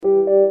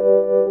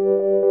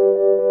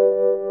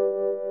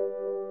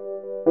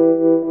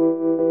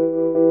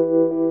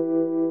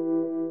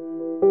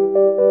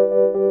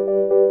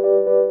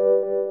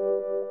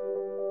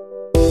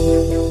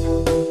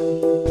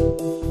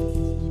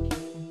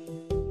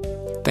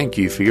Thank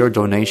you for your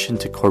donation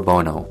to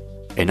Corbono,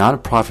 a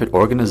non-profit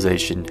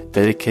organization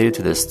dedicated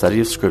to the study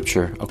of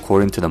Scripture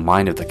according to the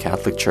mind of the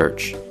Catholic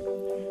Church.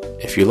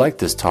 If you like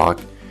this talk,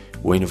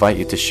 we invite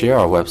you to share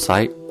our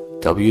website,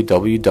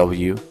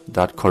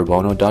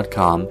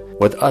 www.corbono.com,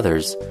 with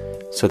others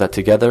so that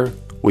together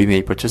we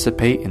may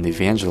participate in the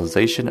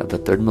evangelization of the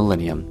third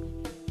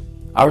millennium.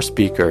 Our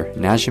speaker,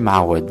 Najim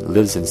Awad,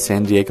 lives in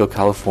San Diego,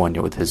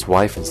 California with his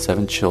wife and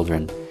 7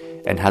 children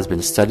and has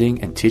been studying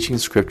and teaching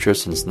Scripture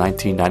since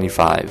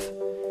 1995.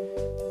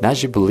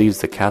 Najim believes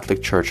the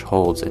Catholic Church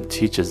holds and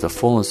teaches the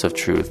fullness of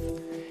truth,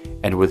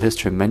 and with his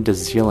tremendous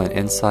zeal and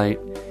insight,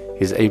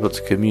 he is able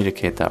to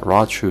communicate that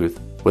raw truth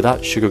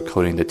without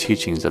sugarcoating the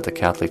teachings of the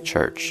Catholic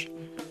Church.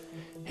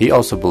 He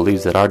also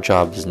believes that our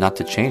job is not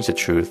to change the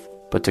truth,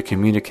 but to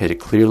communicate it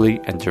clearly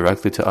and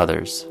directly to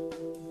others.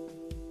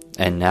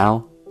 And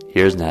now,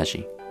 here's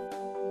Najim.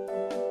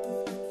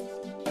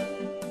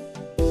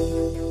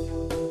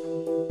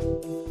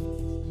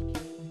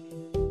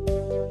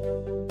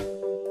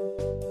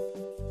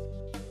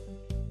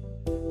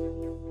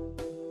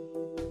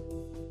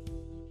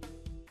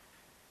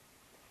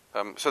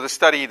 So the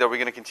study that we're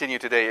going to continue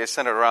today is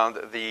centered around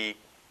the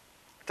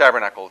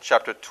tabernacle,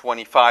 chapter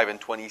 25 and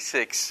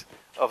 26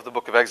 of the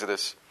book of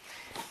Exodus.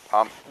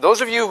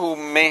 Those of you who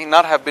may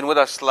not have been with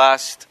us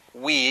last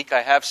week,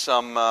 I have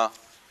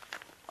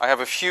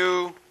a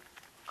few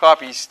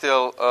copies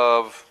still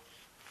of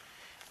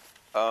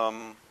a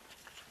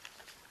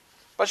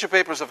bunch of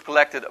papers I've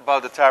collected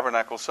about the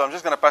tabernacle. So I'm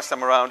just going to pass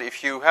them around.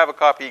 If you have a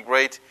copy,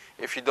 great.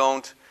 If you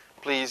don't,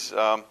 please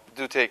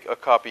do take a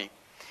copy.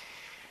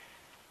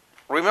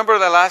 Remember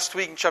that last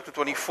week in chapter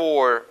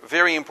 24,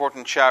 very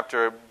important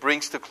chapter,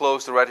 brings to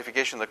close the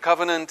ratification of the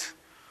covenant,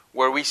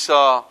 where we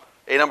saw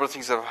a number of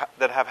things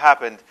that have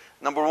happened.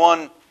 Number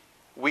one,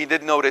 we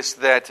did notice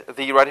that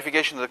the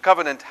ratification of the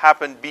covenant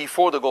happened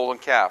before the golden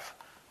calf.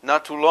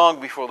 Not too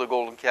long before the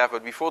golden calf,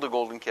 but before the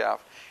golden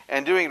calf.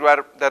 And during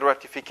that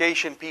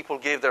ratification, people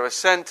gave their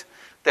assent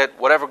that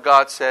whatever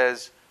God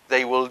says,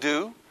 they will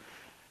do.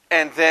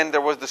 And then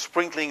there was the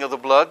sprinkling of the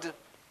blood.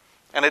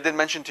 And I did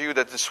mention to you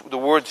that the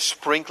word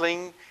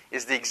sprinkling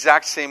is the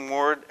exact same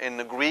word in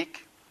the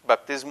Greek,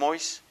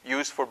 baptismos,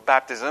 used for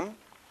baptism.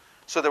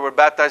 So they were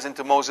baptized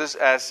into Moses,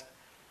 as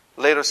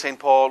later St.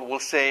 Paul will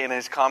say in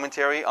his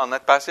commentary on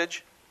that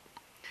passage.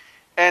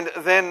 And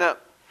then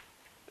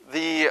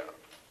the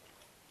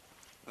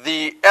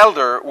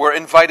elder were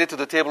invited to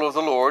the table of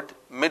the Lord,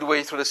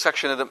 midway through the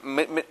section of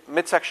the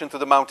midsection to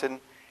the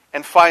mountain.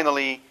 And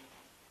finally,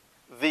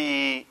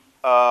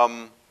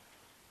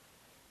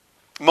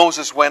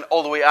 Moses went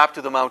all the way up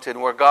to the mountain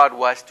where God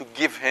was to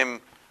give him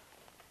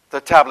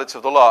the tablets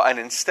of the law. And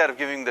instead of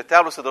giving the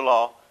tablets of the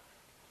law,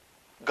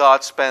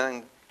 God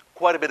spent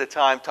quite a bit of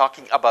time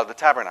talking about the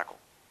tabernacle.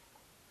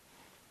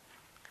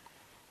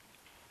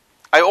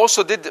 I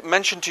also did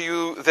mention to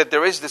you that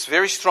there is this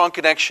very strong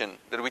connection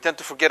that we tend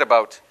to forget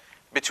about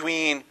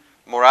between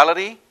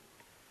morality,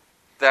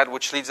 that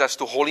which leads us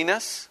to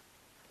holiness,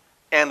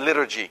 and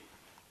liturgy,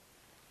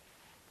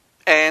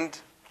 and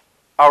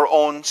our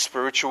own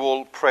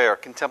spiritual prayer,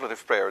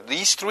 contemplative prayer.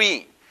 These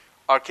three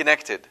are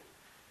connected.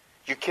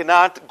 You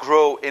cannot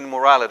grow in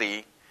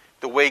morality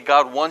the way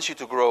God wants you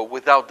to grow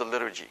without the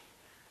liturgy.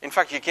 In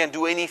fact, you can't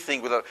do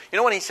anything without... You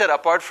know when he said,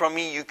 apart from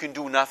me, you can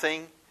do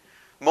nothing?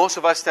 Most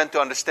of us tend to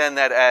understand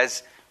that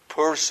as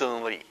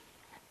personally.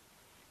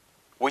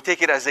 We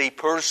take it as a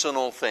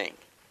personal thing.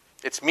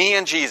 It's me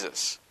and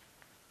Jesus.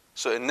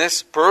 So in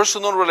this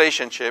personal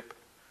relationship,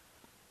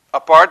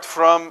 apart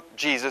from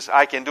Jesus,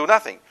 I can do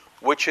nothing.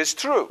 Which is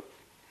true.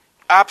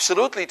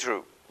 Absolutely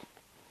true.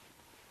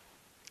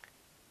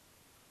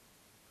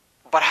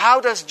 But how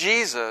does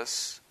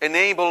Jesus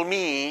enable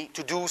me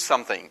to do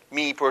something,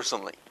 me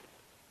personally?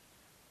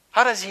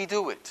 How does he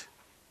do it?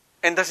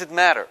 And does it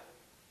matter?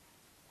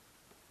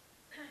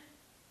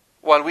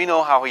 Well, we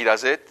know how he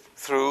does it,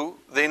 through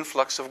the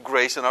influx of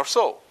grace in our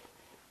soul.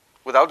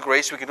 Without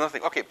grace, we can do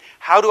nothing. Okay,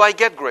 how do I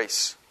get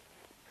grace?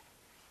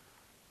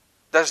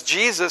 Does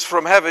Jesus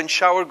from heaven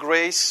shower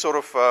grace sort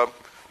of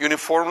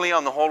uniformly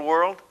on the whole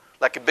world,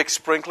 like a big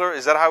sprinkler?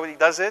 Is that how he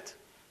does it?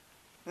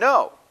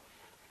 No.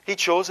 He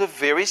chose a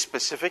very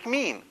specific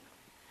mean.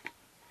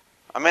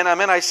 Amen,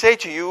 I say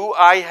to you,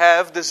 I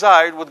have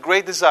desired, with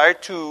great desire,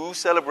 to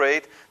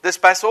celebrate this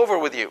Passover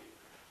with you.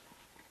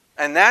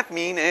 And that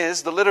mean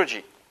is the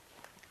liturgy.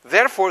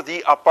 Therefore,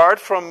 the apart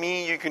from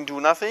me you can do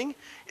nothing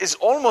is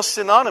almost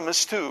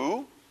synonymous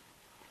to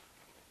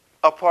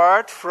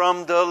apart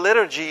from the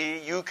liturgy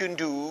you can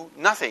do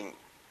nothing.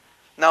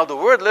 Now, the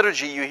word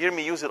liturgy, you hear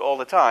me use it all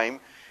the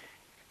time.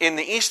 In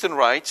the Eastern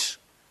rites,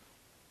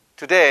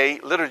 today,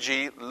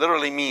 liturgy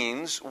literally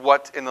means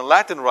what in the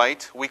Latin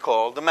rite we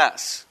call the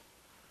Mass.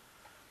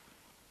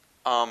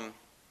 And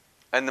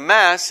the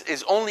Mass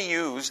is only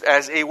used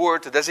as a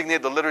word to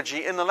designate the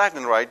liturgy in the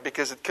Latin rite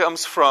because it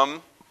comes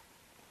from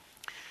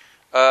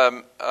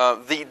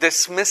the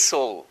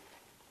dismissal,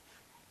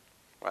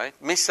 right?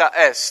 Missa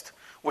est,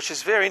 which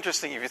is very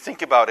interesting if you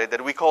think about it,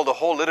 that we call the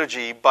whole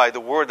liturgy by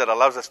the word that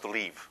allows us to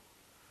leave.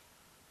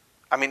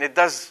 I mean, it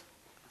does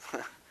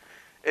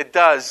it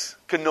does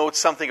connote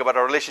something about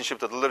our relationship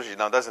to the liturgy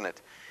now, doesn't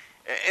it?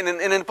 And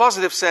in a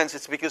positive sense,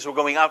 it's because we're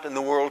going out in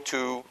the world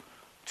to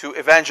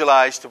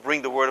evangelize, to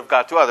bring the Word of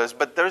God to others.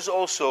 But there's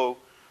also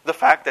the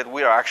fact that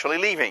we are actually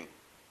leaving,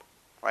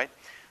 right?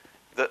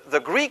 The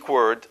Greek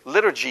word,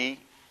 liturgy,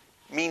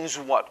 means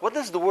what? What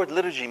does the word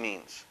liturgy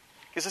mean?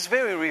 Because it's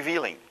very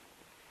revealing.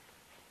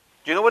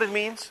 Do you know what it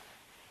means?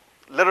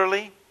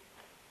 Literally?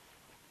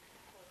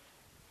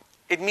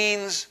 It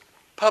means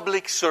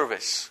public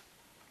service.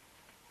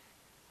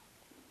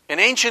 In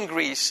ancient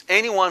Greece,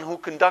 anyone who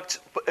conducts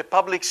a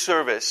public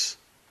service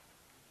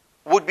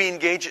would be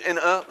engaged in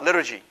a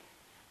liturgy.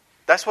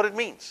 That's what it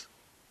means.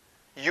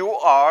 You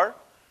are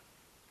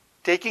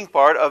taking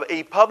part of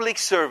a public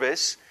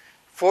service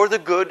for the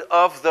good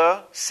of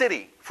the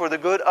city, for the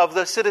good of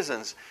the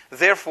citizens.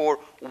 Therefore,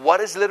 what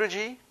is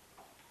liturgy?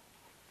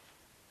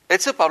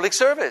 It's a public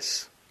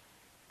service.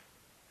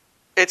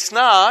 It's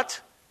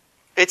not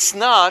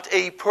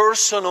a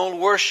personal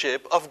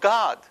worship of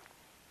God.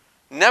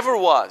 Never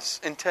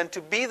was intended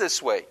to be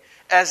this way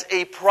as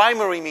a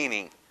primary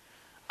meaning.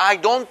 I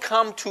don't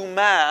come to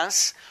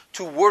Mass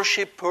to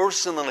worship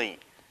personally.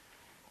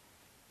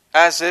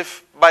 As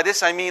if, by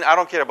this I mean, I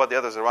don't care about the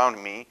others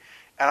around me,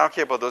 and I don't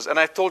care about those. And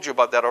I've told you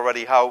about that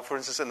already, how, for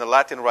instance, in the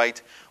Latin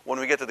Rite, when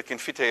we get to the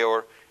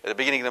Confiteor, at the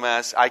beginning of the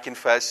Mass, I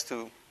confess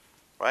to,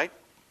 right?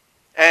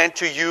 And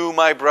to you,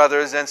 my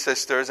brothers and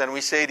sisters, and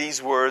we say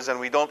these words, and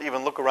we don't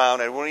even look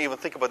around, and we don't even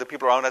think about the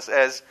people around us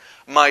as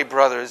my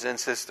brothers and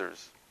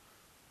sisters.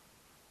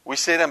 We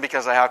say them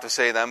because I have to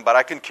say them, but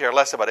I can care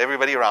less about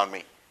everybody around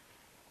me.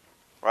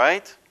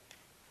 Right?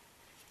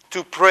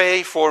 To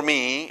pray for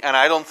me, and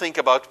I don't think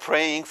about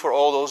praying for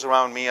all those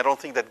around me. I don't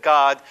think that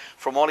God,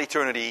 from all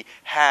eternity,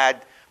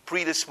 had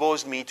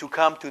predisposed me to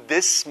come to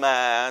this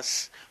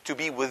Mass, to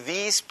be with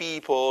these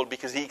people,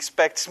 because He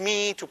expects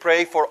me to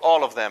pray for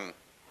all of them.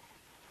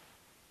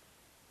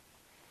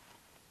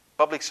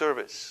 Public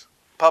service.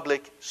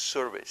 Public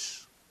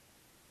service.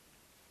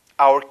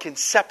 Our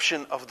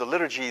conception of the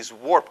liturgy is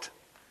warped.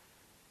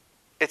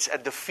 It's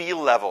at the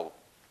feel level.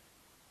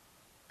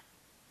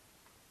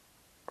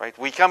 Right?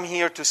 We come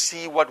here to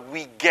see what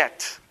we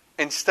get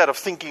instead of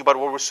thinking about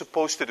what we're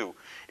supposed to do.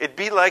 It'd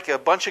be like a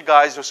bunch of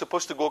guys who are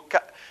supposed to go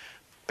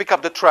pick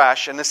up the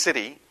trash in the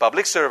city,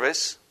 public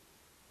service,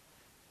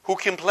 who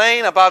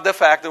complain about the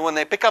fact that when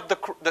they pick up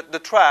the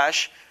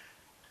trash,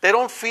 they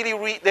don't feel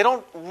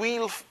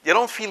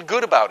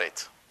good about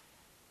it.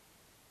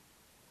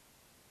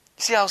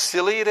 You see how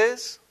silly it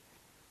is?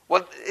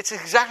 Well, it's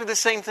exactly the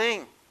same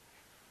thing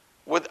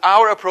with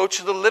our approach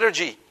to the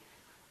liturgy.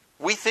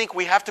 We think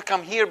we have to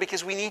come here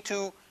because we need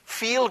to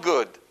feel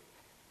good.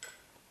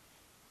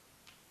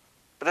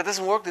 But that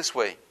doesn't work this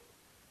way.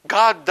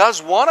 God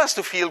does want us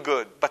to feel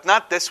good, but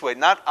not this way,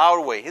 not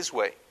our way, His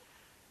way.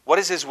 What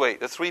is His way?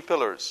 The 3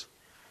 pillars.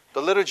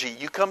 The liturgy.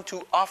 You come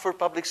to offer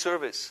public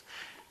service.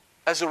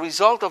 As a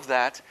result of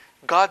that,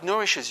 God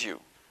nourishes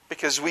you.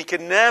 Because we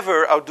can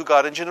never outdo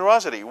God in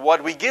generosity.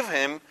 What we give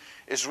Him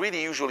is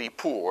really usually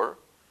poor,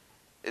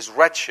 is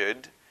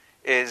wretched,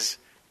 is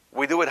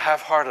we do it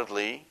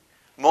half-heartedly.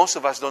 Most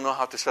of us don't know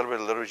how to celebrate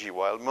the liturgy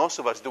well. Most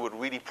of us do it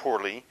really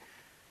poorly.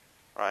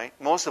 Right?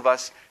 Most of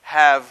us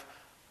have,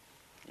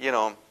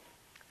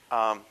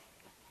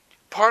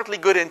 partly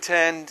good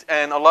intent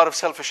and a lot of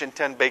selfish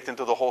intent baked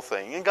into the whole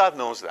thing. And God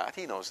knows that.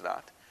 He knows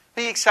that.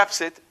 He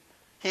accepts it.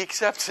 He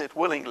accepts it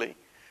willingly.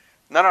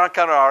 Not on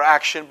account of our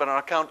action, but on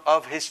account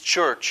of His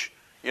church.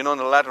 You know in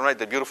the Latin Rite,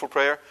 the beautiful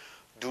prayer,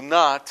 do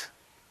not,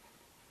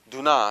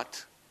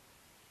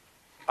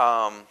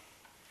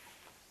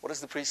 what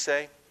does the priest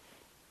say?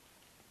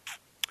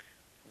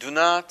 Do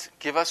not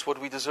give us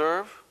what we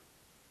deserve.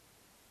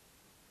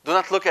 Do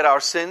not look at our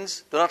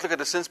sins. Do not look at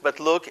the sins, but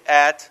look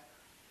at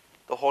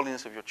the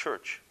holiness of your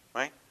church.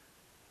 Right?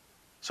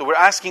 So we're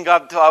asking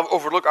God to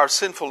overlook our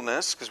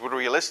sinfulness, because we're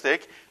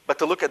realistic, but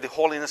to look at the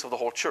holiness of the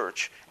whole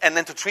church, and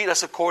then to treat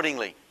us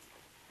accordingly.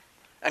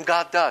 And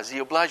God does. He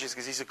obliges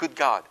because He's a good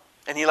God.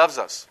 And He loves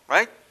us.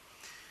 Right?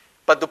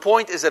 But the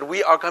point is that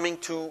we are coming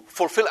to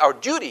fulfill our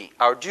duty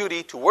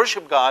to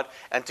worship God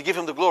and to give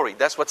Him the glory.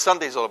 That's what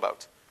Sunday is all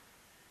about.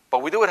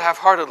 But we do it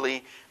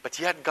half-heartedly, but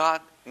yet God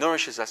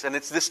nourishes us. And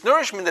it's this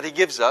nourishment that He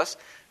gives us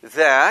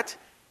that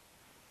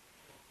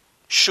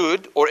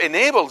should or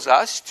enables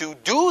us to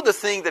do the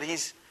thing that He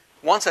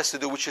wants us to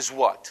do, which is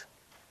what?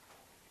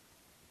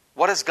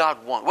 What does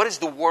God want? What is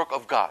the work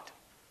of God?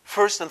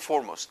 First and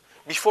foremost,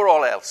 before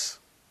all else.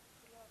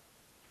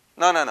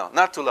 No,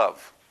 not to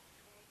love.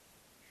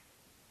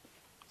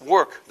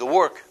 Work.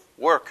 No.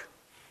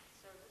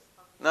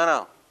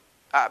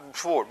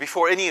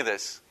 Before any of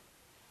this.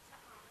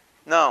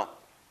 No.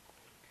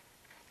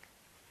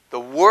 The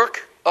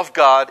work of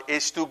God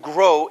is to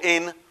grow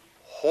in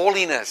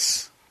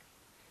holiness.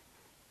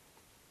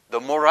 The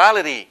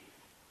morality.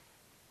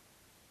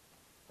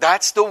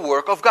 That's the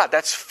work of God.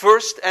 That's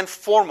first and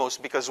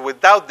foremost, because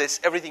without this,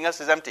 everything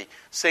else is empty.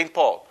 St.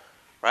 Paul,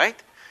 right?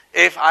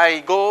 If I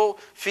go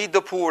feed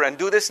the poor and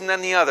do this and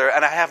then the other,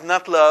 and I have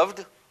not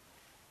loved,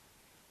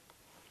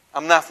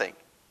 I'm nothing.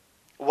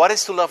 What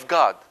is to love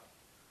God?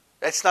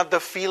 It's not the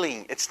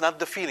feeling. It's not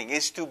the feeling.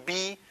 It's to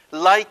be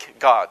like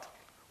God.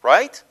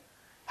 Right?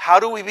 How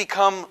do we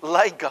become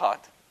like God?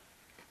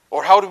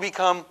 Or how do we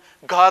become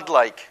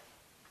God-like?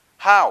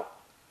 How?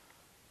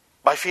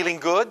 By feeling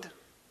good?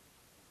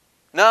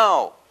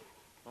 No.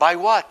 By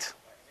what?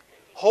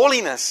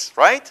 Holiness,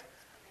 right?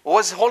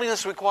 What does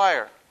holiness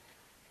require?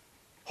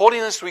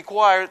 Holiness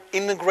requires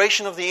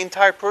integration of the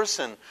entire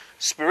person,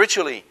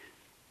 spiritually,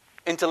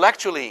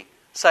 intellectually,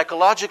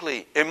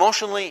 psychologically,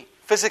 emotionally,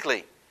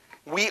 physically.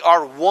 We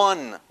are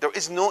one. There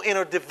is no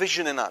inner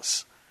division in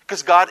us.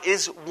 Because God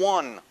is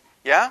one.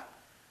 Yeah?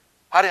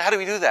 How do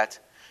we do that?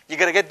 You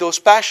got to get those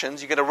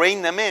passions, you got to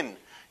rein them in.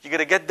 You got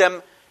to get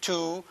them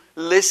to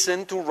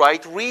listen to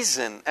right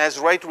reason, as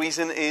right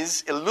reason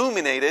is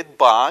illuminated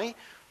by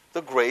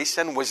the grace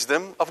and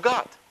wisdom of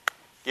God.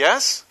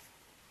 Yes?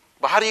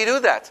 But how do you do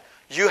that?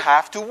 You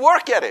have to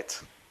work at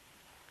it.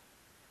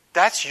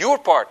 That's your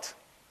part.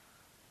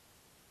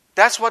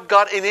 That's what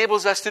God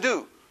enables us to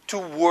do, to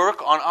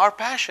work on our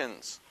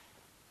passions.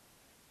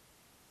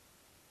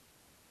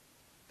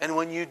 And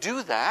when you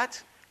do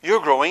that,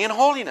 you're growing in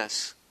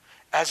holiness.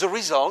 As a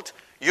result,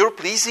 you're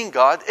pleasing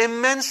God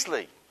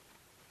immensely.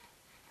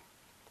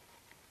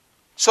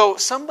 So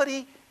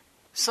somebody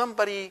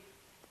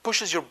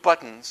pushes your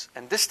buttons,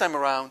 and this time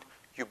around,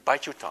 you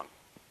bite your tongue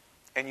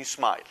and you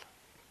smile.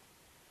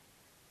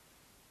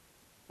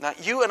 Now,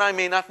 you and I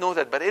may not know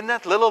that, but in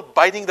that little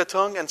biting the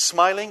tongue and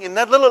smiling, in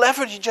that little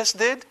effort you just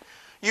did,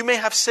 you may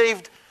have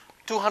saved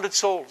 200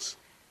 souls.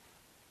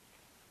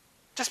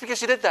 Just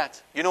because you did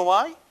that. You know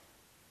why?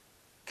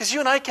 Because you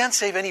and I can't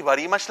save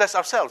anybody, much less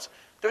ourselves.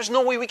 There's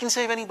no way we can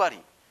save anybody.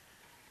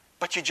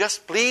 But you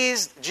just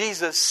pleased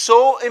Jesus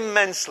so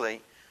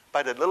immensely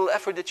by the little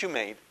effort that you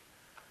made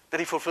that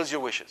He fulfills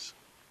your wishes.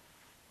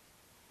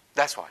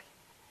 That's why.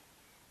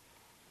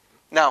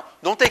 Now,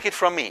 don't take it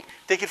from me.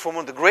 Take it from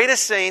one of the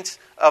greatest saints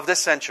of this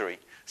century,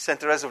 Saint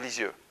Thérèse of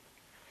Lisieux.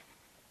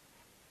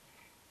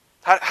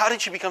 How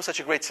did she become such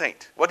a great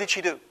saint? What did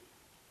she do?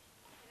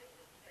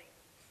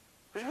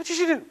 What did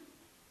she do?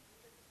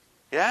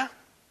 Yeah?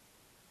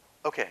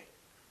 Okay.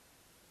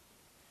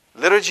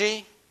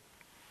 Liturgy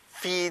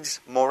feeds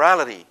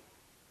morality.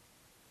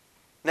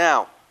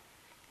 Now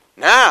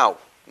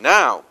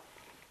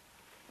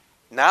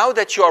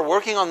that you are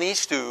working on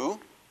these two,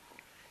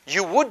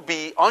 you would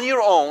be on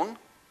your own,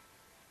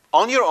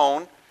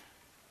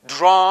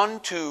 drawn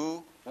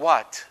to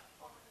what?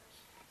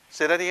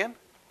 Say that again?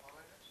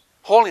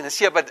 Holiness.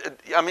 Yeah, but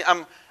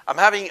I'm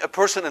having a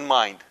person in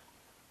mind.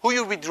 Who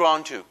you'll be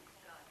drawn to?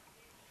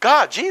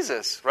 God,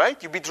 Jesus,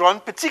 right? You'll be drawn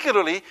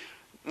particularly,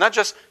 not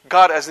just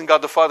God as in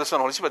God the Father,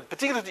 Son, Holy Spirit, but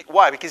particularly,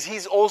 why? Because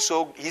He's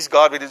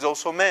God, but He's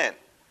also man.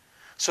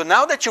 So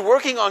now that you're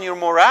working on your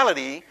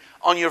morality,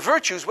 on your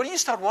virtues, what do you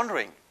start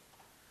wondering?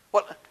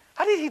 Well,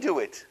 how did He do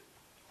it?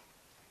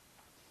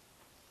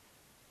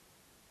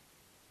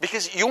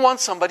 Because you want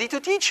somebody to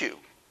teach you.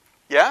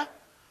 Yeah?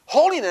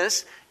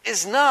 Holiness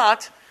is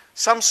not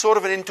some sort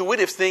of an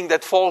intuitive thing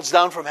that falls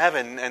down from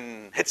heaven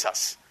and hits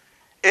us.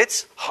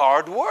 It's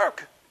hard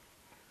work.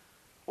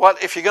 Well,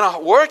 if you're going to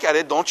work at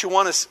it, don't you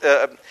want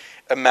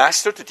a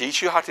master to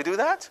teach you how to do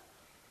that?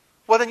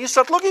 Well, then you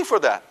start looking for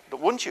that,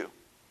 wouldn't you?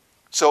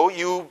 So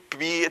you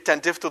be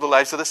attentive to the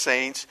lives of the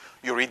saints.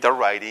 You read their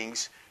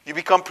writings. You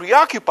become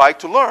preoccupied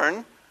to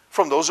learn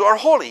from those who are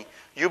holy.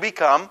 You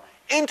become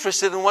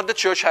interested in what the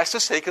church has to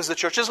say because the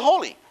church is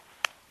holy.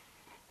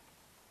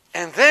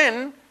 And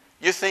then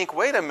you think,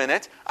 wait a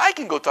minute, I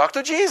can go talk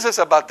to Jesus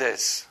about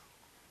this.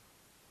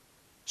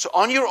 So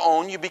on your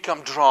own, you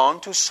become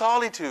drawn to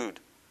solitude,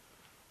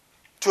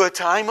 to a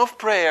time of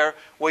prayer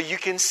where you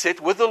can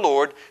sit with the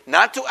Lord,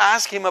 not to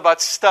ask Him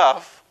about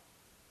stuff,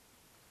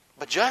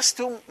 but just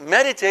to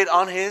meditate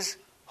on His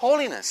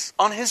holiness,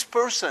 on His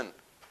person,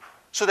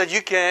 so that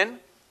you can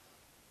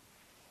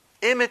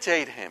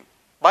imitate Him.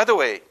 By the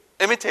way,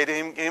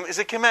 imitating Him is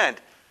a command.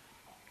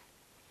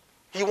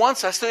 He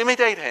wants us to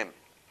imitate Him.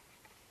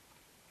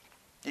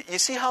 You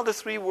see how the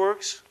three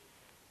works?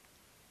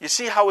 You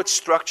see how it's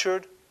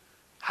structured?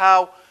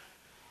 How,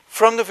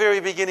 from the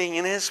very beginning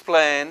in His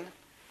plan,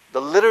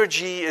 the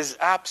liturgy is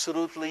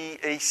absolutely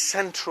a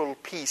central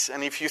piece.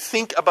 And if you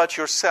think about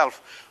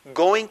yourself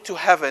going to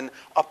heaven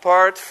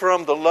apart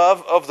from the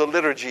love of the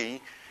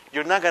liturgy,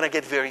 you're not going to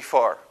get very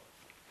far.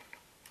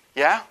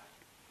 Yeah?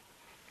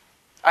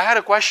 I had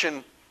a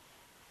question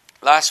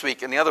last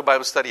week in the other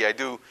Bible study I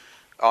do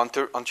on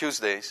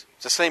Tuesdays.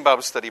 It's the same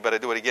Bible study, but I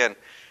do it again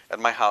at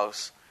my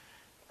house.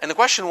 And the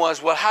question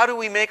was, well, how do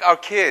we make our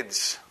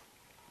kids,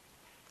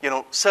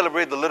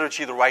 celebrate the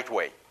liturgy the right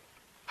way?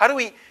 How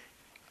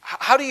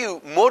do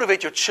you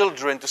motivate your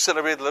children to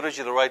celebrate the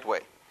liturgy the right way?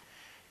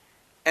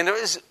 And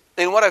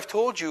in what I've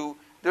told you,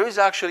 there is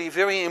actually a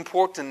very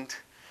important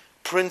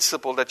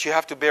principle that you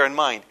have to bear in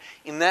mind.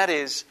 And that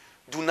is,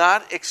 do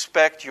not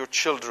expect your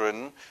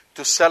children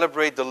to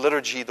celebrate the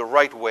liturgy the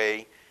right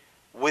way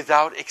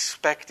without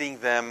expecting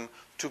them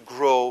to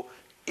grow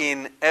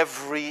in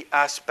every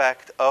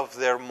aspect of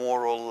their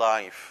moral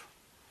life.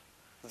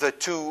 The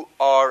two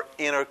are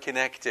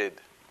interconnected.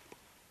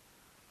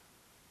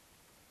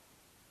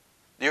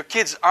 Your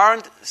kids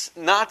aren't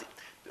not...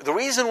 The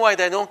reason why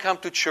they don't come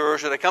to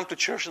church, or they come to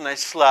church and they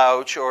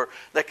slouch, or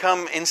they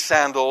come in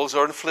sandals,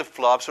 or in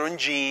flip-flops, or in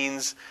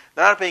jeans,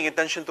 they're not paying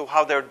attention to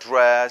how they're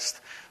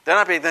dressed, they're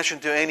not paying attention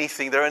to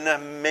anything, they're in a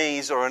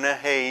maze or in a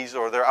haze,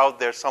 or they're out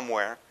there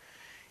somewhere.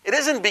 It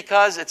isn't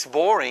because it's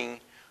boring.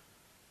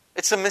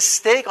 It's a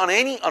mistake on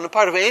the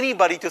part of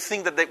anybody to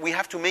think that we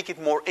have to make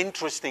it more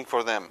interesting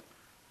for them.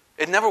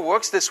 It never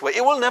works this way.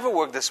 It will never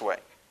work this way.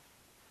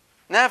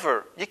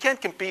 Never. You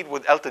can't compete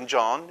with Elton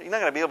John. You're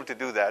not going to be able to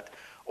do that.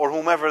 Or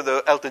whomever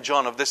the Elton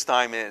John of this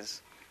time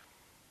is.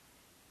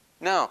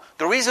 No.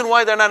 The reason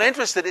why they're not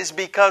interested is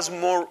because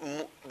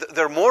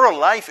their moral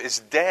life is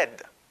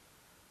dead.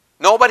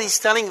 Nobody's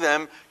telling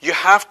them you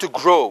have to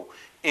grow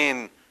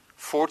in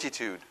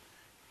fortitude,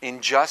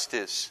 in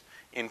justice,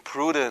 in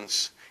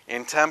prudence,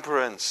 in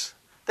temperance.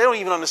 They don't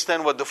even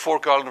understand what the 4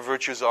 cardinal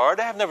virtues are.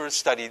 They have never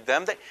studied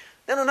them. They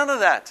know none of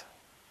that.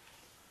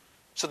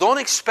 So don't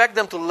expect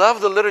them to love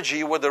the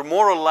liturgy where their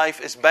moral life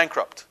is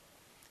bankrupt.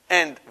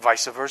 And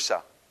vice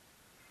versa.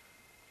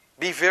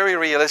 Be very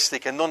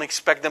realistic and don't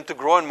expect them to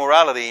grow in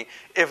morality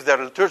if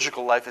their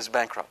liturgical life is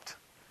bankrupt.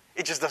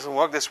 It just doesn't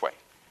work this way.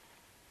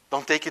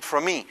 Don't take it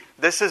from me.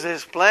 This is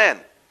his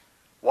plan.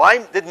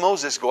 Why did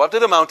Moses go up to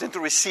the mountain to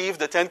receive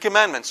the 10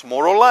 Commandments?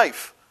 Moral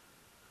life.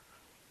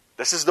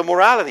 This is the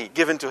morality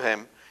given to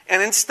him.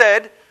 And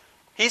instead,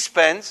 he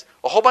spends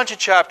a whole bunch of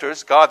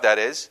chapters, God that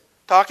is,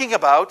 talking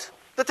about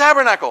the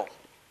tabernacle.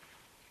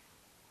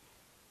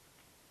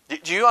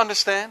 Do you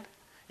understand?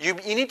 You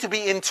need to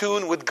be in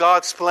tune with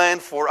God's plan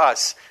for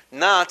us,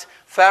 not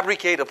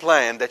fabricate a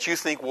plan that you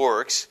think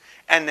works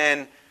and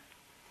then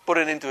put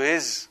it into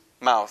His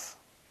mouth.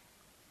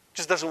 It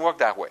just doesn't work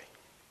that way.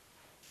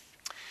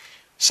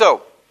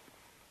 So,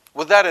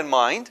 with that in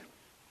mind,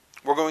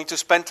 we're going to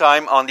spend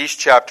time on these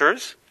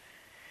chapters.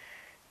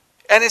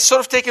 And it's sort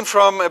of taken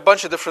from a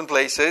bunch of different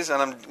places,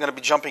 and I'm going to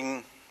be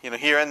jumping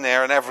here and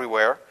there and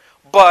everywhere.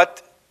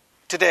 But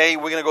today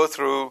we're going to go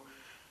through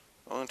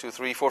 1, 2,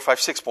 3, 4, 5,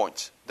 6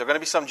 points. There are going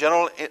to be some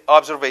general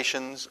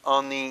observations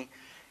on the,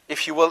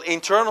 if you will,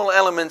 internal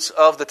elements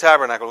of the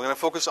tabernacle. We're going to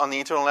focus on the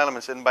internal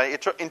elements. And by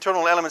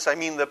internal elements, I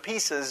mean the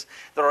pieces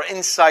that are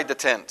inside the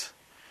tent.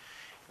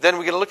 Then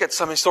we're going to look at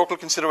some historical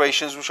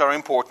considerations which are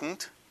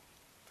important.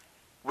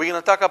 We're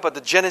going to talk about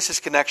the Genesis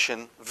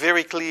connection.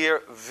 Very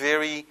clear,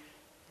 very,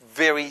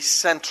 very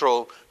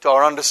central to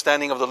our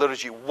understanding of the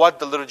liturgy. What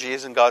the liturgy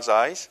is in God's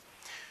eyes.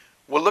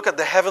 We'll look at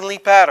the heavenly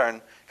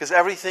pattern. Because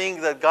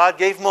everything that God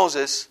gave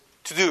Moses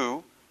to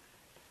do,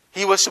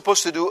 he was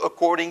supposed to do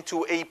according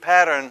to a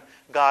pattern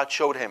God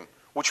showed him,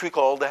 which we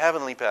call the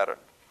heavenly pattern.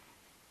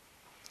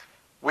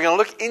 We're going to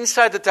look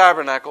inside the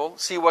tabernacle,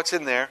 see what's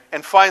in there,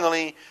 and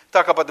finally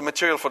talk about the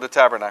material for the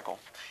tabernacle.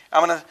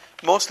 I'm going to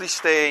mostly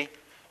stay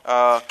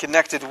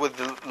connected with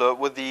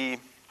the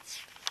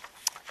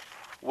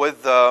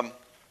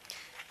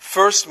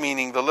first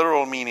meaning, the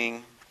literal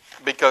meaning,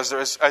 because there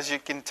is, as you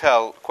can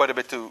tell, quite a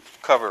bit to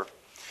cover.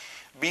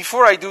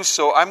 Before I do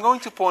so, I'm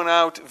going to point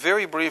out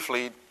very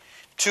briefly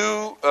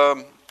 2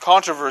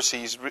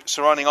 controversies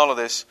surrounding all of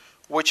this,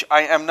 which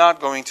I am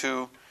not going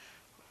to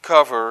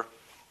cover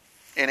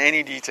in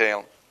any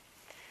detail.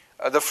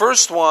 The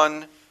first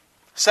one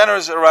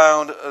centers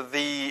around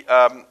the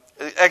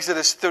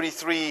Exodus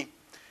 33,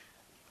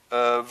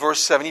 verse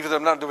 7. Even though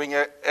I'm not doing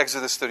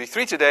Exodus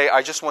 33 today,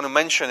 I just want to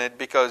mention it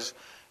because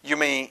you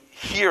may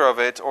hear of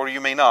it or you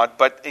may not,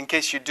 but in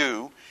case you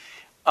do,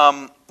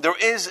 there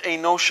is a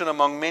notion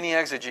among many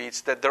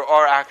exegetes that there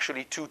are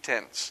actually 2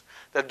 tents.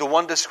 That the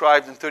one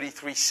described in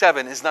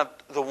 33:7 is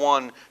not the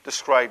one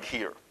described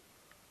here.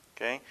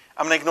 Okay?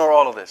 I'm going to ignore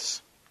all of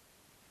this.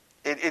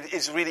 It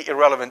is really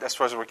irrelevant as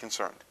far as we're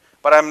concerned.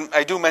 But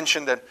I do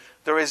mention that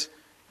there is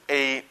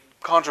a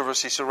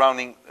controversy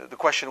surrounding the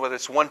question whether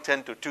it's 1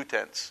 tent or 2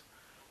 tents.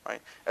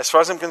 Right? As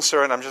far as I'm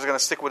concerned, I'm just going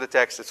to stick with the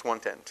text. It's 1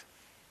 tent.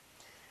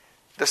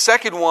 The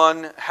second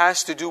one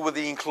has to do with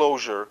the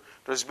enclosure.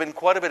 There's been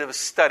quite a bit of a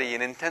study,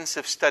 an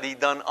intensive study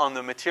done on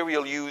the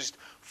material used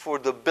for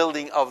the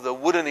building of the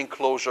wooden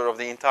enclosure of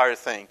the entire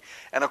thing.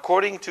 And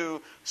according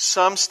to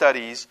some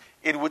studies,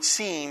 it would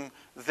seem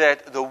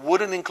that the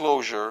wooden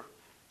enclosure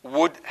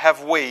would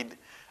have weighed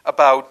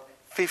about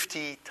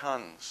 50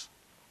 tons,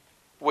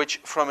 which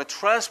from a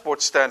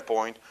transport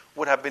standpoint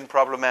would have been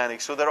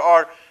problematic. So there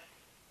are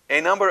a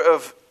number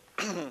of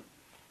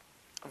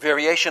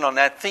variation on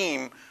that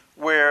theme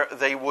where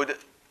they would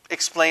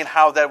explain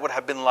how that would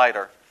have been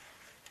lighter.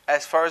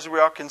 As far as we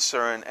are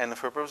concerned, and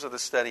for the purpose of the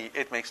study,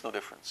 it makes no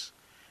difference.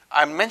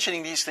 I'm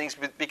mentioning these things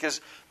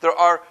because there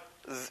are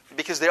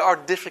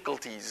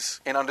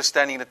difficulties in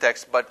understanding the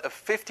text, but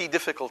 50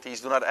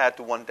 difficulties do not add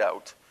to 1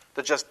 doubt.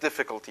 They're just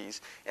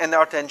difficulties, and they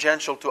are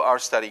tangential to our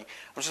study.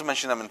 I'm just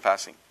mentioning them in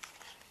passing.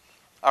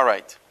 All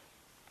right.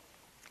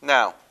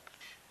 Now,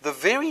 the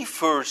very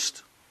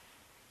first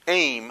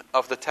aim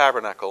of the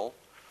tabernacle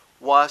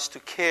was to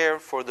care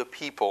for the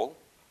people,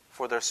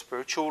 for their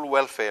spiritual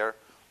welfare,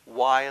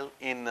 while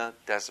in the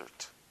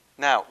desert.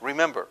 Now,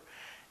 remember,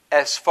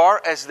 as far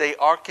as they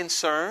are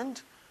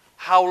concerned,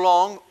 how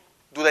long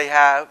do they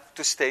have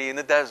to stay in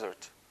the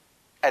desert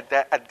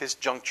at this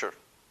juncture?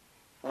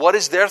 What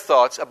is their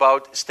thoughts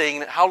about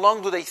staying? How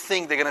long do they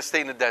think they're going to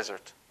stay in the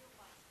desert?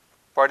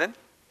 Pardon?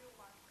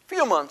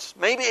 Few months,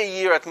 maybe a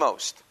year at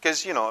most.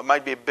 Because, it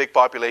might be a big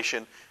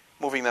population,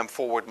 moving them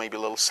forward maybe a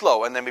little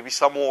slow. And then maybe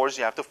some wars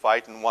you have to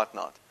fight and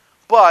whatnot.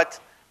 But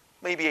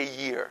maybe a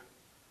year.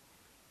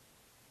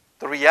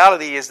 The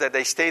reality is that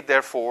they stayed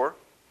there for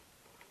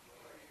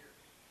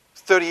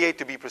 38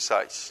 to be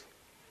precise.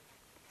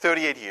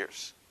 38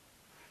 years.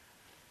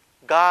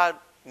 God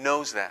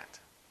knows that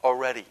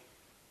already.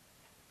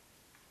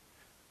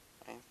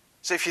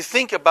 So if you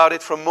think about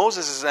it from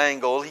Moses'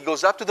 angle, he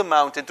goes up to the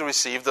mountain to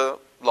receive the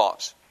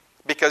laws.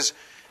 Because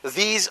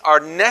these are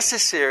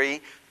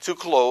necessary to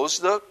close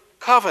the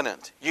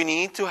covenant. You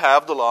need to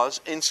have the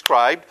laws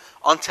inscribed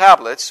on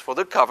tablets for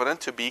the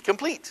covenant to be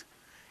complete.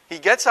 He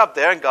gets up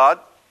there and God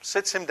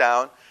sits him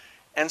down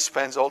and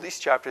spends all these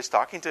chapters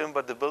talking to him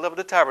about the build-up of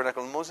the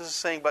tabernacle. And Moses is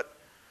saying, but,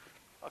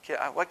 okay,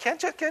 why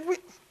can't it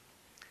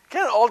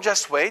all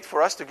just wait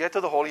for us to get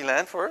to the Holy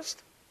Land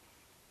first?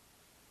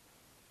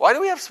 Why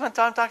do we have to spend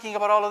time talking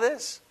about all of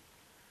this?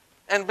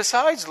 And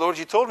besides, Lord,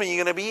 you told me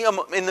you're going to be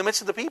in the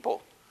midst of the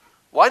people.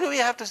 Why do we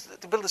have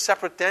to build a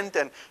separate tent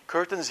and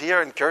curtains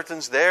here and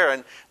curtains there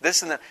and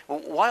this and that?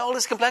 Why all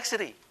this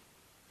complexity?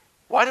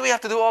 Why do we have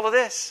to do all of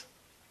this?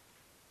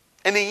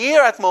 In a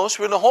year at most,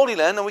 we're in the Holy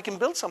Land and we can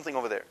build something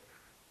over there.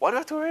 Why do we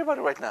have to worry about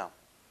it right now?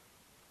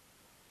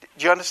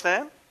 Do you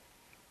understand?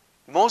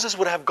 Moses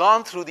would have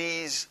gone through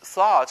these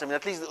thoughts.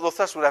 At least those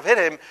thoughts would have hit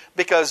him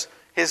because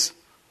his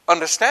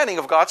understanding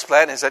of God's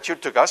plan is that you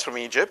took us from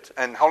Egypt.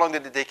 And how long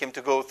did it take him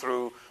to go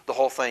through the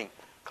whole thing?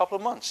 A couple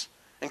of months.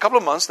 In a couple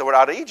of months, they were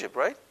out of Egypt,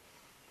 right?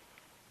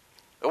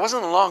 It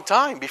wasn't a long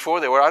time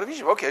before they were out of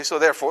Egypt. Okay, so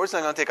therefore, it's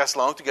not going to take us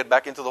long to get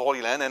back into the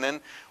Holy Land, and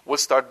then we'll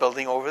start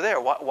building over there.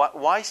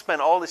 Why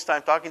spend all this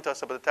time talking to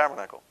us about the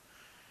tabernacle?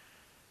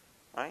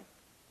 Right?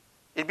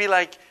 It'd be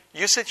like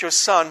you sit your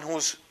son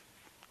who's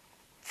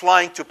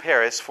flying to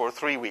Paris for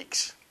 3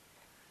 weeks,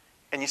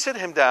 and you sit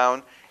him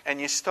down, and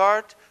you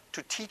start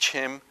to teach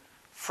him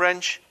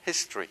French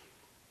history,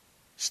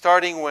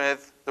 starting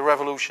with the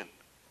Revolution.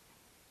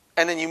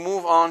 And then you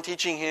move on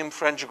teaching him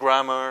French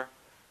grammar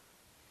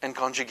and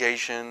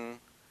conjugation,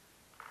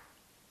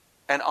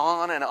 and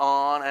on and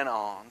on and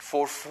on.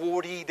 For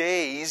 40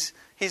 days,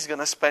 he's going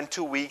to spend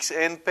 2 weeks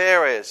in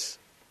Paris.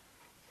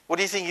 What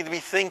do you think he'd be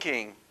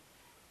thinking?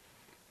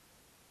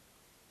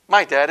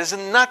 My dad is a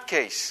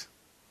nutcase.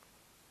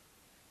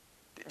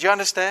 Do you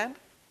understand?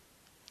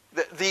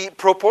 The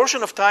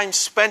proportion of time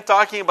spent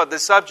talking about the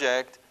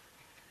subject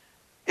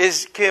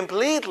is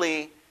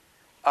completely,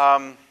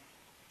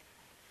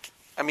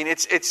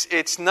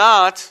 it's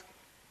not,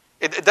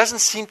 it doesn't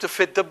seem to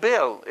fit the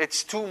bill.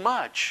 It's too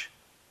much.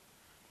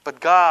 But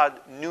God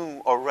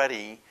knew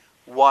already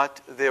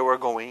what they were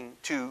going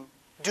to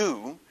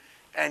do,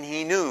 and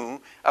He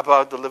knew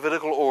about the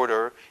Levitical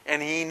order,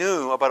 and He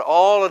knew about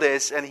all of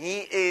this, and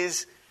He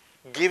is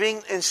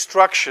giving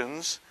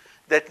instructions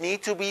that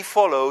need to be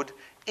followed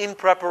in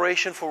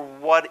preparation for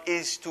what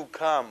is to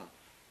come.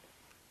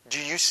 Do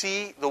you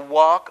see the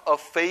walk of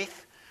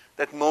faith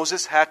that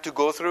Moses had to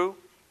go through?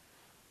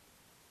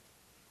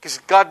 Because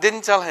God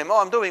didn't tell him,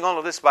 I'm doing all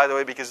of this, by the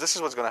way, because this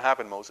is what's going to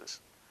happen, Moses.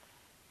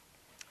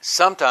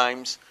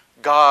 Sometimes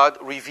God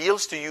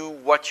reveals to you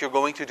what you're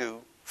going to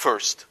do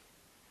first,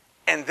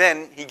 and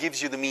then He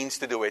gives you the means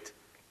to do it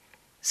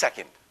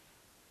second.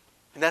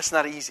 And that's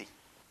not easy.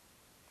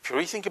 If you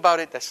really think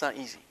about it, that's not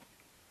easy.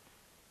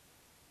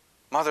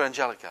 Mother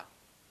Angelica,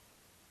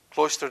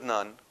 cloistered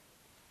nun,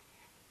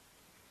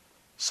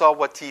 saw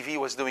what TV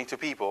was doing to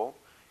people,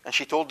 and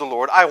she told the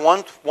Lord, I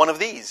want one of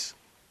these.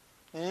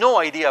 No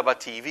idea about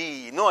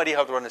TV, no idea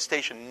how to run a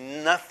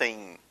station,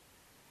 nothing.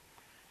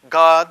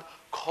 God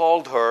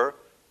called her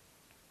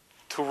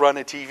to run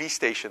a TV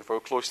station for a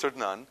cloistered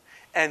nun,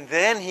 and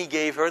then He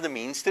gave her the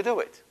means to do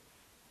it.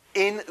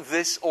 In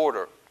this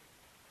order.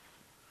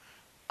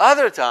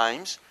 Other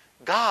times,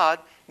 God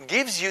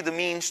gives you the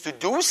means to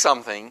do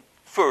something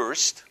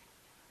first,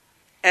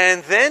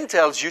 and then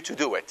tells you to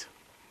do it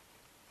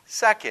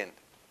second.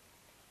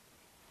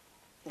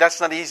 That's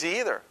not easy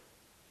either.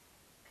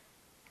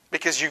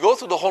 Because you go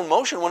through the whole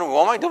motion wondering,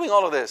 why am I doing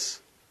all of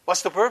this?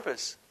 What's the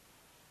purpose?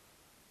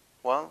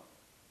 Well,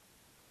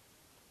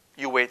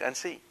 you wait and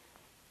see.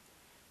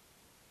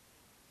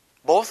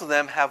 Both of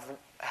them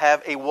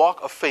have a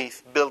walk of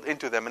faith built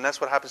into them, and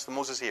that's what happens to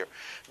Moses here.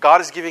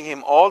 God is giving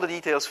him all the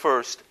details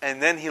first,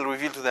 and then He'll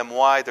reveal to them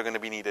why they're going to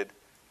be needed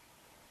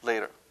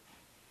later.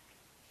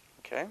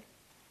 Okay?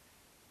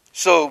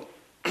 So,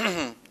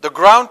 the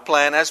ground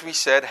plan, as we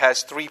said,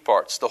 has 3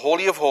 parts. The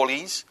Holy of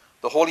Holies,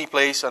 the holy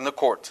place, and the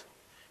court.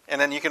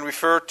 And then you can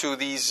refer to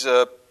these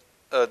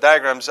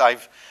diagrams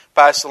I've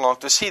passed along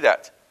to see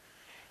that.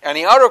 And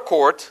the outer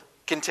court,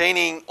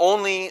 containing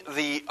only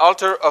the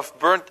altar of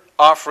burnt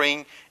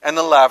offering and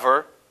the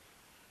laver,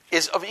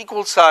 is of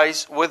equal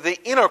size with the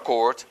inner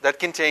court that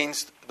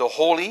contains the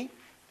holy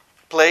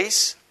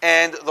place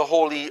and the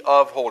Holy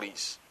of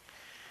Holies.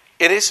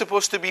 It is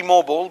supposed to be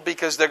mobile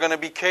because they're going to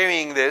be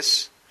carrying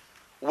this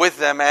with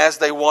them as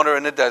they wander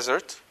in the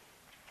desert.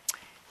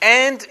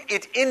 And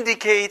it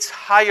indicates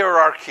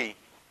hierarchy.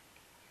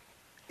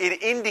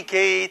 It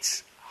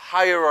indicates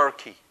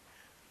hierarchy.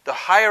 The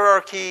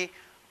hierarchy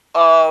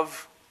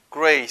of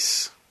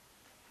grace.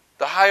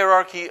 The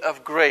hierarchy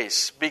of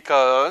grace.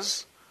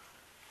 Because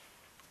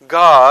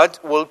God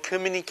will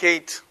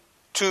communicate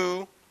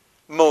to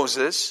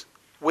Moses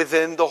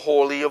within the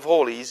Holy of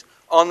Holies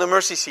on the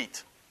mercy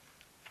seat.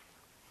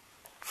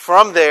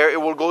 From there,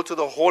 it will go to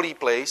the holy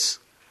place,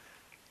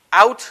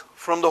 out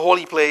from the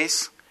holy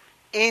place,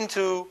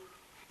 into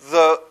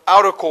the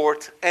outer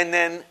court, and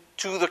then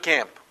to the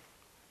camp.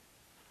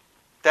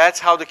 That's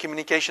how the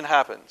communication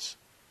happens.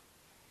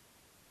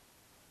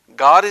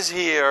 God is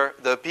here,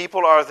 the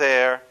people are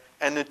there,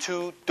 and the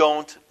two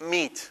don't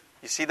meet.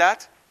 You see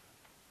that?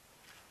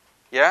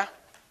 Yeah?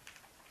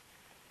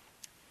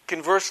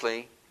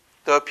 Conversely,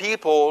 the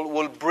people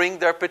will bring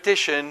their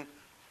petition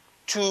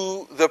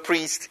to the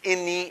priest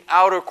in the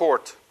outer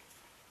court.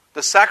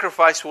 The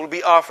sacrifice will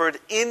be offered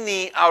in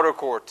the outer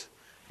court,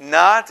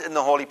 not in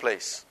the holy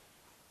place.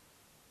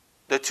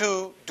 The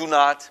two do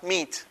not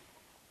meet.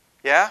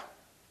 Yeah?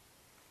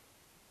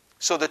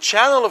 So the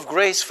channel of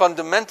grace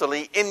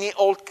fundamentally in the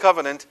Old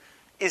Covenant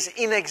is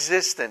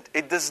inexistent.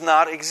 It does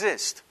not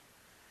exist.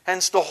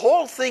 Hence the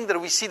whole thing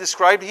that we see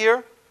described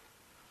here,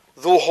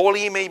 though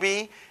holy may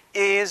be,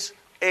 is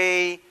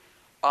it's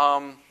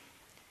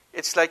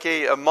like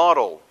a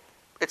model.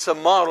 It's a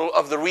model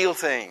of the real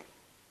thing.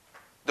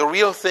 The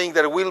real thing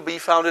that will be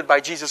founded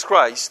by Jesus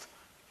Christ,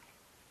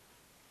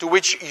 to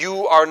which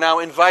you are now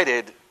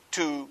invited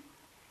to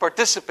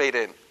participate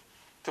in,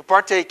 to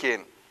partake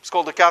in. It's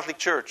called the Catholic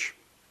Church.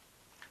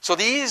 So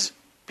these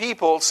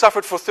people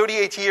suffered for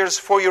 38 years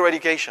for your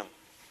education,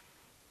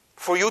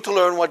 for you to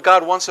learn what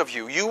God wants of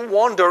you. You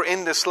wander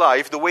in this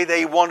life the way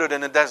they wandered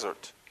in the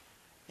desert.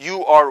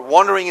 You are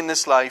wandering in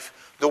this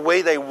life the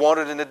way they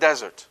wandered in the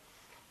desert.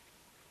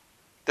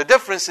 The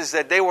difference is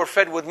that they were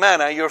fed with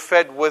manna, you're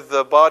fed with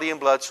the body and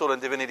blood, soul and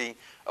divinity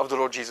of the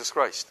Lord Jesus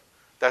Christ.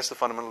 That's the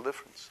fundamental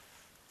difference.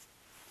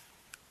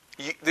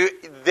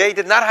 They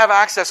did not have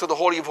access to the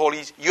Holy of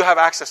Holies. You have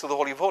access to the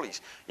Holy of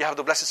Holies. You have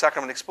the Blessed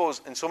Sacrament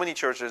exposed in so many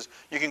churches.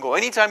 You can go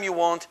anytime you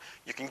want.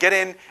 You can get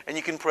in and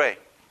you can pray.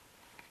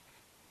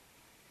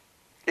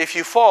 If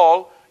you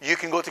fall, you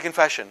can go to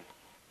confession.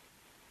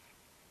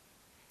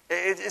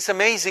 It's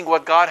amazing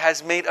what God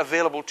has made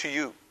available to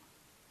you,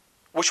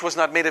 which was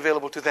not made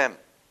available to them.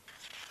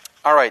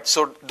 All right,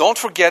 so don't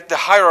forget the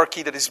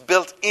hierarchy that is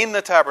built in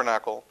the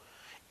tabernacle.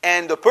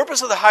 And the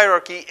purpose of the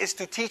hierarchy is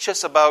to teach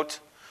us about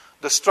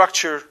the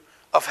structure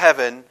of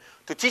heaven,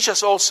 to teach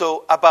us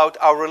also about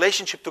our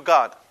relationship to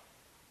God.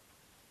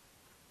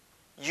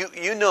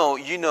 You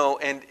know,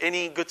 and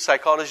any good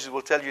psychologist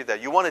will tell you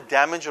that. You want to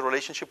damage a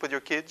relationship with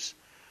your kids?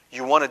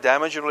 You want to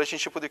damage your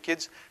relationship with your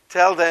kids?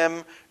 Tell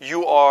them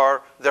you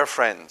are their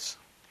friends.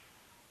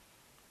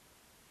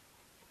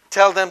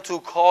 Tell them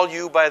to call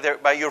you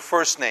by your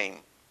first name.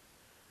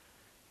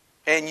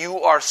 And you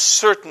are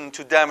certain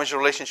to damage your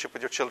relationship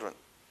with your children.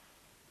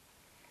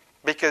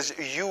 Because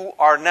you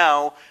are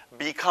now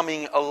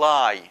becoming a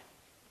lie.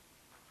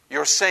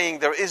 You're saying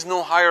there is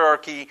no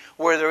hierarchy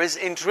where there is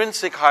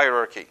intrinsic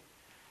hierarchy.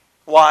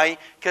 Why?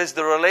 Because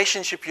the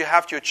relationship you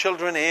have to your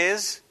children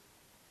is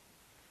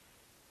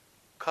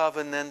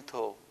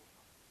covenantal.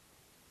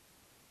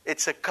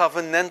 It's a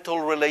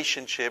covenantal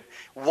relationship,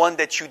 one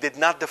that you did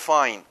not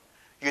define.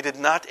 You did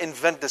not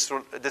invent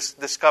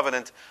this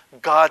covenant.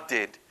 God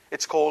did.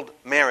 It's called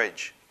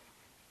marriage.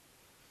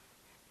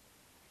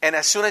 And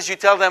as soon as you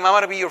tell them, I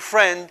want to be your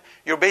friend,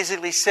 you're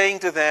basically saying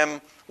to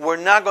them, we're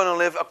not going to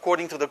live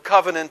according to the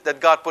covenant that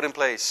God put in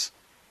place.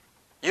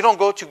 You don't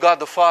go to God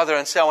the Father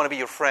and say, I want to be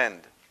your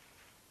friend.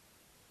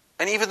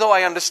 And even though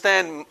I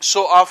understand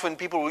so often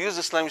people will use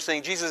this language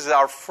saying Jesus is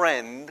our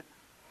friend,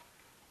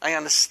 I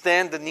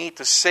understand the need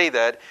to say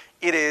that.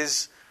 It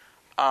is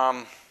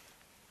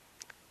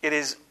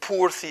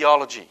poor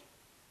theology.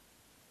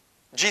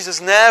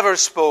 Jesus never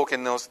spoke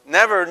in those,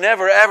 never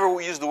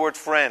ever used the word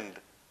friend.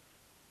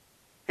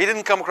 He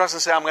didn't come across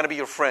and say, I'm going to be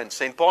your friend.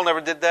 St. Paul never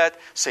did that.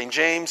 St.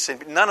 James,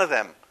 none of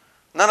them.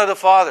 None of the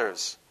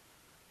fathers.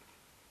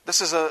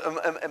 This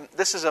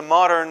is a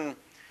modern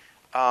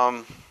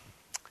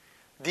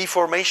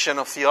deformation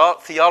of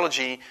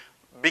theology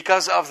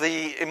because of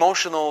the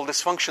emotional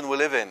dysfunction we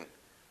live in.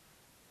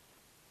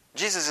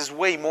 Jesus is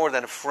way more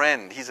than a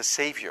friend. He's a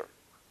Savior.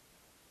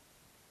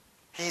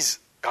 He's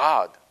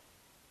God.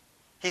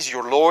 He's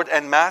your Lord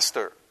and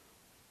Master.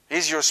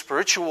 He's your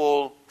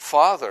spiritual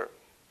Father.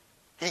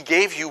 He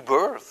gave you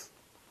birth.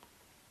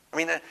 I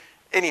mean,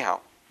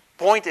 anyhow,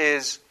 point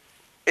is,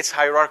 it's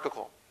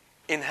hierarchical.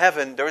 In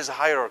heaven, there is a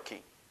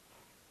hierarchy.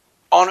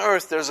 On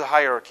earth, there's a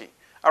hierarchy.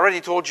 I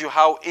already told you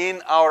how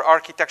in our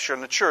architecture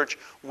in the church,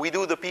 we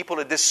do the people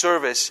a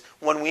disservice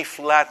when we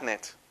flatten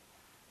it.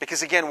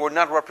 Because again, we're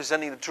not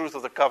representing the truth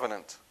of the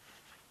covenant.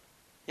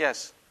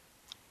 Yes?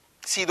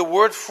 See, the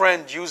word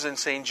friend used in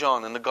St.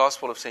 John, in the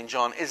Gospel of St.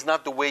 John, is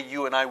not the way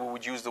you and I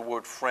would use the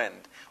word friend.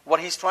 What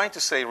he's trying to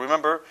say,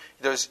 remember,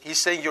 he's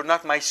saying you're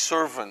not my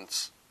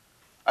servants.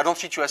 I don't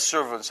treat you as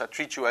servants, I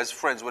treat you as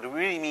friends. What it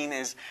really means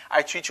is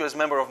I treat you as a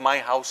member of my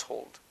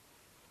household.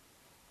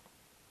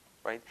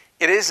 Right?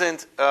 It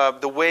isn't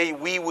the way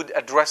we would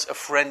address a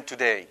friend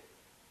today.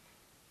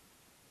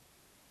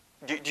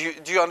 Do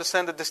you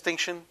understand the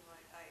distinction?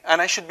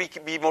 And I should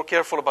be more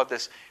careful about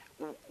this.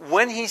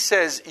 When he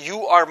says,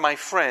 you are my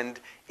friend,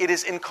 it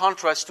is in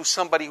contrast to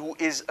somebody who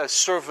is a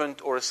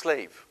servant or a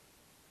slave.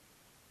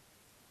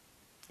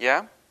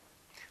 Yeah?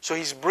 So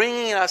he's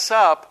bringing us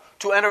up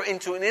to enter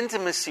into an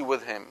intimacy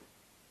with him.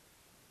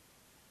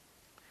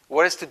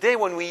 Whereas today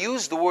when we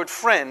use the word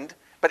friend,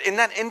 but in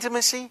that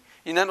intimacy,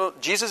 you know,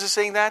 Jesus is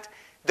saying that,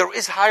 there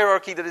is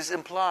hierarchy that is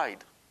implied.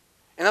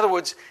 In other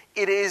words,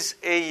 it is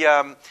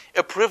a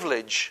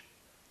privilege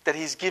that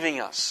he's giving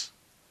us.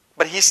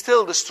 But he's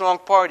still the strong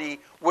party,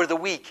 we're the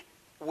weak.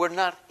 We're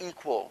not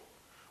equal.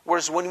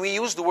 Whereas when we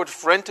use the word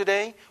friend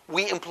today,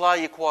 we imply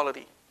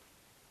equality.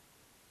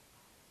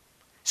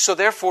 So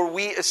therefore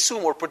we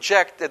assume or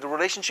project that the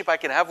relationship I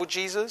can have with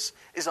Jesus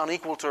is on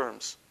equal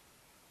terms.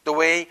 The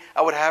way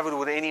I would have it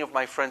with any of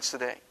my friends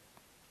today.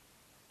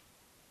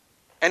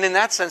 And in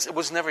that sense, it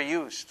was never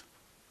used.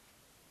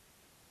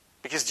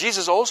 Because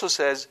Jesus also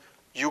says,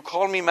 you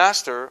call me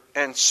master,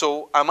 and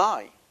so am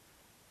I.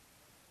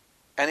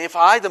 And if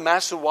I, the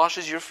master,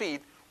 washes your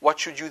feet, what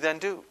should you then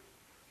do?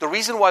 The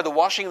reason why the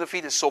washing of the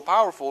feet is so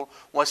powerful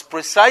was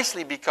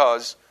precisely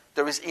because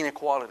there is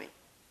inequality.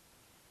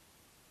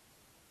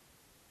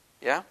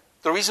 Yeah?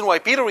 The reason why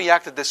Peter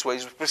reacted this way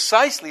is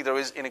precisely there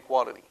is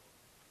inequality.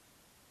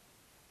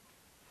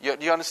 Do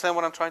you understand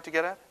what I'm trying to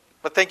get at?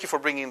 But thank you for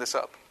bringing this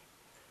up.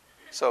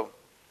 So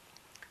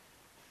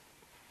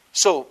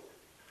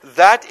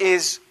that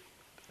is,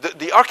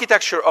 the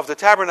architecture of the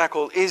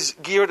tabernacle is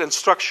geared and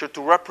structured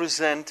to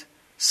represent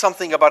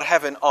something about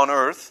heaven on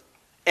earth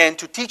and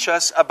to teach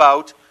us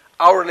about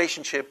our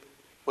relationship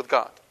with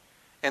God.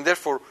 And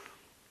therefore,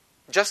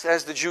 just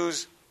as the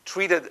Jews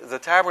treated the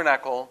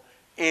tabernacle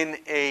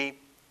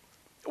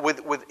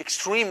with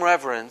extreme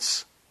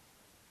reverence,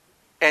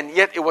 and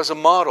yet it was a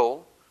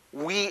model,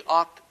 we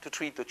ought to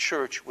treat the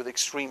church with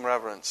extreme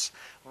reverence.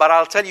 But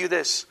I'll tell you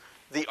this,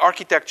 the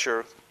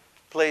architecture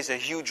plays a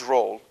huge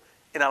role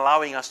in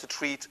allowing us to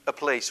treat a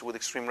place with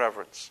extreme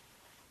reverence.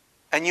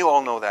 And you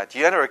all know that.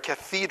 You enter a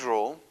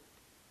cathedral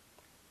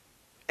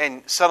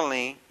and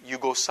suddenly you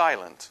go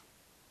silent.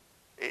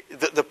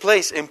 The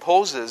place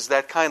imposes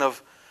that kind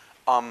of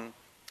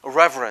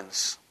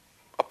reverence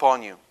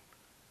upon you.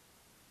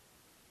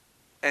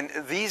 And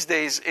these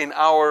days in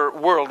our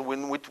world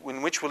in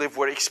which we live,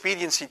 where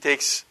expediency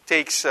takes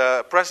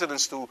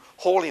precedence to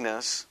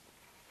holiness,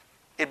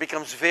 it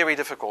becomes very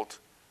difficult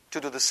to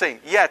do the same.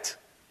 Yet,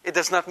 it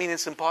does not mean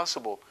it's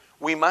impossible.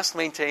 We must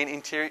maintain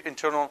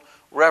internal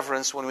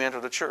reverence when we enter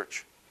the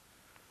church.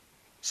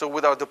 So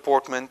without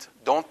deportment,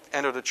 don't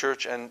enter the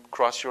church and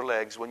cross your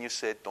legs when you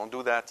sit. Don't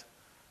do that.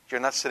 You're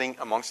not sitting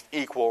amongst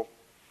equal.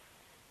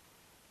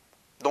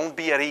 Don't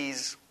be at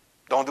ease.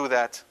 Don't do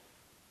that.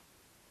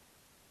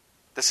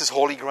 This is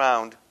holy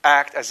ground.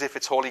 Act as if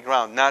it's holy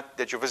ground, not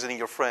that you're visiting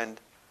your friend.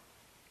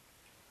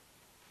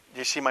 Do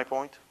you see my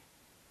point?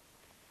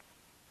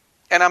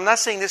 And I'm not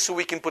saying this so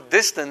we can put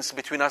distance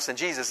between us and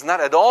Jesus. Not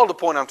at all the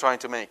point I'm trying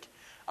to make.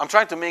 I'm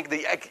trying to make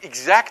the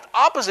exact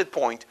opposite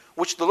point,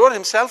 which the Lord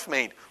himself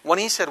made. When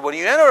he said, when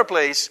you enter a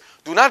place,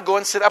 do not go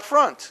and sit up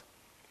front,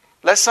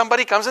 lest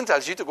somebody comes and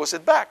tells you to go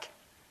sit back.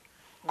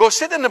 Go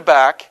sit in the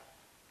back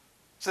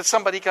so that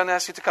somebody can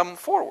ask you to come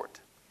forward.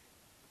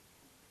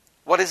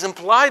 What is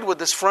implied with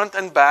this front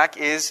and back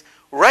is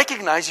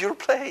recognize your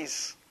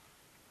place.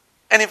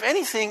 And if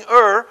anything,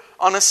 err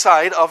on the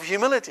side of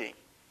humility.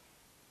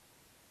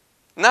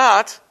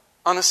 Not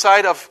on the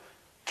side of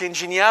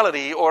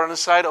congeniality or on the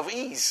side of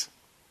ease.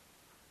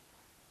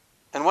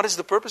 And what is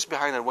the purpose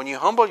behind it? When you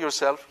humble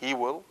yourself, he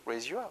will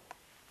raise you up.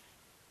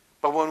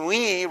 But when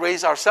we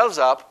raise ourselves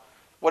up,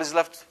 what is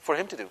left for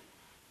him to do?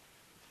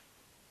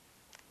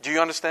 Do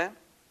you understand?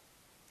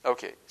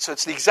 Okay, so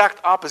it's the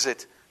exact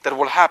opposite that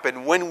will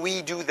happen when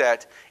we do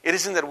that. It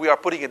isn't that we are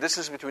putting a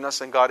distance between us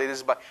and God. It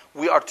is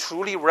we are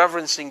truly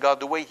reverencing God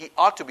the way he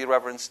ought to be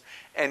reverenced.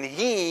 And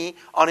he,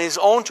 on his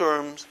own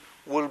terms,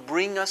 will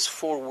bring us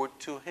forward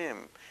to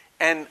him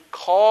and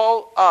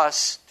call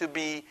us to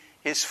be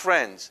his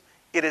friends.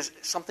 It is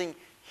something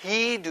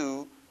he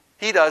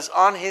does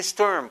on his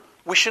term.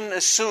 We shouldn't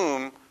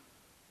assume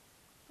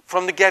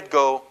from the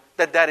get-go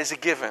that that is a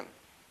given.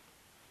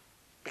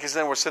 Because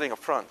then we're sitting up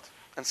front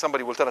and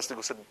somebody will tell us to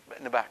go sit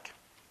in the back.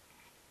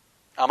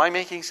 Am I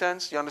making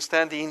sense? You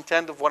understand the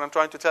intent of what I'm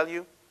trying to tell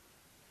you?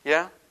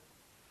 Yeah?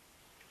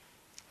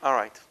 All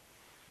right.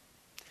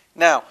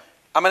 Now,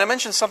 I'm going to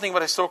mention something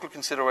about historical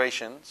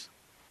considerations.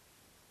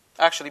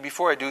 Actually,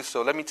 before I do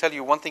so, let me tell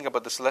you one thing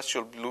about the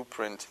celestial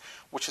blueprint,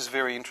 which is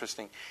very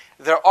interesting.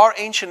 There are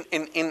in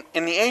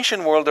the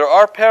ancient world, there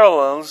are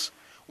parallels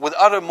with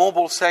other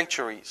mobile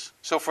sanctuaries.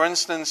 So, for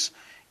instance,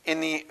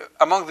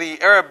 among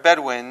the Arab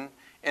Bedouin,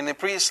 in the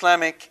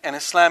pre-Islamic and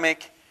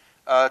Islamic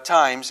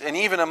times, and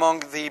even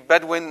among the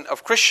Bedouin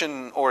of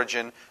Christian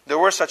origin, there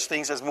were such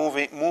things as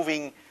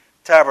moving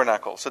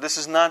tabernacles. So this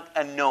is not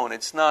unknown.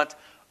 It's not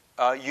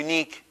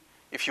unique,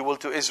 if you will,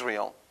 to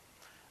Israel.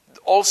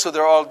 Also,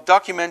 there are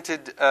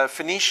documented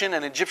Phoenician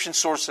and Egyptian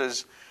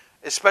sources,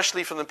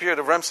 especially from the period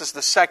of Ramses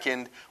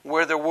II,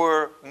 where there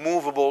were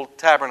movable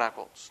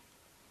tabernacles.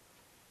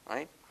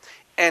 Right?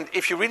 And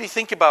if you really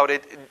think about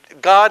it,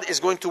 God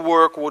is going to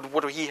work with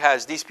what He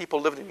has. These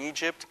people lived in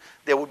Egypt.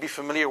 They would be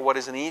familiar with what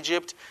is in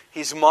Egypt.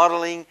 He's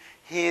modeling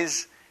He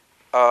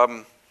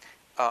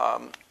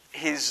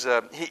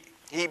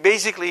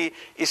basically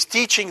is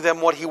teaching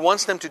them what He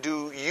wants them to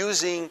do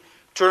using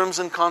terms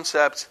and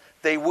concepts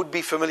they would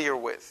be familiar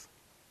with.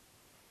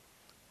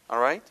 All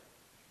right?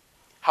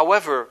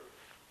 However,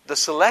 the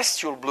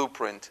celestial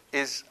blueprint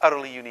is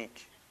utterly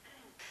unique.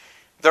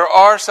 There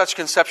are such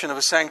conception of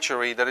a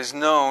sanctuary that is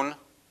known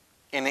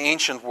in the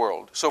ancient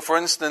world. So, for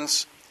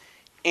instance,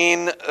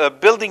 in a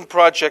building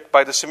project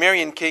by the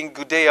Sumerian king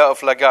Gudea of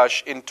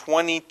Lagash in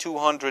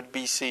 2200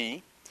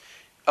 BC,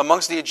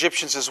 amongst the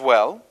Egyptians as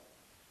well,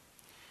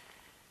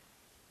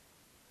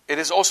 it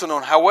is also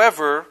known,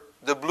 however,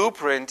 the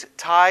blueprint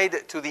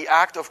tied to the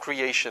act of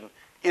creation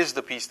is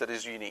the piece that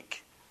is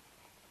unique.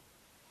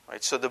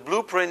 Right? So the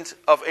blueprint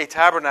of a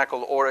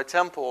tabernacle or a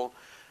temple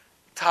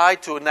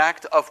tied to an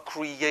act of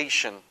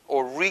creation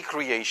or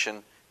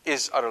recreation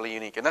is utterly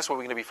unique. And that's what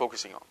we're going to be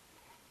focusing on.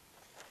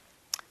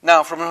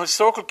 Now, from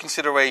historical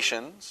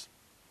considerations,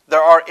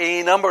 there are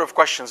a number of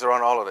questions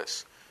around all of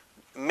this.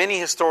 Many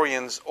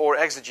historians or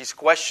exegetes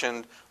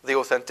questioned the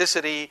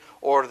authenticity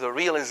or the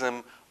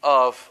realism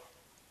of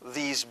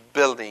these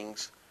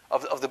buildings,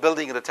 of the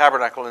building of the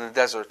tabernacle in the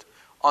desert,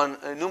 on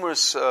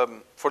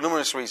for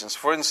numerous reasons.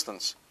 For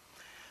instance,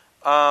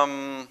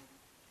 can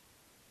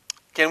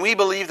we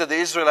believe that the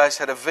Israelites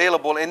had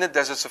available in the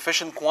desert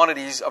sufficient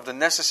quantities of the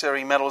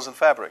necessary metals and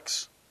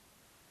fabrics?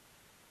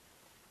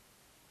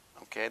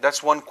 Okay,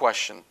 that's one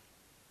question.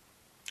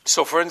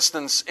 So, for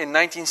instance, in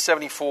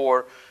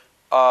 1974,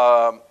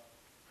 Brevard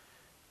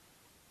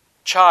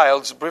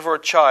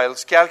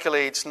Childs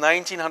calculates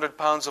 1,900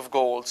 pounds of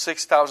gold,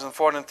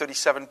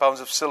 6,437 pounds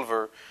of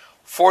silver,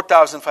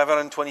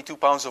 4,522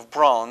 pounds of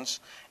bronze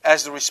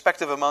as the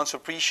respective amounts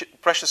of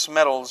precious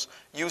metals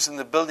used in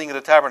the building of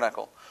the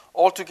tabernacle.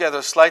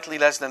 Altogether, slightly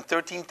less than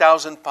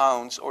 13,000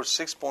 pounds or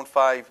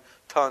 6.5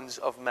 tons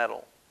of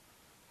metal.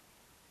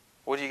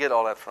 Where do you get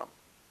all that from?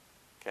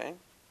 Okay.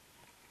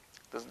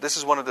 This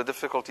is one of the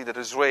difficulty that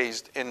is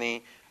raised in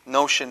the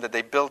notion that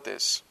they built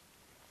this.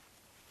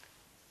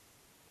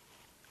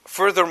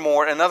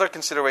 Furthermore, another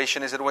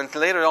consideration is that when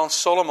later on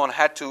Solomon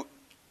had to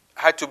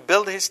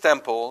build his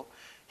temple,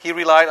 he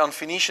relied on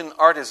Phoenician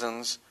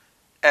artisans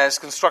as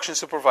construction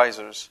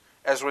supervisors,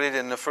 as related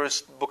in the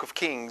first book of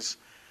Kings,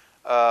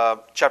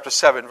 chapter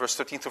 7, verse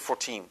 13 to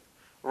 14,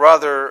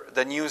 rather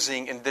than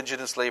using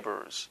indigenous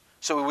laborers.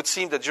 So it would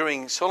seem that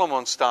during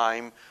Solomon's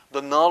time,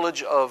 the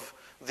knowledge of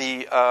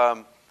the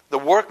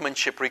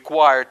workmanship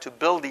required to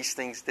build these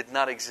things did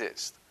not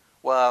exist.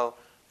 Well,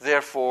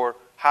 therefore,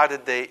 how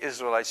did the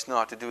Israelites know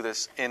how to do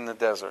this in the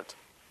desert?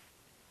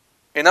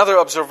 Another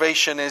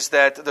observation is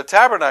that the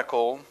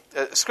tabernacle,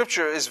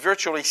 Scripture is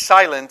virtually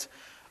silent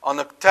on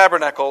the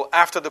tabernacle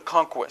after the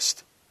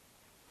conquest.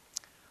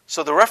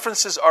 So the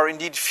references are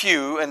indeed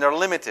few and they're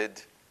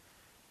limited,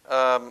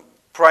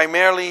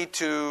 primarily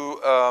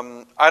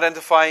to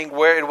identifying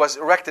where it was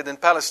erected in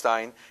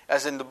Palestine,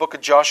 as in the book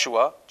of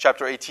Joshua,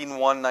 chapter 18,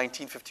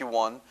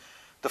 1951,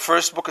 the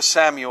first book of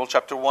Samuel,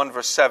 chapter 1,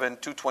 verse 7,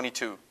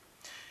 222.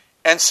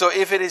 And so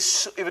if it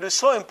is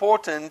so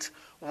important,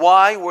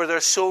 why were there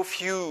so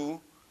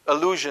few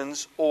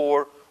allusions,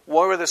 or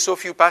why were there so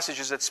few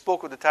passages that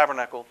spoke of the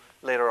tabernacle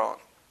later on?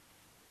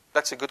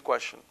 That's a good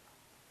question.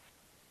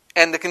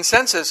 And the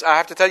consensus, I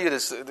have to tell you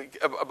this,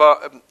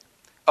 about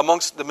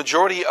amongst the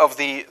majority of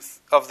the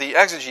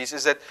exegetes,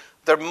 is that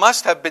there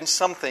must have been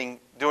something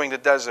during the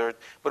desert,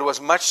 but it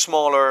was much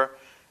smaller,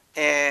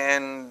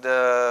 and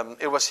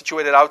it was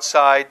situated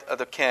outside of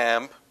the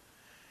camp,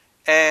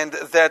 and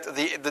that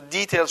the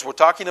details we're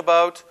talking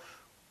about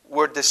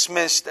were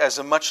dismissed as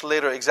a much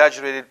later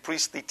exaggerated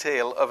priestly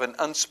tale of an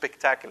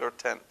unspectacular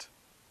tent.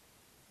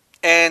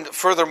 And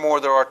furthermore,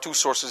 there are two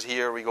sources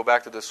here. We go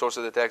back to the source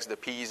of the text, the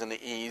P's and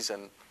the E's,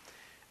 and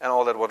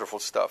all that wonderful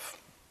stuff.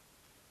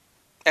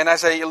 And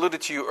as I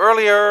alluded to you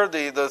earlier,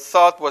 the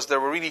thought was there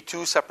were really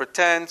two separate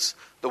tents.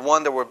 The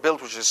one that were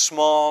built, which is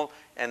small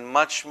and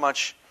much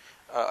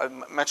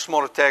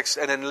smaller text,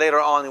 and then later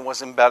on it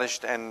was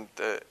embellished and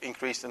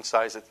increased in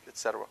size,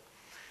 etc.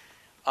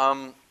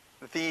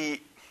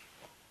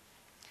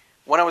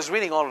 When I was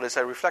reading all of this,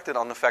 I reflected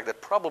on the fact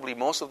that probably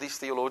most of these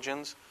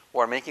theologians who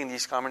are making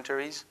these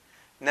commentaries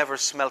never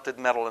smelted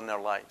metal in their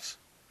lives.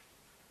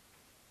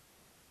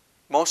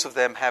 Most of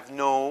them have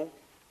no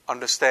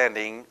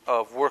understanding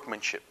of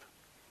workmanship.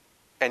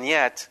 And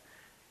yet,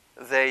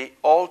 they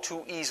all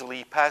too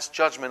easily pass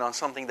judgment on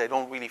something they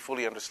don't really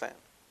fully understand.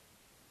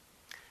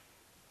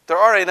 There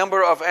are a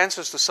number of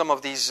answers to some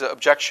of these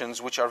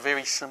objections which are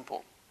very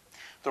simple.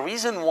 The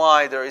reason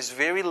why there is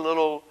very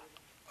little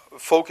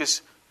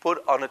focus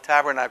put on the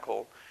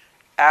tabernacle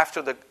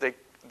after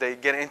they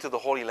get into the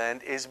Holy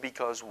Land is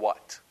because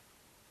what?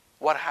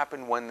 What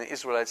happened when the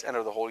Israelites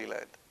entered the Holy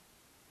Land?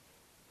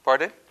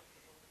 Pardon?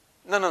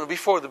 No,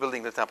 before the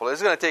building of the temple.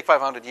 It's going to take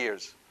 500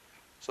 years.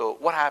 So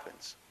what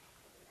happens?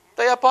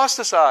 They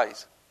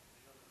apostatize.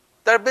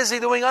 They're busy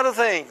doing other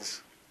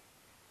things.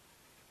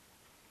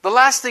 The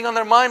last thing on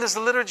their mind is the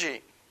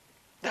liturgy.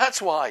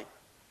 That's why.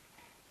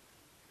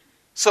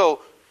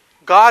 So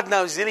God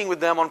now is dealing with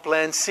them on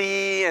plan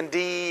C and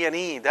D and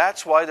E.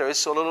 That's why there is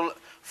so little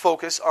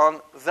focus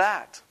on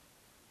that.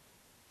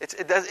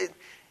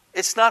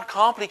 It's not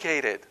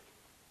complicated.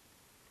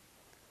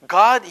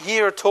 God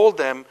here told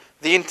them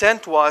the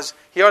intent was,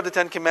 here are the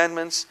 10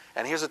 Commandments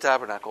and here's the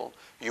tabernacle.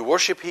 You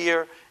worship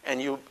here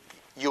and you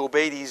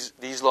obey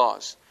these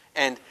laws.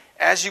 And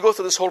as you go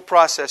through this whole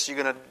process,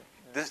 you're going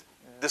to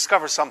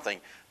discover something.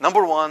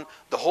 Number one,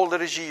 the whole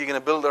liturgy you're going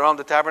to build around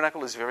the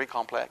tabernacle is very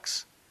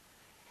complex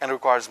and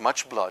requires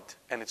much blood,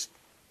 and it's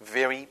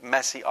very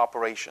messy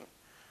operation.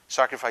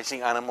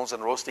 Sacrificing animals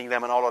and roasting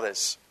them and all of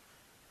this.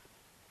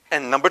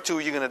 And number two,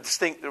 you're going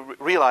to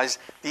realize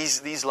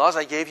these laws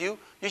I gave you,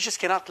 you just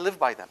cannot live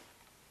by them.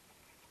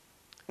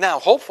 Now,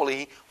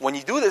 hopefully, when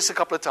you do this a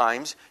couple of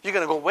times, you're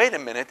going to go, wait a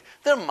minute,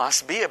 there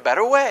must be a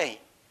better way.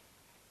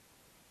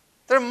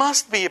 There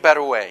must be a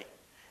better way.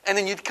 And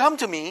then you'd come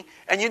to me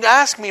and you'd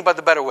ask me about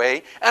the better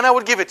way, and I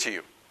would give it to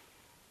you.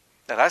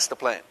 Now, that's the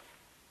plan.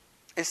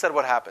 Instead,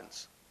 what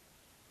happens?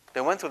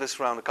 They went through this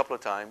round a couple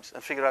of times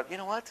and figured out, you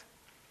know what?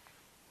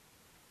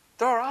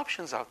 There are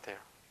options out there.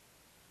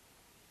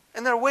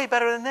 And they're way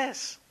better than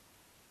this.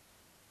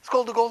 It's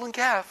called the golden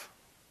calf.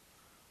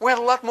 We had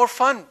a lot more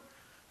fun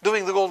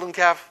doing the golden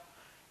calf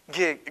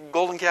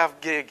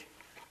gig.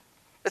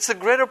 It's a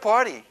greater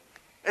party.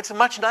 It's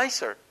much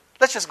nicer.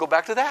 Let's just go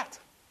back to that.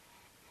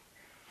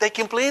 They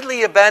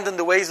completely abandoned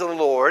the ways of the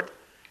Lord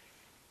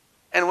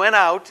and went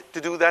out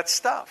to do that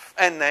stuff.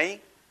 And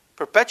they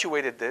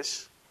perpetuated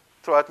this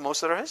throughout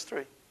most of their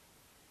history.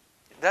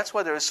 That's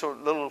why there is so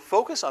little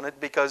focus on it,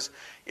 because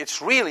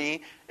it's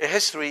really a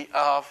history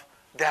of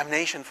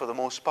damnation for the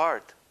most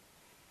part.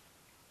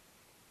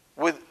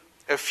 With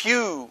a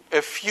few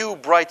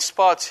bright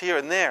spots here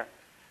and there.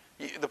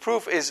 The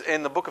proof is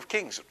in the book of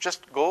Kings.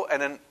 Just go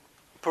and then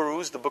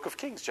peruse the book of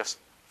Kings. Just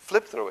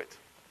flip through it.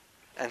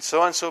 And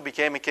so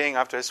became a king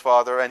after his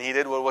father, and he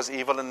did what was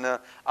evil in the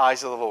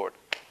eyes of the Lord.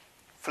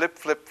 Flip,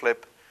 flip,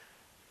 flip.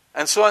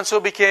 And so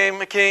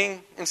became a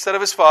king instead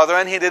of his father,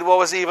 and he did what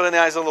was evil in the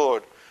eyes of the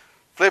Lord.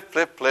 Flip,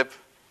 flip, flip.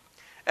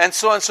 And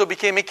so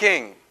became a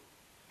king.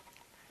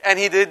 And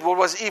he did what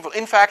was evil.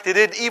 In fact, he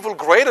did evil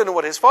greater than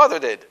what his father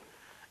did.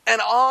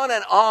 And on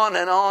and on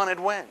and on it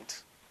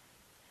went.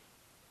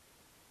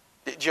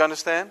 Do you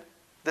understand?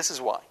 This is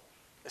why.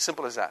 As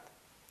simple as that.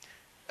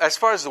 As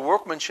far as the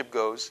workmanship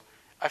goes,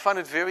 I find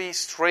it very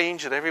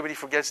strange that everybody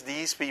forgets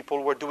these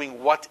people were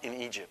doing what in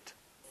Egypt?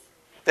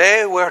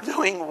 They were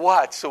doing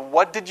what? So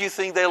what did you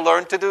think they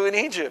learned to do in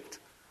Egypt?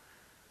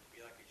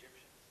 Be like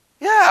Egyptians.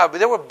 Yeah, but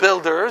they were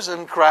builders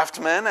and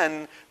craftsmen,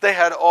 and they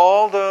had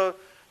all the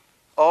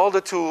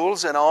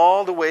tools and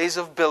all the ways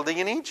of building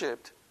in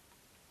Egypt.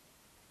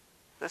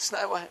 There's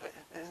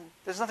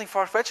nothing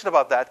far-fetched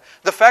about that.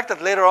 The fact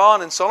that later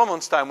on in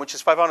Solomon's time, which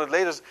is 500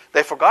 later,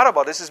 they forgot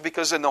about this is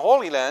because in the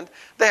Holy Land,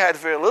 they had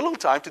very little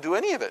time to do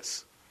any of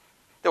this.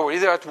 They were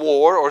either at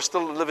war or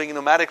still living a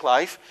nomadic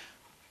life.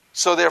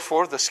 So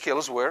therefore, the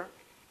skills were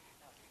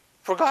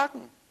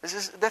forgotten.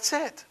 That's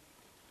it.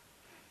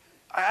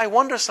 I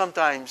wonder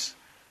sometimes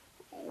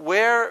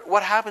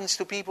what happens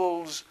to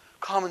people's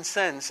common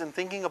sense in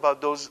thinking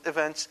about those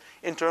events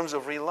in terms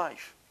of real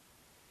life.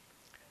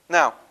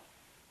 Now,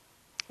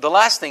 the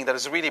last thing that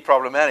is really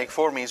problematic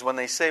for me is when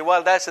they say,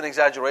 well, that's an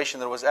exaggeration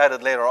that was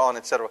added later on,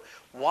 etc.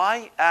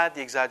 Why add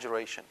the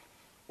exaggeration?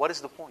 What is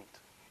the point?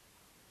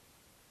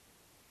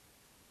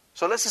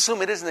 So let's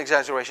assume it is an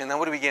exaggeration. Then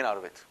what do we gain out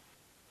of it?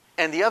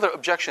 And the other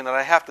objection that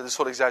I have to this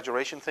whole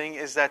exaggeration thing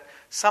is that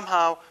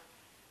somehow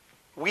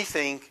we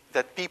think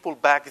that people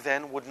back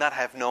then would not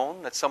have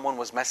known that someone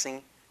was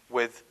messing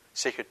with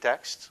sacred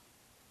texts,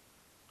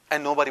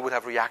 and nobody would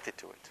have reacted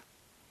to it.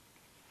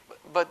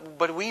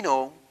 But we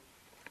know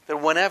that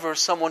whenever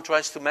someone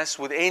tries to mess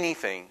with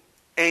anything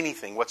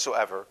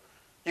whatsoever,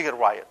 you get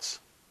riots.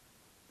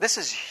 This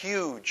is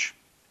huge.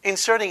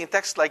 Inserting a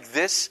text like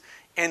this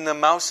in the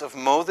mouth of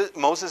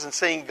Moses and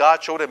saying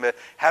God showed him a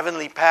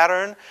heavenly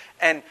pattern,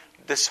 and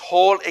this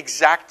whole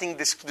exacting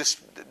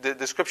the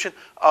description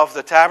of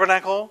the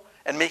tabernacle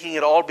and making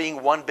it all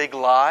being one big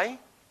lie,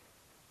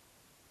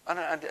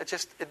 and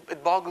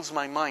it boggles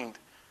my mind.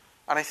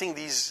 And I think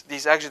these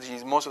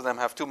exegetes, most of them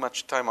have too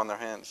much time on their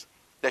hands.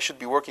 They should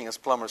be working as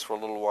plumbers for a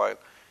little while,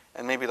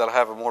 and maybe they'll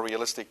have a more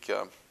realistic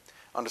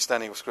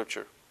understanding of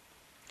Scripture.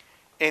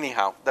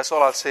 Anyhow, that's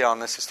all I'll say on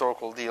this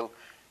historical deal.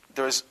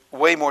 There's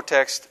way more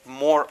text,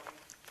 more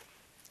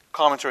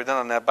commentary done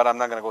on that, but I'm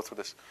not going to go through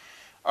this.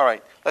 All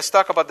right, let's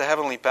talk about the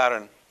heavenly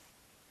pattern.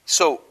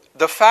 So,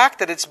 the fact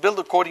that it's built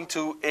according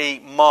to a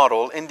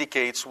model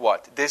indicates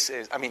what? This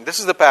is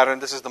the pattern,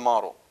 this is the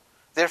model.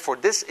 Therefore,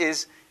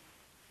 it's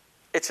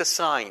a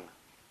sign.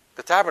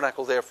 The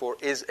tabernacle, therefore,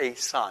 is a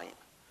sign.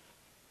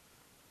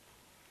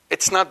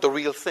 It's not the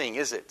real thing,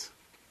 is it?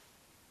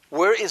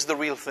 Where is the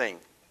real thing?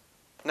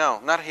 No,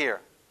 not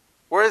here.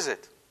 Where is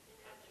it?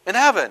 In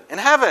heaven. In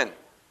heaven.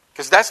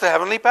 Because that's the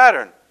heavenly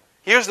pattern.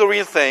 Here's the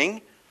real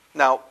thing.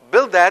 Now,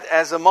 build that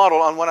as a model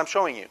on what I'm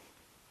showing you.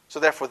 So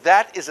therefore,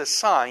 that is a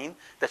sign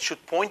that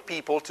should point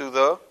people to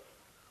the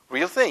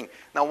real thing.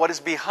 Now, what is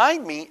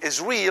behind me is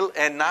real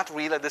and not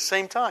real at the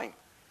same time.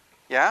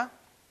 Yeah?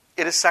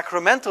 It is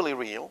sacramentally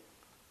real,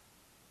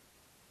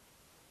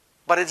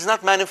 but it's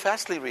not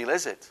manifestly real,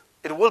 is it?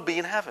 It will be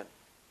in heaven.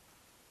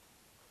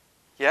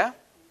 Yeah?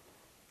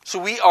 So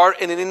we are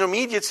in an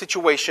intermediate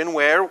situation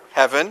where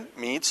heaven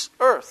meets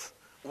earth.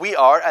 We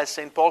are, as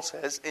St. Paul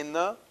says, in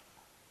the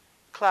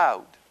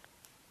cloud.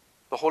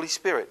 The Holy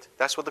Spirit.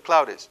 That's what the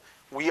cloud is.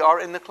 We are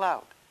in the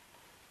cloud.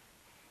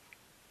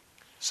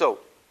 So,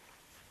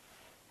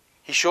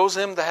 he shows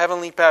him the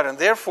heavenly pattern.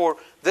 Therefore,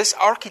 this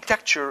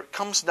architecture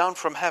comes down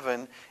from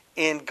heaven,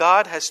 and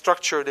God has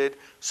structured it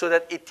so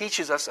that it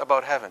teaches us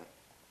about heaven,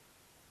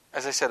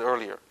 as I said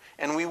earlier.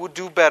 And we would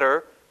do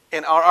better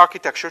in our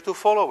architecture to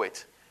follow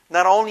it.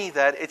 Not only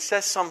that, it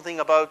says something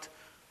about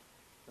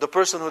the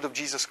personhood of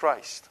Jesus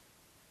Christ.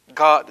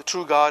 God, the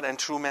true God and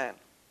true man.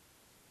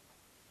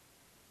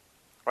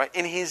 Right?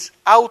 In his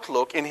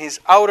outlook, in his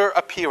outer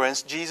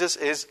appearance, Jesus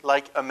is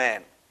like a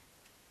man.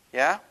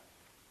 Yeah?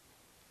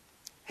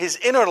 His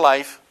inner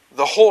life,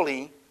 the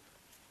holy,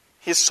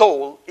 his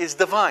soul is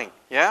divine.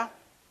 Yeah?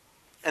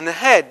 And the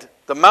head,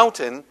 the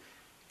mountain,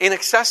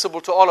 inaccessible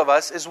to all of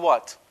us, is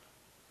what?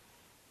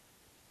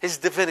 His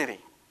divinity.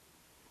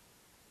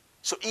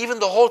 So even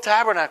the whole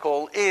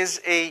tabernacle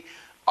is a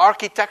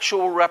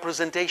architectural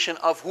representation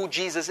of who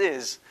Jesus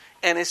is,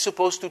 and is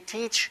supposed to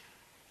teach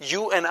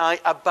you and I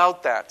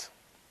about that.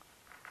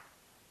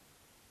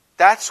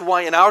 That's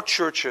why in our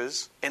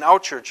churches,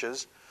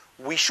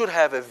 we should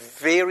have a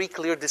very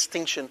clear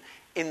distinction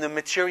in the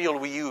material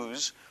we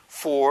use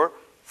for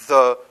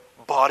the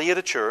body of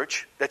the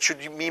church that should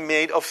be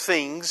made of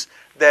things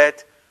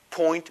that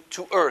point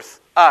to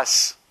earth,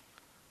 us,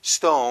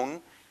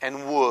 stone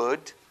and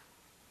wood.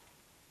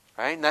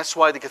 Right? And that's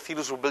why the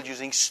cathedrals were built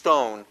using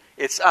stone.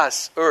 It's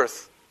us,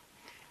 earth.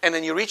 And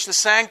then you reach the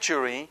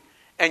sanctuary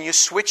and you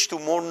switch to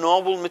more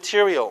noble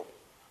material.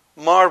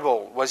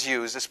 Marble was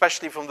used,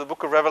 especially from the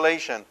book of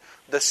Revelation.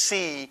 The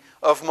sea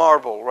of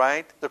marble,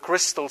 right? The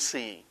crystal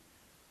sea.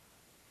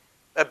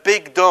 A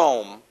big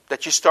dome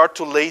that you start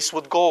to lace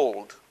with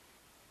gold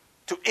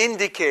to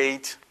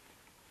indicate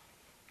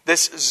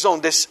this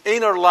zone, this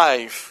inner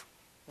life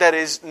that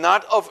is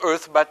not of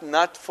earth but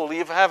not fully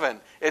of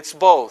heaven. It's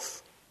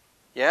both.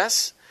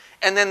 Yes?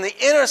 And then the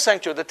inner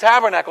sanctuary, the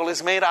tabernacle,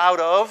 is made out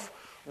of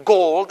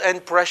gold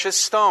and precious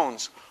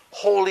stones.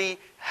 Holy,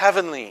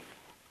 heavenly.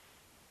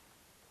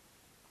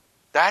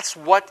 That's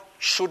what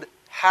should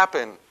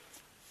happen.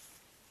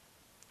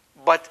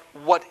 But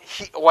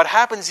what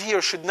happens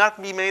here should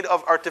not be made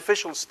of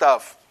artificial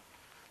stuff.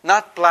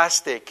 Not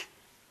plastic.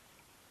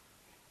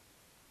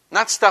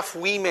 Not stuff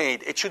we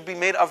made. It should be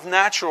made of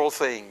natural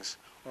things.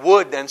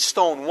 Wood and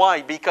stone.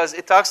 Why? Because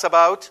it talks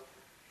about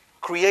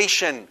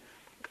creation.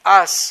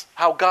 Us.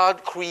 How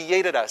God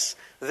created us.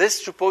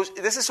 This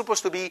is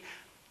supposed to be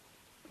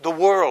the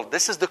world.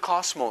 This is the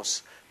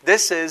cosmos.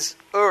 This is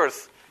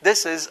earth.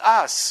 This is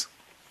us.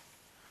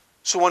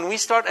 So when we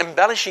start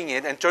embellishing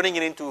it and turning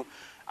it into,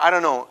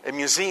 a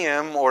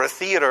museum or a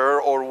theater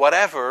or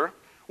whatever,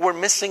 we're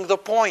missing the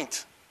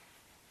point.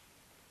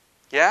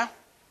 Yeah?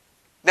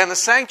 Then the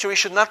sanctuary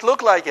should not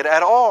look like it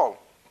at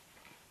all.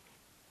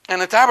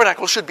 And the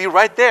tabernacle should be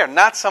right there,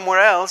 not somewhere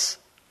else.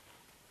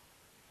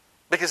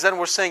 Because then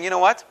we're saying, you know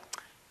what?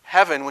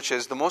 Heaven, which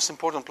is the most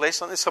important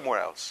place on, is somewhere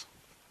else.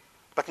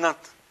 But not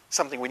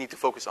something we need to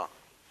focus on.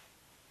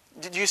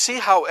 Did you see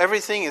how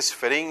everything is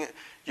fitting?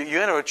 You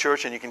enter a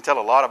church and you can tell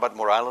a lot about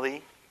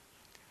morality.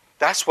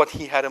 That's what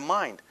he had in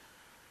mind.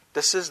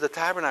 This is the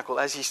tabernacle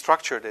as he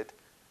structured it.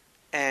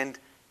 And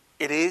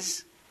it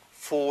is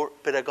for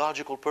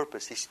pedagogical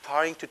purpose. He's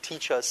trying to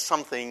teach us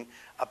something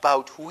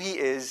about who he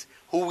is,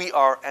 who we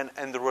are,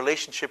 and the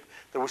relationship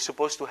that we're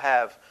supposed to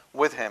have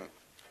with him.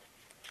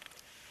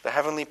 The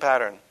heavenly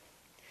pattern.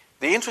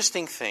 The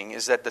interesting thing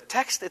is that the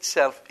text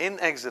itself in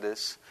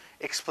Exodus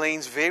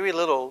explains very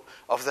little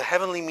of the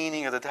heavenly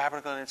meaning of the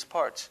tabernacle and its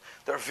parts.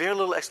 There are very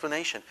little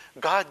explanation.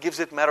 God gives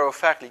it matter of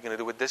fact. You're going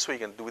to do it this way, you're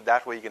going to do it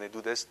that way, you're going to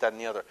do this, that, and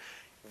the other.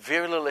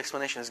 Very little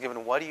explanation is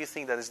given. Why do you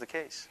think that is the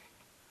case?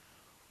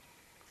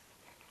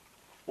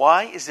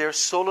 Why is there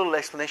so little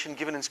explanation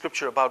given in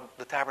Scripture about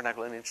the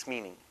tabernacle and its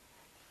meaning?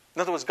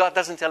 In other words, God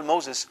doesn't tell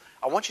Moses,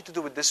 I want you to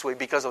do it this way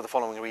because of the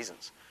following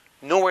reasons.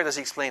 Nowhere does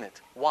he explain it.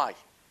 Why?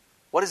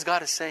 What is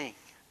God saying?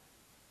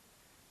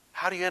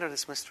 How do you enter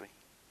this mystery?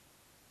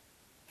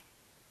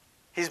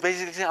 He's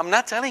basically saying, I'm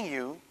not telling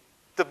you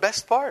the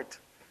best part.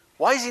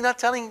 Why is he not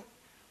telling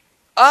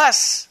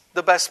us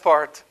the best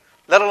part,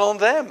 let alone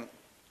them?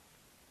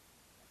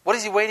 What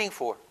is he waiting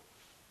for?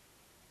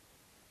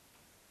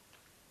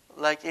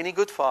 Like any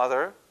good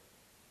father,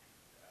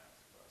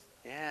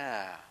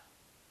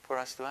 for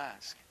us to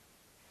ask.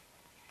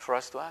 For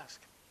us to ask.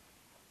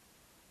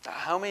 Now,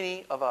 how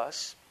many of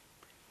us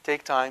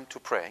take time to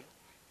pray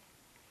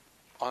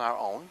on our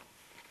own?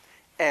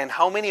 And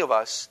how many of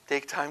us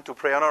take time to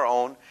pray on our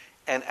own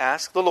and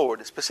ask the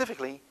Lord,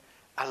 specifically,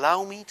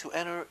 allow me to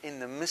enter in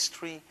the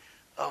mystery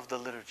of the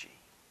liturgy.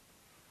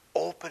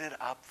 Open it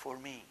up for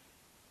me.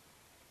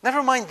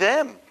 Never mind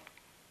them.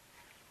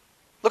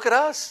 Look at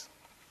us.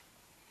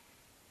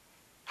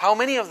 How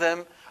many of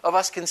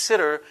us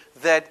consider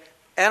that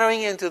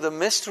entering into the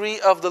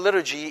mystery of the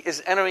liturgy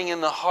is entering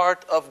in the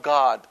heart of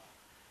God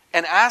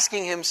and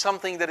asking Him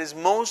something that is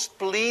most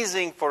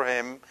pleasing for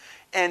Him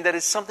and that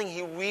is something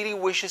He really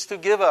wishes to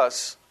give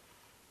us,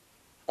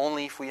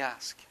 only if we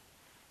ask?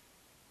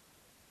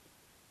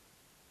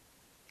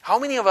 How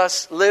many of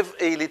us live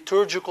a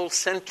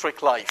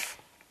liturgical-centric life?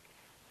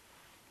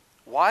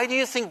 Why do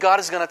you think God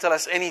is going to tell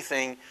us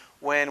anything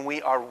when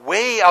we are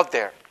way out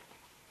there,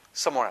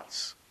 somewhere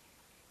else?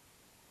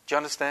 Do you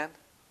understand?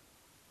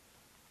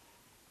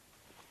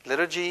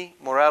 Liturgy,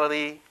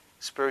 morality,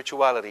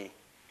 spirituality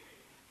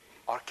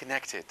are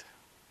connected.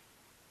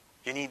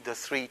 You need the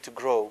three to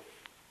grow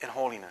in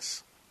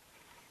holiness.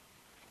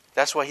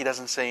 That's why He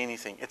doesn't say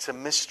anything. It's a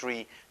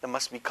mystery that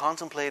must be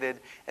contemplated,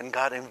 and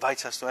God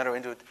invites us to enter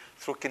into it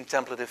through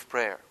contemplative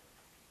prayer.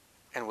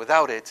 And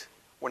without it,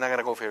 we're not going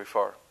to go very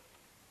far.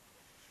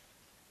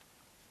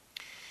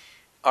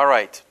 All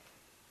right.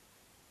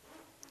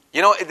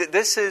 You know,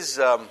 this is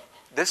I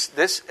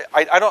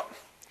don't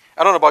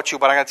know about you,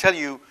 but I'm going to tell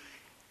you,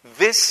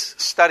 this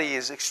study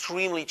is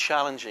extremely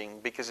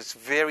challenging because it's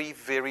very,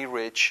 very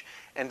rich,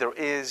 and there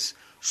is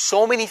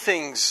so many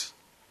things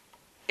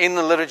in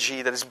the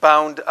liturgy that is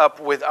bound up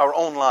with our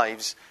own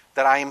lives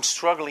that I am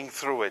struggling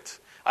through it.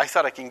 I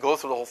thought I can go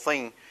through the whole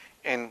thing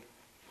in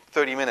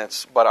 30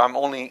 minutes, but I'm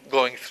only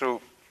going through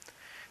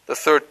the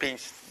third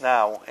piece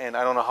now, and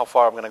I don't know how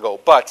far I'm going to go.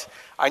 But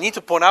I need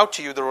to point out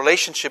to you the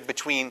relationship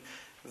between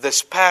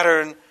this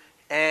pattern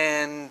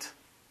and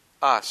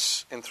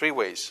us in three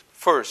ways.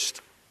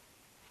 First,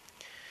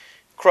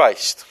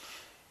 Christ.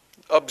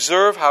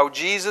 Observe how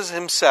Jesus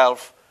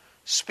Himself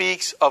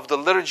speaks of the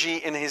liturgy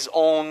in His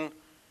own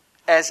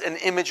as an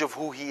image of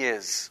who He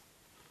is.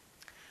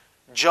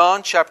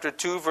 John chapter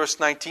 2, verse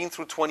 19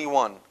 through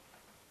 21.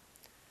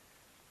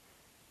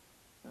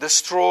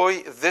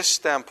 Destroy this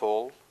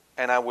temple,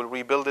 and I will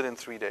rebuild it in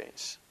 3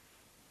 days.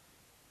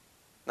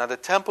 Now the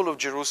temple of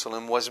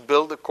Jerusalem was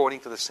built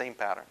according to the same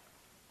pattern.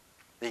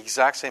 The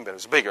exact same pattern.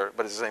 It's bigger,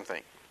 but it's the same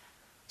thing.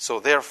 So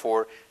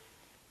therefore,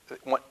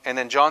 and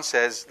then John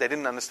says they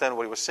didn't understand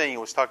what he was saying. He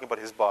was talking about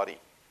His body.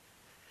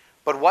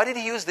 But why did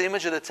he use the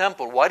image of the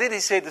temple? Why did he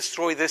say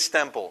destroy this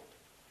temple?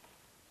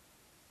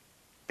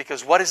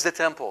 Because what is the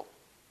temple?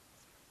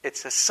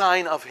 It's a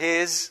sign of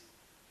His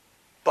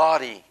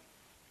body.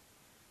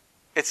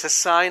 It's a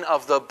sign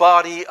of the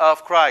body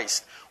of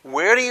Christ.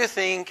 Where do you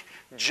think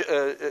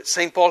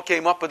St. Paul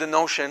came up with the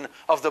notion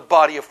of the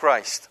body of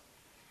Christ?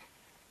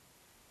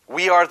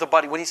 We are the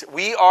body. When he said,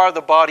 we are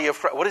the body of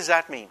Christ, what does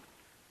that mean?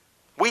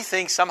 We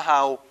think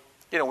somehow,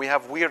 we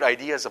have weird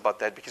ideas about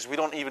that because we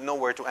don't even know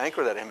where to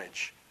anchor that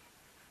image.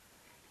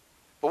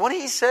 But when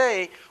he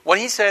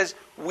says,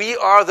 we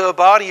are the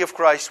body of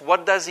Christ,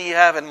 what does he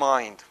have in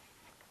mind?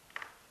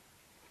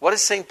 What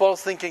is St. Paul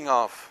thinking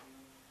of?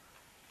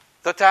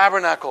 The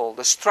tabernacle,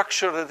 the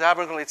structure of the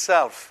tabernacle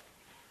itself.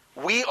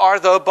 We are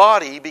the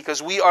body because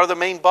we are the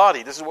main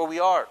body. This is where we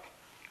are.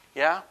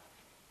 Yeah?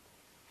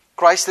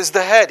 Christ is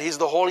the head. He's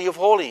the Holy of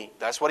Holy.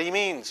 That's what He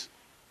means.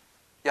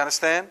 You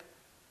understand?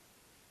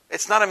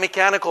 It's not a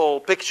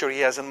mechanical picture He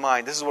has in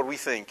mind. This is what we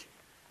think.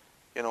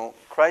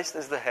 Christ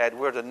is the head.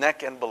 We're the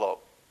neck and below.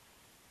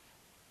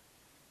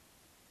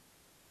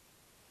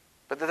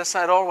 But that's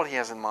not all what He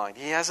has in mind.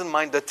 He has in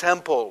mind the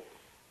temple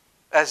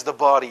as the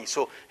body.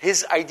 So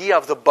His idea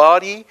of the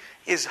body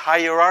is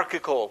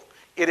hierarchical.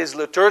 It is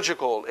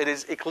liturgical. It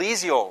is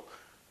ecclesial.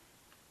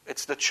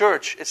 It's the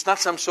church. It's not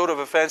some sort of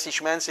a fancy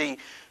schmancy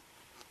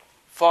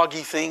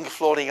foggy thing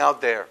floating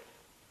out there.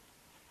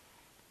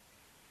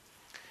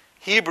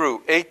 Hebrew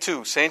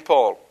 8:2, St.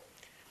 Paul.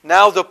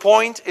 Now the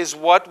point is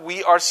what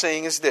we are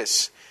saying is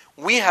this.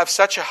 We have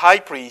such a high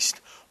priest,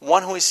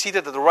 one who is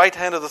seated at the right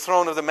hand of the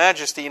throne of the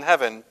majesty in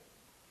heaven,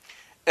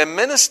 a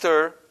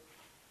minister.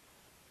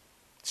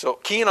 So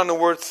key in on the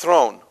word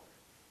throne.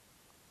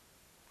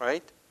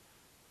 Right?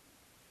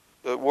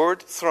 The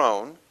word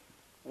throne.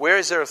 Where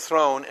is there a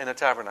throne in a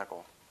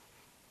tabernacle?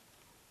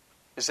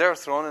 Is there a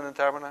throne in a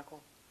tabernacle?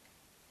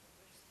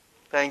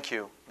 Thank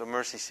you. The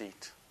mercy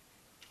seat.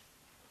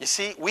 You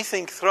see, we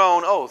think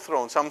throne,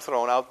 some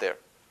throne out there.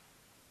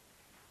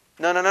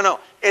 No.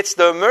 It's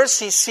the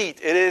mercy seat.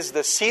 It is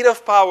the seat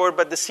of power,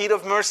 but the seat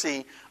of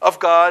mercy of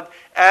God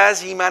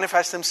as He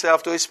manifests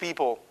Himself to His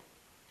people.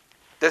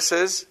 This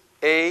is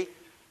a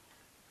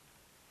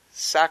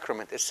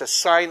sacrament. It's a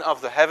sign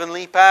of the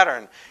heavenly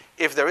pattern.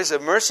 If there is a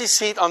mercy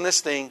seat on this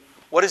thing,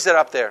 what is there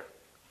up there?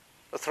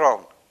 A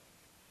throne.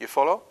 You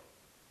follow?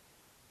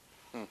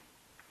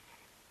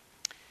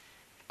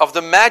 of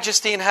the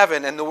majesty in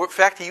heaven. And the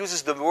fact he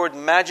uses the word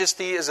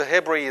majesty is a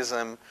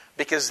Hebraism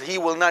because he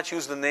will not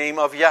use the name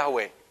of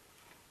Yahweh.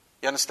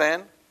 You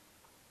understand?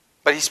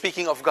 But he's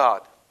speaking of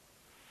God.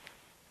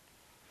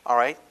 All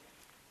right?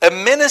 A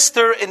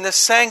minister in the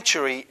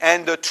sanctuary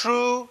and the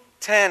true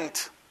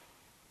tent.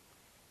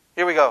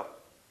 Here we go.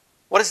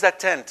 What is that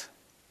tent?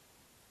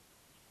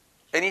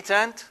 Any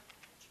tent?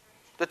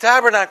 The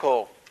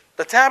tabernacle.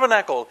 The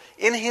tabernacle.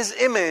 In his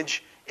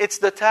image, it's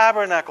the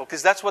tabernacle.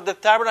 Because that's what the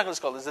tabernacle is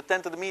called. It's the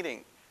tent of the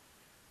meeting.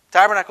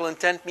 Tabernacle and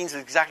tent means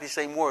exactly the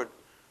same word.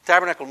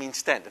 Tabernacle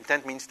means tent, and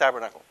tent means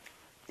tabernacle.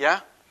 Yeah?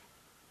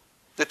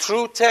 The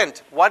true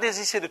tent. Why does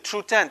he say the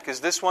true tent?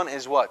 Because this one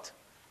is what?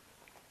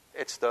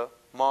 It's the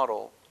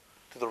model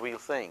to the real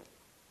thing.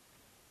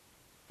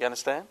 You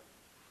understand?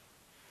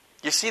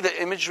 You see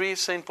the imagery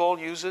St. Paul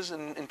uses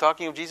in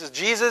talking of Jesus?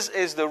 Jesus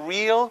is the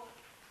real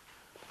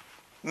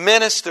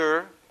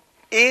minister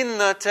in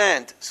the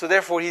tent. So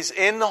therefore he's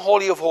in the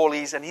Holy of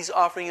Holies and he's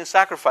offering a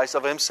sacrifice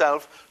of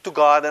himself to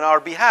God on our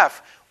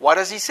behalf. Why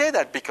does he say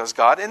that? Because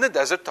God in the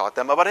desert taught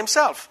them about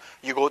himself.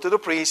 You go to the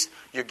priest,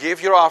 you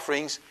give your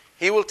offerings,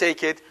 he will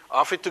take it,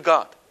 offer it to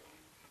God.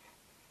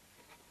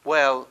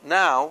 Well,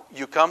 now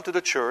you come to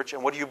the church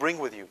and what do you bring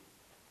with you?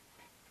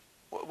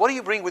 What do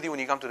you bring with you when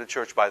you come to the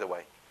church, by the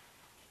way?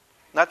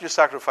 Not your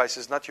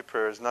sacrifices, not your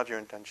prayers, not your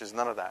intentions,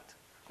 none of that.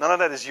 None of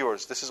that is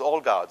yours. This is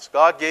all God's.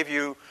 God gave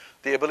you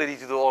the ability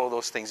to do all of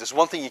those things. There's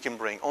one thing you can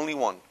bring, only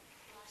one.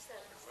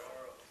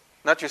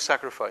 Not your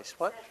sacrifice.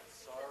 What?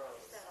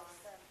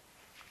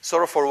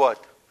 Sorrow for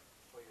what?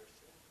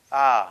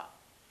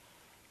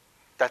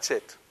 That's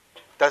it.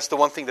 That's the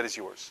one thing that is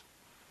yours.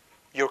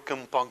 Your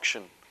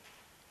compunction.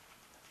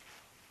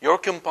 Your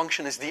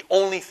compunction is the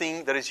only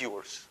thing that is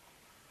yours.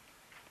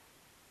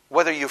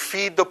 Whether you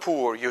feed the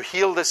poor, you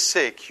heal the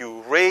sick,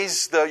 you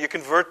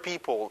convert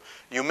people,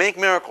 you make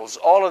miracles,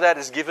 all of that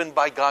is given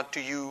by God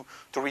to you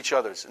to reach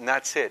others. And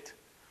that's it.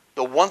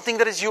 The one thing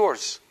that is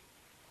yours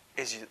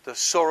is the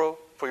sorrow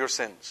for your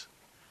sins.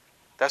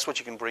 That's what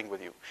you can bring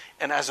with you.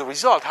 And as a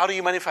result, how do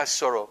you manifest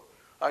sorrow?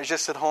 You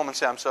just sit home and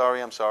say, I'm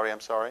sorry, I'm sorry,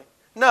 I'm sorry.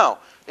 No.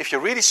 If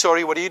you're really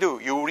sorry, what do?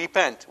 You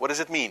repent. What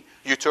does it mean?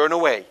 You turn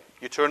away.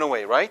 You turn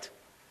away, right?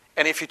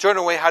 And if you turn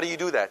away, how do you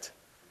do that?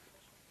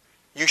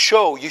 You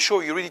show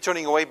you're really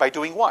turning away by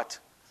doing what?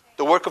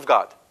 The work of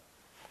God.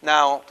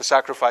 Now, the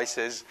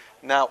sacrifices,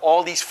 now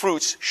all these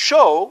fruits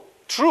show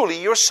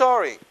truly you're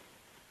sorry.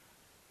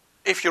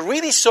 If you're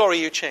really sorry,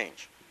 you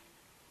change.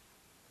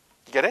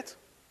 Get it?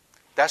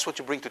 That's what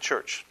you bring to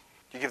church.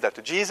 You give that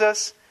to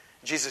Jesus.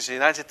 Jesus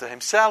unites it to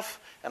himself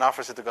and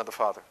offers it to God the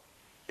Father.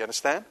 You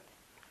understand?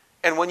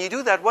 And when you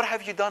do that, what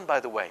have you done, by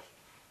the way?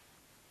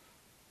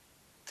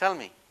 Tell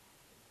me.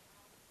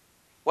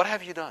 What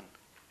have you done?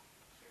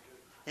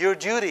 Your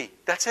duty.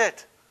 That's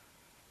it.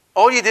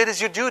 All you did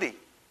is your duty.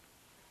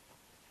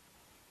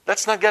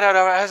 Let's not get out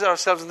of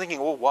ourselves and thinking,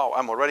 oh, wow,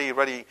 I'm already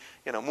ready,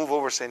 move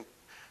over St.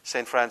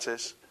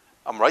 Francis.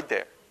 I'm right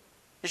there.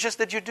 You just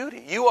did your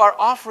duty. You are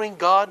offering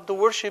God the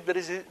worship that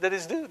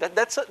is due.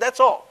 That's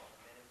all.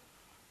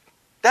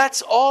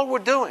 That's all we're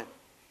doing.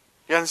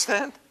 You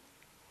understand?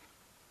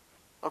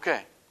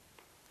 Okay.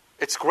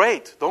 It's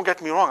great. Don't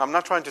get me wrong. I'm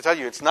not trying to tell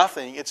you it's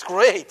nothing. It's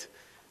great.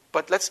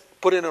 But let's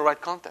put it in the right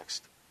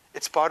context.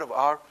 It's part of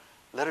our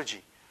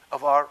liturgy,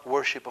 of our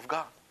worship of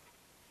God.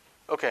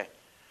 Okay.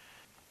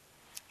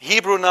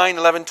 Hebrew 9,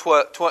 11,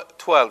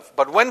 12.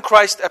 But when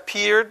Christ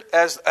appeared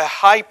as a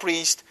high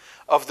priest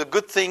of the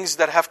good things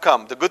that have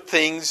come, the good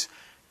things,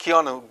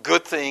 Keanu,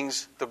 good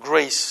things, the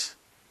grace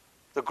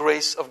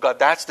of God,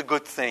 that's the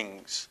good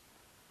things,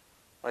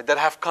 right, that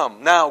have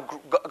come.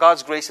 Now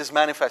God's grace is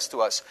manifest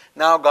to us.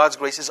 Now God's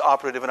grace is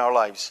operative in our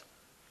lives.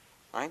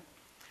 Right?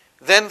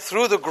 Then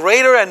through the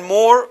greater and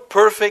more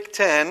perfect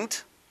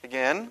tent,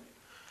 again,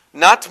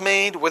 not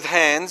made with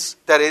hands,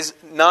 that is,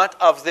 not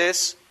of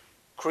this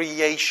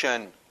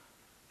creation.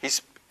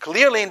 He's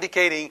clearly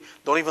indicating,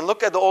 don't even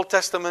look at the Old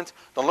Testament,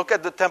 don't look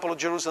at the Temple of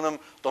Jerusalem,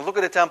 don't look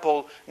at the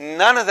temple.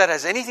 None of that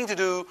has anything to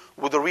do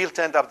with the real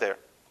tent up there.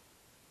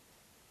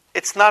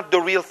 It's not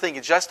the real thing,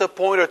 it's just a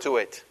pointer to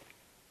it.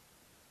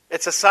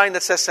 It's a sign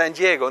that says San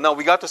Diego. Now,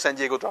 we got to San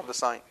Diego, drop the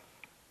sign.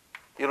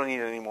 You don't need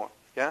it anymore.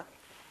 Yeah?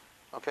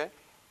 Okay?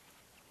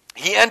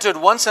 He entered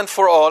once and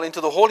for all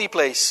into the holy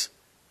place,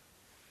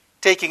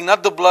 taking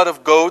not the blood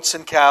of goats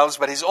and calves,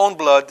 but his own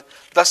blood,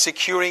 thus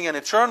securing an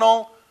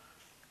eternal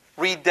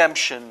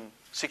redemption.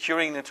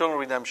 Securing an eternal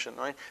redemption.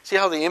 Right? See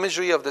how the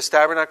imagery of this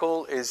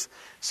tabernacle is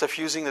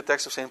suffusing the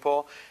text of St.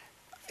 Paul?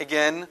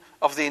 Again,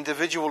 of the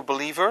individual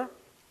believer,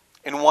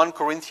 in 1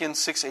 Corinthians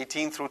 6,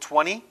 18 through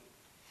 20.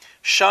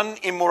 Shun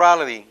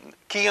immorality.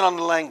 Key on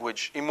the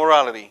language,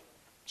 immorality.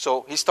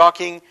 So he's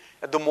talking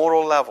at the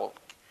moral level.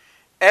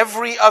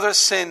 Every other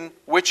sin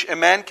which a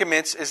man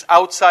commits is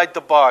outside the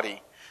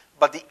body,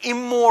 but the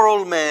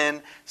immoral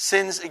man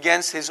sins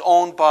against his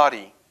own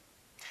body.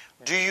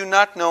 Do you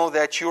not know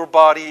that your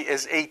body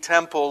is a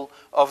temple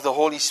of the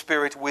Holy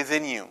Spirit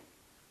within you,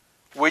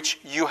 which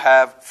you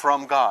have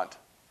from God?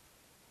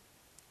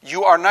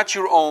 You are not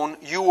your own.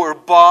 You were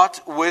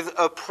bought with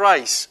a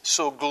price.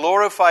 So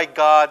glorify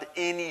God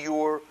in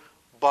your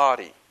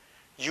body.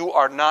 You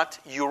are not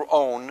your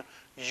own.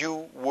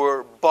 You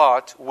were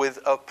bought with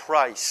a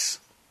price.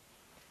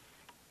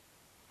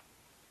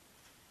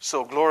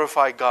 So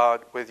glorify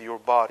God with your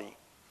body.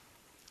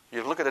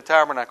 You look at the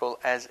tabernacle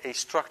as a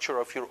structure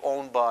of your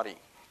own body.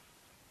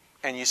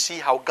 And you see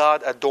how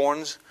God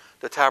adorns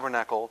the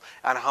tabernacle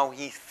and how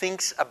He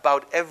thinks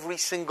about every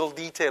single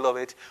detail of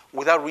it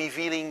without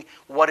revealing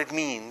what it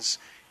means.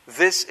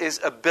 This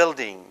is a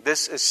building.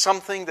 This is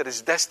something that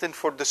is destined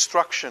for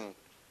destruction.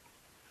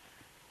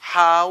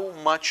 How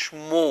much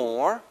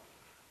more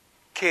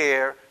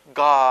care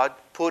God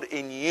put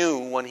in you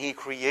when He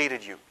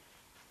created you?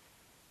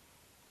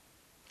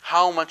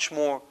 How much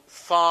more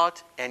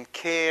thought and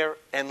care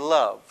and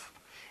love.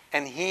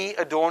 And He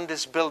adorned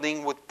this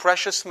building with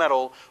precious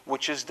metal,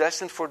 which is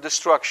destined for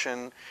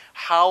destruction.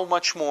 How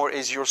much more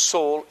is your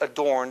soul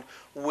adorned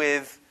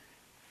with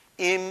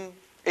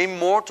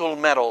immortal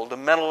metal, the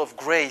metal of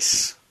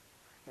grace,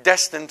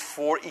 destined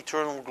for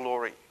eternal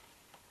glory?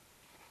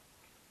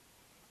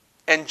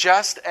 And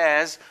just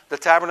as the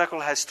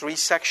tabernacle has 3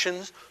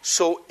 sections,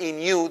 so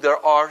in you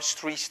there are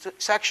 3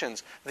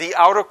 sections. The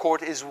outer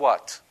court is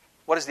what?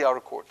 What is the outer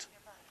court?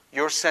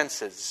 Your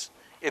senses.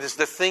 It is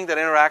the thing that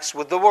interacts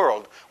with the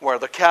world, where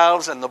the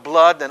calves and the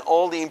blood and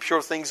all the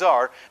impure things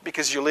are,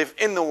 because you live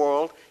in the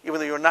world, even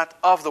though you're not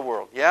of the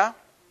world. Yeah?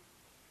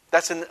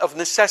 That's of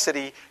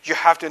necessity. You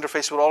have to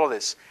interface with all of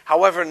this.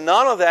 However,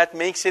 none of that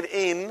makes it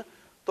in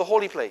the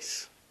holy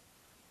place.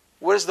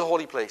 Where is the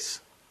holy place?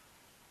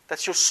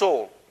 That's your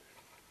soul.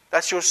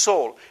 That's your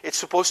soul. It's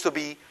supposed to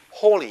be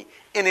holy.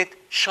 In it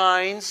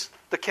shines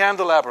the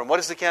candelabrum. What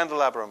is the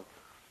candelabrum?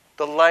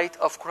 The light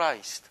of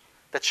Christ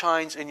that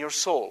shines in your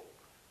soul.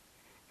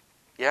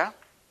 Yeah?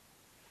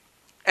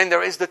 And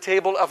there is the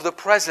table of the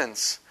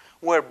presence,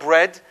 where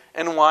bread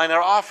and wine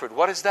are offered.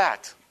 What is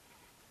that?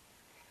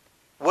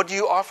 What do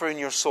you offer in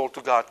your soul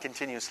to God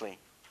continuously?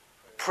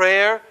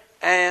 Prayer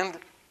and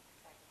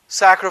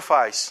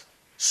sacrifice.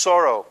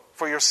 Sorrow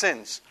for your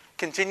sins.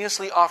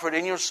 Continuously offered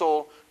in your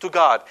soul to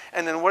God.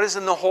 And then what is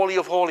in the Holy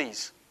of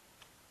Holies?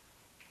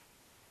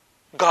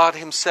 God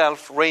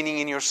Himself reigning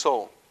in your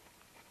soul.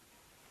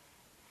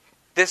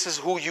 This is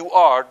who you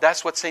are.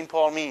 That's what St.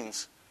 Paul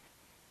means.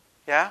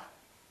 Yeah?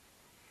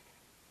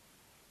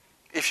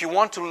 If you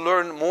want to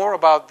learn more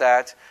about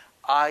that,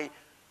 I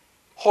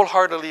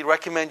wholeheartedly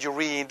recommend you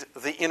read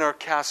The Inner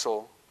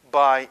Castle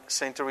by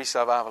St. Teresa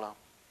of Avila,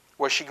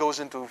 where she goes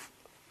into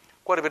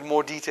quite a bit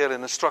more detail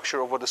in the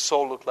structure of what the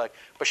soul looked like,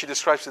 but she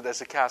describes it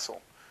as a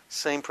castle.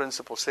 Same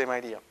principle, same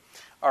idea.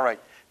 All right.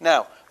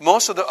 Now,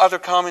 most of the other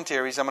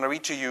commentaries I'm going to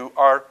read to you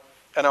are,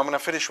 and I'm going to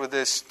finish with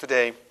this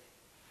today,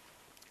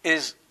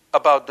 is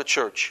about the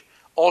church.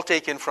 All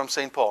taken from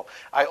St. Paul.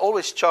 I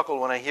always chuckle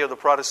when I hear the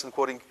Protestant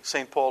quoting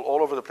St. Paul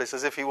all over the place,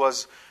 as if he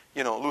was,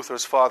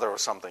 Luther's father or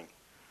something.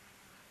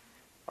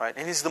 Right?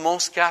 And he's the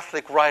most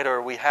Catholic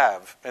writer we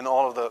have in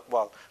all of the,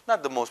 well,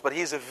 not the most, but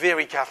he's a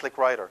very Catholic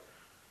writer.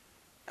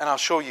 And I'll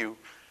show you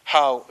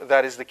how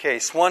that is the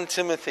case. 1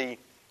 Timothy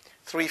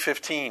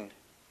 3:15.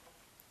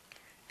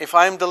 If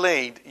I am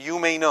delayed, you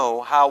may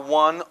know how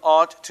one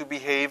ought to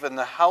behave in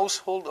the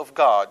household of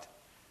God.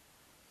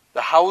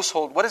 The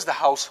household, what is the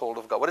household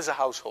of God? What is a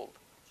household?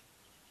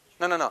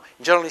 No.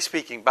 Generally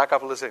speaking, back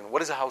up a second.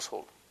 What is a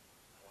household?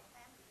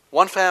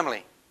 One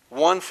family.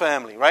 One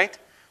family, right?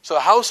 So a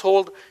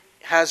household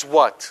has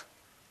what?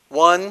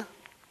 One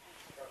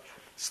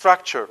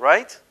structure,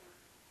 right?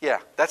 Yeah,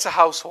 that's a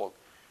household.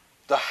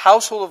 The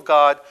household of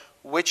God,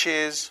 which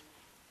is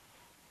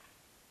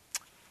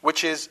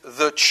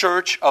the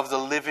church of the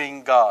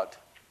living God.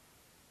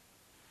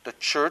 The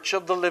church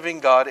of the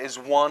living God is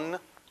one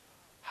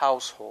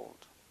household.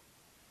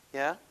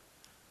 Yeah?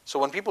 So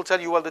when people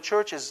tell you, well, the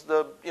church is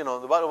the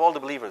body of all the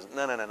believers.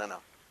 No.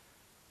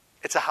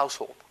 It's a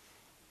household.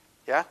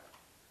 Yeah?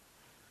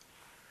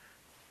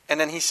 And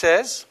then he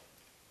says,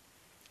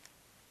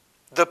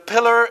 the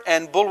pillar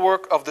and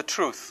bulwark of the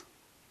truth.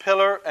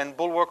 Pillar and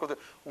bulwark of the...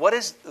 What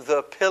is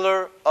the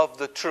pillar of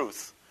the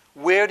truth?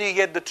 Where do you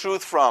get the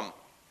truth from?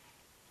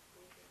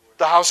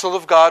 The household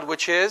of God,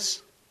 which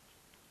is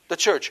the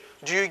church.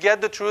 Do you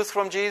get the truth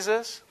from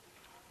Jesus?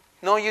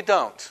 No, you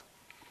don't.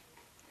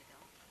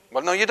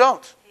 Well, no, you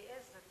don't.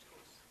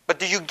 But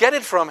do you get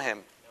it from Him?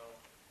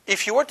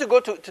 If you were to go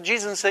to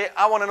Jesus and say,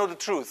 I want to know the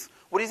truth,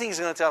 what do you think He's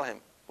going to tell him?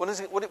 What do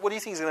you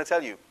think He's going to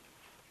tell you?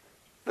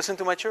 Listen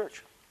to my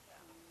church.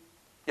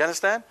 You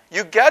understand?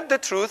 You get the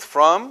truth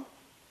from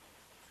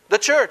the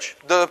church.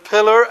 The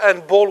pillar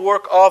and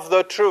bulwark of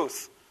the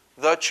truth.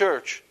 The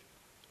church.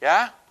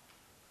 Yeah?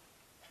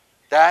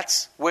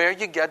 That's where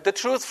you get the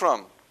truth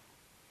from.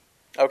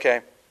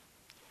 Okay.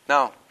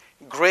 Now,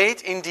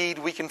 great indeed,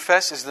 we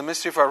confess, is the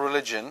mystery of our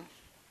religion.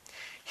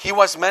 He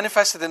was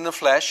manifested in the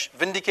flesh,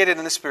 vindicated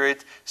in the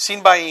spirit,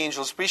 seen by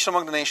angels, preached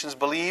among the nations,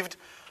 believed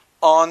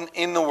on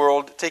in the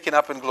world, taken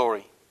up in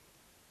glory.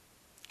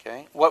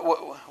 Okay?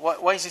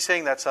 Why is he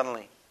saying that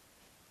suddenly?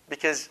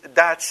 Because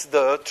that's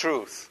the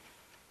truth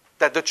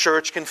that the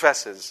church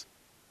confesses.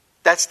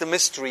 That's the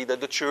mystery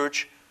that the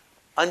church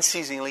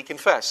unceasingly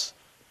confess.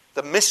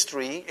 The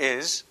mystery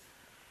is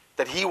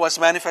that He was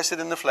manifested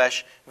in the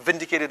flesh,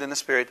 vindicated in the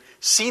Spirit,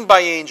 seen by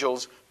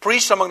angels,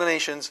 preached among the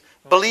nations,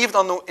 believed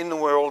in the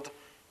world,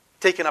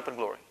 taken up in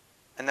glory.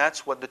 And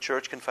that's what the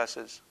church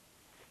confesses.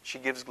 She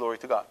gives glory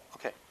to God.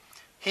 Okay.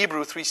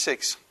 Hebrews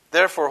 3:6.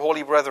 Therefore,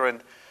 holy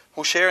brethren,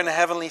 who share in the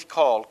heavenly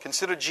call,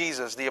 consider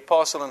Jesus, the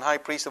apostle and high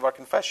priest of our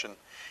confession.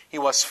 He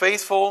was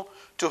faithful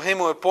to Him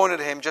who appointed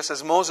Him, just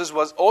as Moses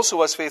also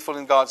was faithful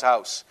in God's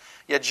house.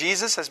 Yet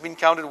Jesus has been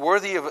counted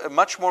worthy of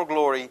much more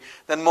glory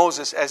than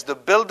Moses, as the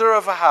builder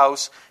of a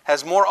house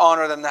has more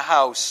honor than the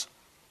house.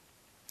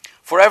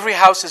 For every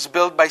house is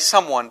built by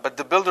someone, but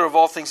the builder of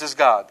all things is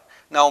God.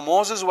 Now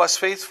Moses was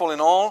faithful in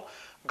all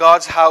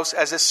God's house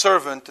as a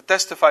servant to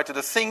testify to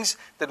the things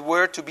that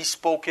were to be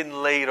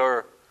spoken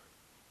later.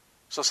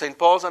 So St.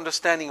 Paul's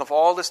understanding of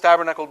all this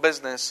tabernacle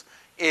business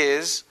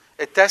is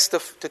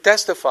to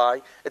testify,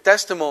 a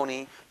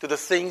testimony to the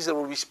things that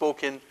will be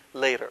spoken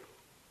later.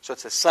 So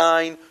it's a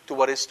sign to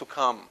what is to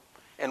come.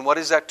 And what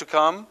is that to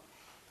come?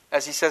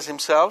 As he says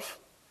himself,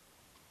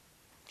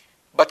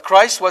 but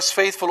Christ was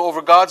faithful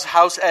over God's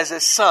house as a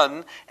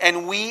son,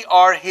 and we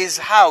are His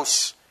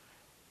house,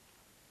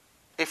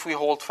 if we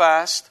hold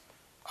fast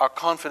our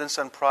confidence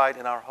and pride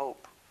in our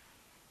hope.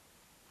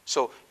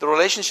 So the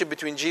relationship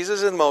between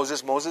Jesus and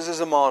Moses, Moses is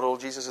a model,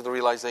 Jesus is the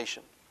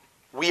realization.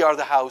 We are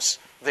the house,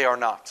 they are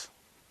not.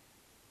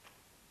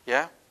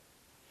 Yeah?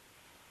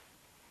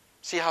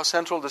 See how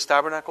central this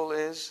tabernacle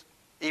is?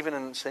 Even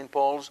in St.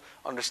 Paul's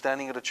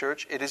understanding of the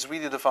church, it is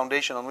really the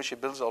foundation on which he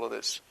builds all of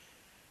this.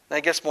 Now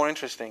it gets more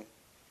interesting.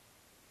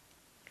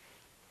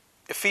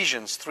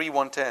 Ephesians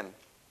 3:1-10.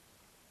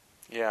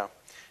 Yeah.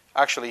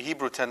 Actually,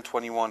 Hebrew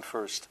 10:21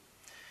 first.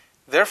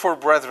 Therefore,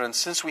 brethren,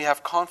 since we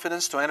have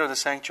confidence to enter the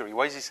sanctuary.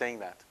 Why is he saying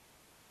that?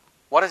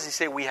 What does he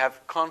say? We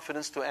have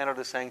confidence to enter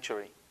the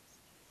sanctuary.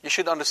 You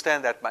should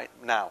understand that by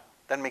now.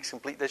 That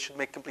should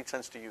make complete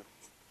sense to you.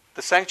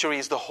 The sanctuary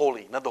is the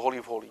holy, not the Holy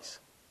of Holies.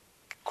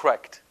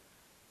 Correct.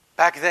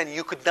 Back then,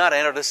 you could not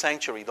enter the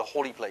sanctuary, the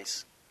holy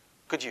place.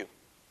 Could you?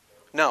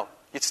 No,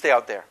 you'd stay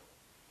out there.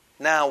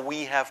 Now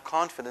we have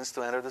confidence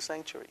to enter the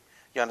sanctuary.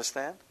 You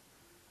understand?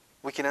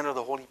 We can enter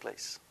the holy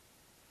place.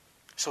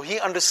 So he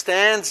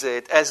understands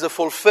it as the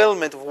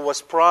fulfillment of what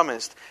was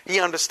promised. He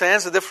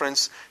understands the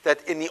difference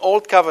that in the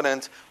old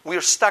covenant,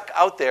 we're stuck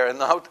out there in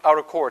the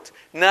outer court.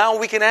 Now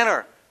we can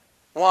enter.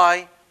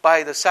 Why?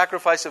 By the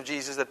sacrifice of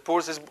Jesus that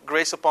pours His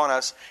grace upon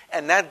us,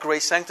 and that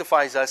grace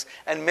sanctifies us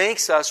and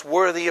makes us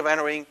worthy of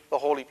entering the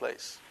holy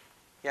place.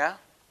 Yeah?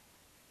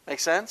 Make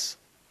sense?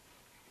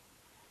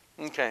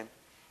 Okay.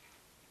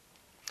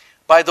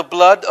 By the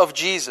blood of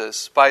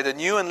Jesus, by the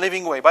new and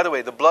living way. By the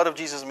way, the blood of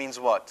Jesus means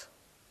what?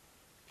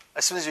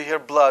 As soon as you hear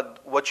blood,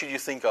 what should you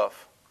think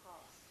of?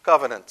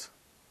 Covenant.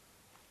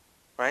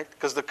 Right?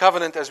 Because the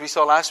covenant, as we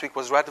saw last week,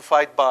 was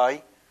ratified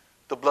by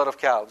the blood of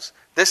calves.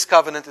 This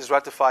covenant is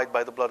ratified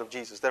by the blood of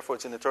Jesus. Therefore,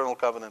 it's an eternal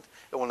covenant.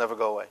 It will never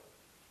go away.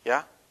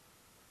 Yeah?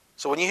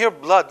 So when you hear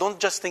blood, don't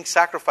just think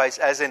sacrifice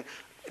as in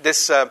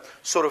this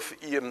sort of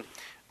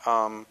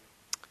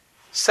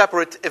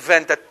separate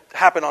event that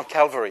happened on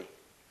Calvary.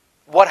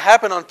 What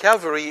happened on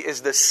Calvary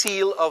is the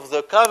seal of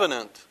the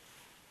covenant.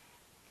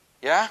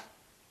 Yeah?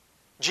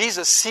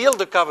 Jesus sealed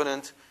the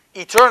covenant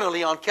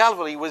eternally on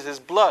Calvary with His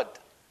blood.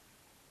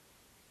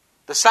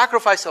 The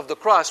sacrifice of the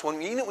cross, when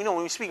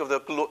we speak of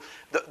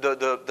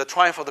the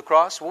triumph of the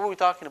cross, what were we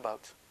talking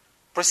about?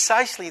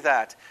 Precisely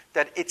that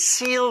it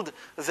sealed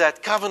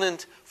that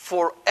covenant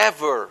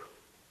forever.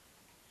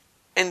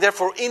 And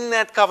therefore, in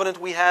that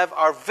covenant, we have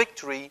our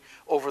victory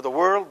over the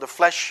world, the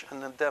flesh,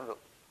 and the devil.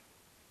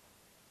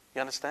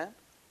 You understand?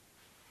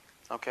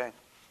 Okay.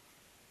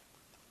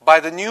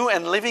 By the new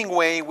and living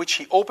way which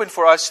He opened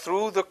for us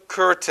through the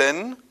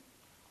curtain.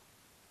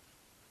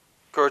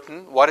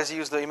 Curtain. Why does He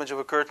use the image of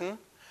a curtain?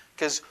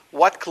 Because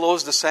what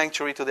closed the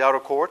sanctuary to the outer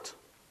court?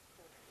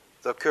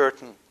 The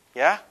curtain.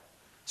 Yeah?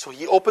 So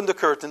He opened the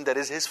curtain that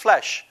is His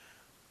flesh.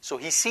 So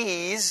He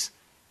sees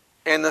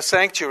in the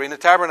sanctuary, in the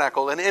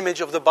tabernacle, an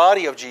image of the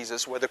body of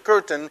Jesus, where the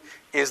curtain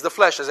is the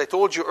flesh. As I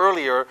told you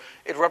earlier,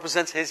 it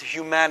represents His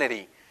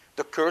humanity.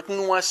 The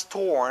curtain was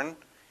torn.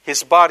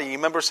 His body,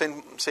 remember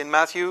St.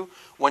 Matthew?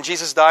 When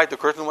Jesus died, the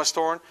curtain was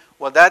torn.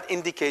 Well, that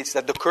indicates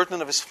that the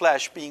curtain of His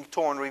flesh being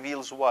torn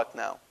reveals what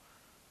now?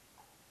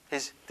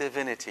 His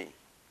divinity.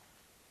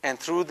 And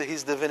through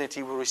His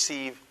divinity we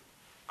receive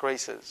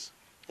graces.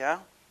 Yeah?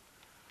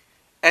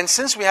 And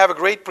since we have a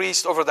great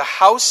priest over the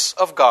house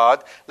of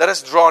God, let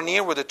us draw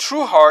near with a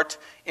true heart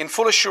in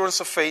full assurance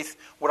of faith,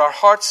 with our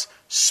hearts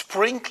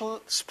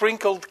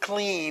sprinkled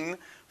clean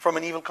from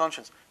an evil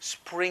conscience.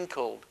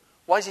 Sprinkled.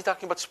 Why is he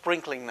talking about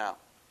sprinkling now?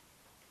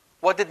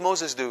 What did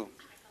Moses do?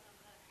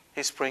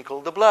 He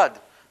sprinkled the blood.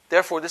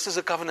 Therefore, this is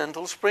a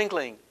covenantal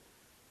sprinkling.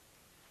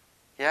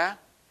 Yeah?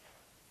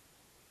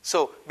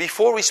 So,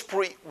 before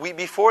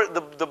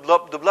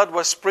the blood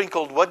was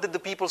sprinkled, what did the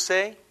people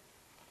say?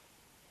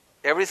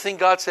 Everything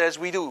God says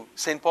we do.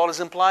 St. Paul is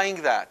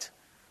implying that.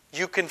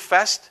 You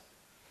confessed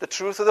the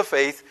truth of the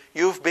faith.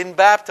 You've been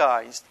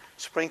baptized.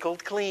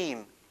 sprinkled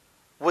clean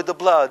with the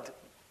blood.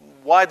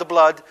 Why the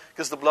blood?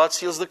 Because the blood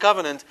seals the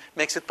covenant,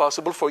 makes it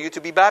possible for you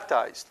to be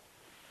baptized.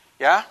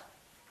 Yeah?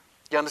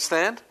 You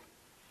understand?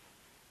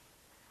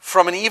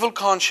 From an evil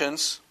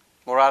conscience,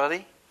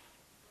 morality,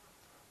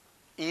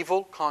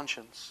 evil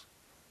conscience.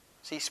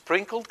 See,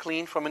 sprinkled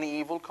clean from an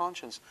evil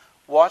conscience.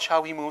 Watch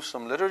how he moves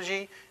from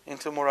liturgy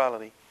into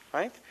morality,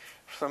 right?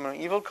 From an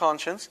evil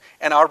conscience,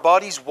 and our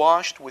bodies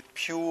washed with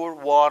pure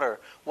water.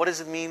 What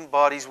does it mean,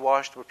 bodies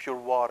washed with pure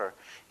water?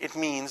 It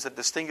means that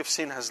the sting of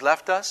sin has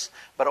left us,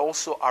 but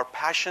also our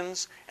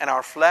passions and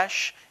our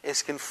flesh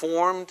is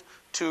conformed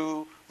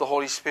to the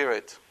Holy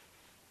Spirit.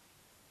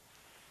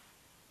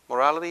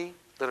 Morality,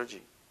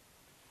 liturgy.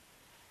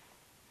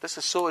 This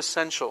is so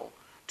essential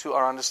to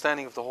our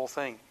understanding of the whole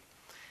thing.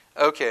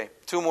 Okay,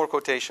 2 more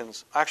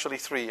quotations. Actually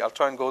 3. I'll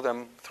try and go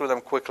through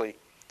them quickly.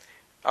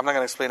 I'm not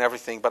going to explain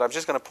everything, but I'm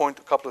just going to point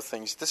a couple of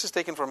things. This is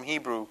taken from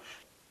Hebrew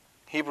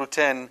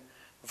 10,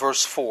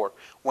 verse 4.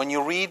 When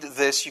you read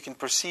this, you can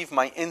perceive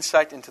my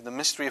insight into the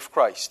mystery of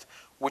Christ,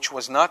 which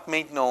was not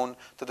made known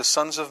to the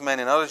sons of men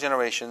in other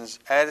generations,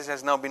 as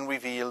has now been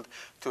revealed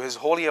to his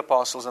holy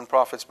apostles and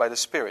prophets by the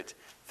Spirit.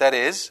 That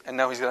is, and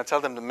now he's going to tell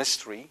them the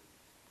mystery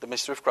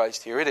of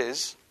Christ. Here it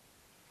is.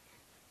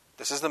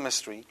 This is the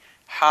mystery.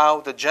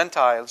 How the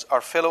Gentiles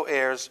are fellow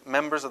heirs,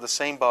 members of the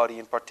same body,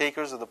 and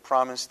partakers of the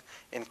promise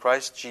in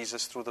Christ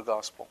Jesus through the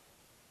gospel.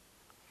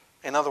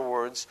 In other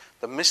words,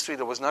 the mystery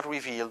that was not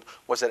revealed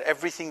was that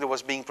everything that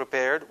was being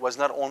prepared was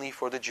not only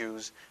for the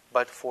Jews,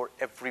 but for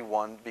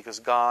everyone, because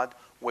God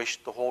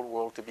wished the whole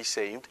world to be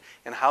saved.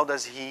 And how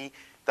does He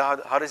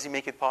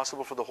make it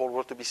possible for the whole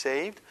world to be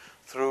saved?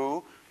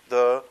 Through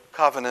the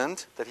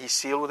covenant that He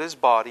sealed with His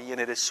body, and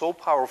it is so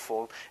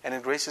powerful, and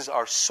His graces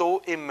are so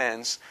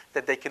immense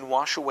that they can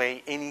wash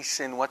away any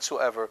sin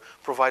whatsoever,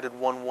 provided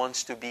one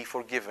wants to be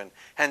forgiven.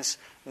 Hence,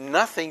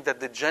 nothing that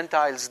the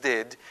Gentiles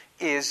did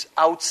is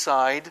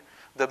outside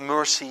the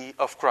mercy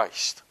of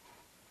Christ.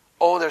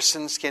 All their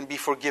sins can be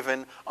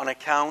forgiven on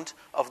account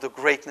of the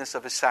greatness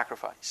of His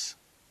sacrifice.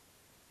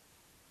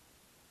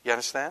 You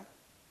understand?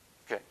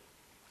 Okay.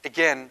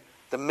 Again,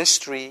 the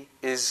mystery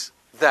is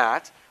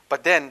that,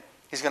 but then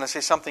He's going to say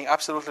something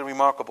absolutely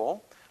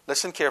remarkable.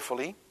 Listen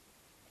carefully.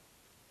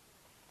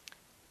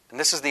 And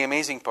this is the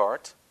amazing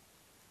part.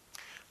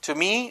 To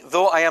me,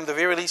 though I am the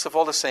very least of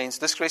all the saints,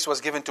 this grace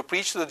was given to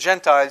preach to the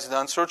Gentiles the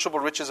unsearchable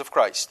riches of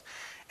Christ,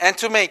 and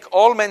to make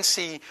all men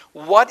see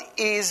what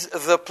is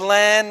the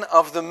plan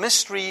of the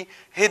mystery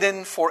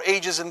hidden for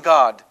ages in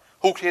God,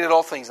 who created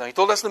all things. Now, He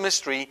told us the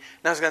mystery.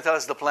 Now He's going to tell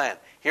us the plan.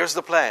 Here's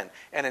the plan,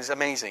 and it's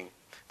amazing.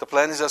 The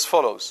plan is as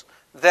follows.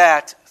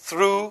 That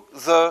through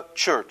the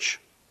church,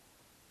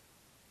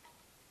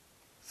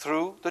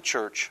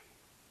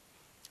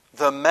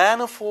 the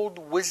manifold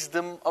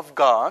wisdom of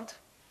God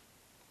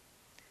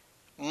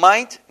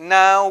might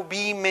now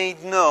be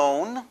made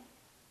known.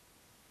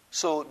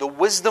 So the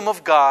wisdom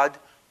of God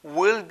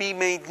will be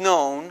made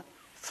known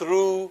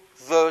through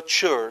the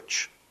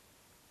church.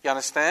 You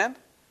understand?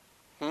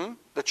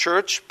 The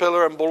church,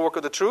 pillar and bulwark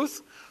of the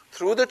truth.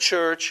 Through the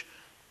church,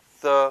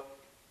 the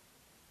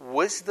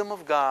wisdom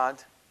of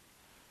God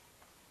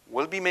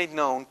will be made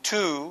known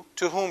to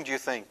whom do you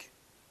think?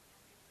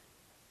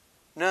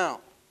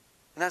 No.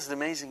 And that's the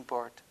amazing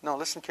part. No,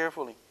 listen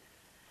carefully.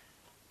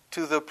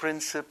 To the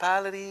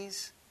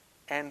principalities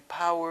and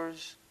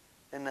powers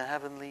in the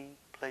heavenly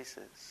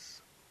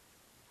places.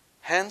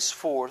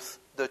 Henceforth,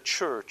 the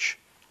church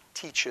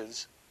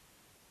teaches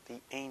the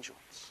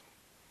angels.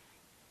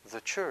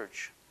 The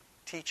church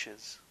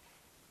teaches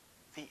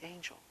the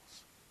angels.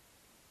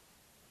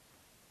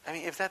 I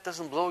mean, if that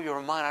doesn't blow your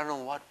mind, I don't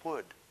know what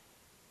would.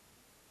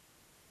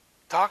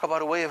 Talk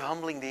about a way of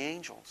humbling the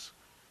angels.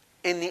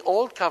 In the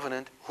Old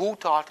Covenant, who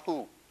taught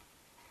who?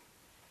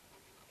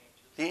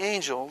 The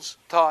angels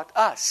taught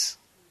us.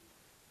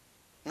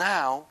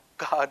 Now,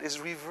 God is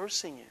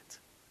reversing it.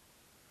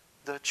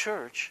 The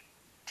church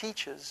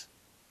teaches,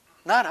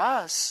 not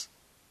us.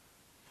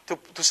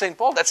 To St.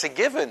 Paul, that's a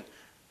given.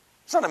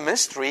 It's not a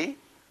mystery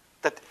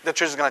that the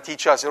church is going to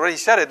teach us. He already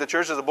said it, the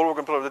church is the bulwark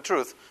and pillar of the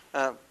truth.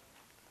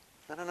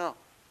 No.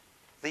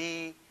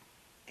 The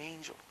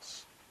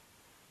angels,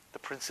 the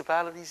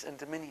principalities and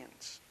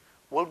dominions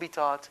will be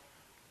taught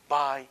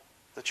by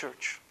the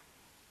church.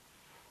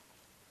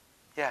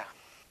 Yeah.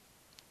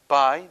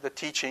 By the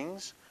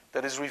teachings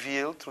that is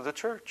revealed through the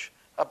church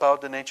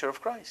about the nature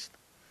of Christ.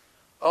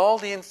 All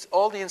the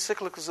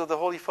encyclicals of the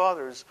Holy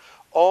Fathers,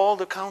 all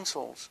the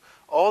councils,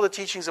 all the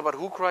teachings about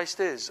who Christ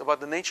is, about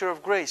the nature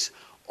of grace,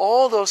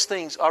 all those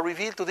things are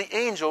revealed to the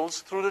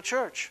angels through the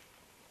church.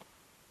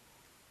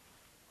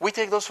 We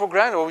take those for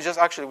granted, or we just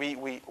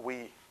actually,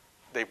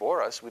 they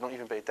bore us. We don't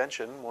even pay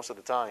attention most of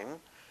the time,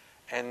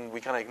 and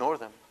we kind of ignore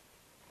them.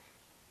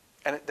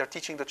 And they're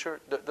teaching the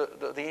church,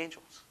 the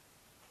angels.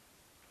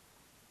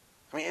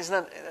 I mean,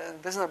 doesn't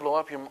that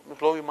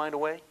blow your mind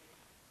away?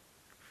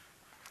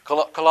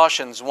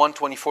 Colossians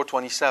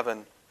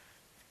 1:24-27.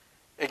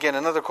 Again,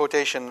 another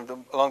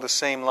quotation along the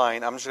same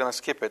line. I'm just going to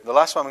skip it. The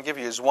last one I'm going to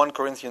give you is 1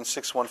 Corinthians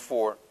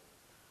 6:1-4.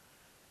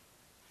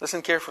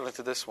 Listen carefully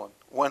to this one.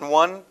 When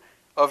one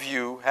of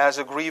you has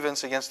a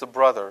grievance against a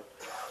brother,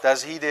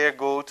 does he dare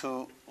go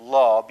to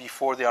law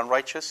before the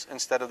unrighteous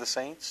instead of the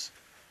saints?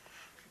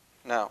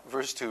 Now,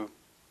 verse 2.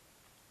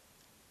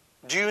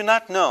 Do you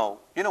not know?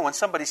 You know, when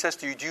somebody says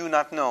to you, do you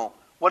not know?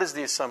 What is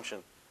the assumption?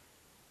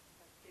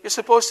 You're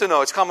supposed to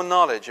know. It's common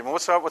knowledge. I mean,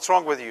 what's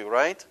wrong with you,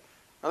 right?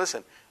 Now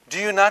listen. Do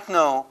you not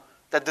know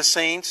that the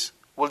saints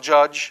will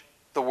judge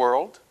the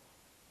world?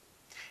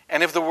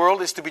 And if the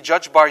world is to be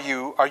judged by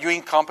you, are you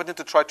incompetent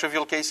to try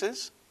trivial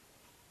cases?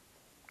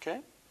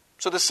 Okay?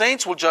 So the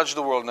saints will judge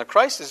the world. Now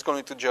Christ is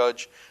going to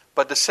judge,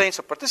 but the saints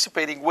are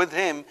participating with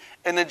Him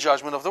in the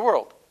judgment of the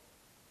world.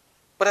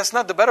 But that's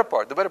not the better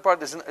part. The better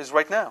part is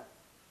right now.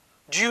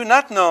 Do you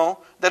not know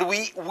that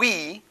we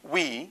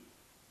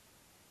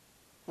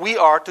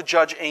are to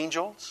judge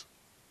angels?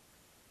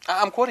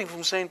 I'm quoting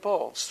from St.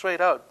 Paul, straight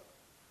out.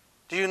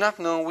 Do you not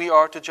know we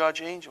are to judge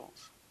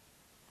angels?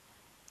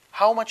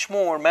 How much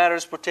more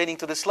matters pertaining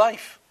to this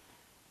life?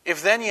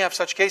 If then you have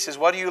such cases,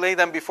 why do you lay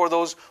them before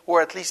those who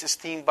are at least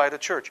esteemed by the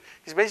church?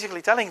 He's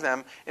basically telling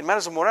them, in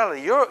matters of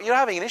morality, you're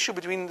having an issue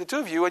between the two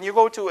of you, and you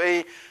go to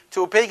a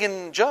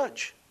pagan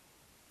judge.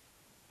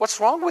 What's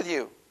wrong with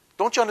you?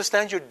 Don't you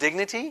understand your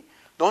dignity?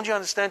 Don't you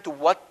understand to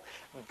what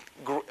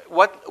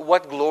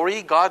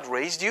glory God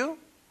raised you?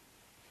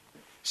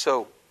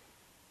 So,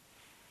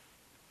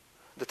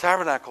 the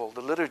tabernacle,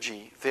 the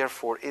liturgy,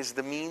 therefore, is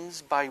the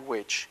means by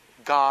which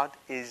God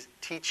is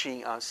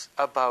teaching us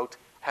about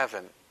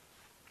heaven.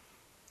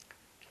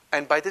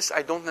 And by this,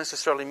 I don't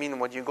necessarily mean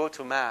when you go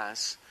to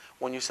Mass,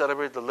 when you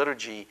celebrate the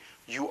liturgy,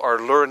 you are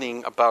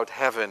learning about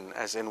heaven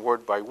as in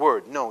word by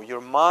word. No, your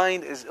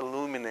mind is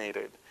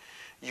illuminated.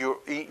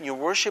 Your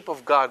worship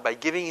of God, by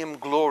giving Him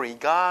glory,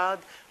 God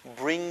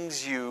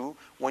brings you,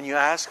 when you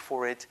ask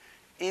for it,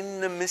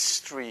 in the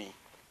mystery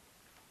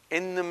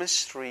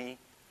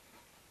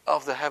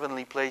of the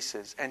heavenly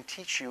places, and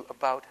teach you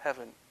about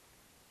heaven.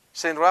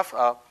 Saint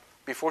Rapha,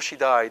 before she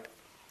died,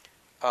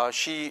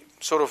 she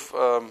sort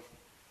of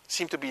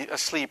seemed to be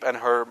asleep, and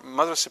her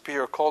Mother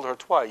Superior called her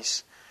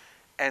twice,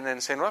 and then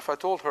Saint Rapha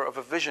told her of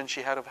a vision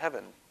she had of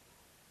heaven.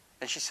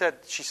 And she said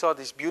she saw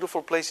these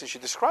beautiful places. She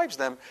describes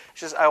them.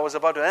 She says, I was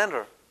about to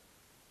enter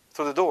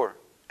through the door.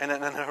 And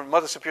then her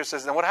Mother Superior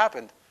says, then what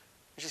happened?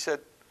 And she said,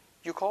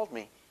 you called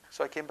me,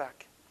 so I came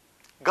back.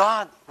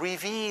 God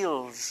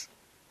reveals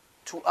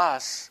to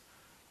us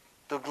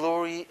the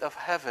glory of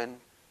heaven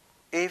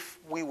if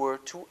we were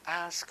to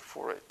ask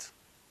for it.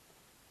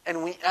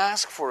 And we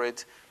ask for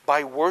it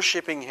by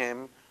worshiping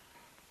Him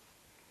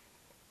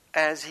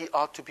as He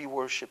ought to be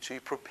worshipped. So you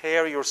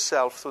prepare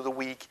yourself through the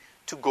week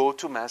to go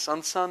to Mass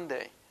on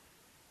Sunday.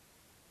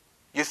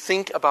 You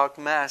think about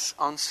Mass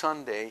on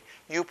Sunday.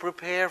 You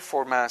prepare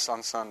for Mass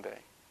on Sunday.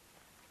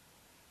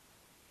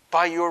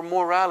 By your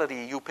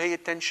morality, you pay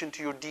attention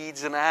to your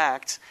deeds and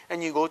acts,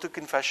 and you go to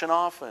confession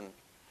often.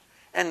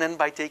 And then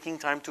by taking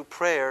time to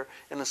prayer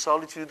in the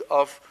solitude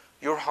of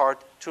your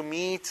heart to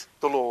meet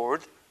the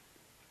Lord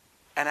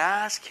and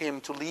ask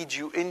Him to lead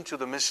you into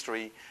the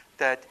mystery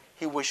that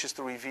He wishes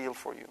to reveal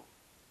for you.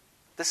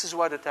 This is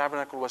why the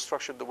tabernacle was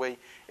structured the way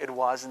it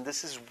was, and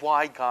this is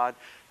why God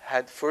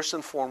had first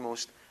and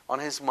foremost on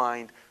His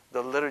mind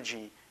the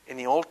liturgy in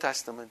the Old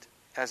Testament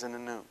as in the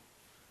New.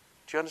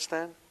 Do you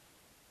understand?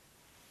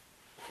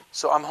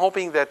 So I'm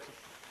hoping that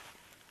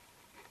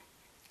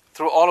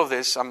through all of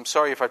this, I'm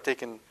sorry if I've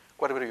taken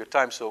quite a bit of your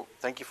time, so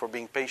thank you for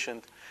being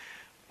patient.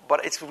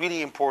 But it's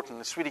really important,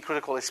 it's really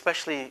critical,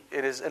 especially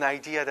it is an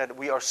idea that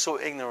we are so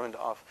ignorant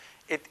of.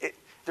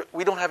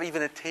 We don't have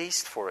even a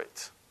taste for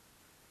it.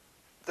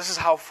 This is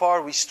how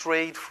far we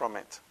strayed from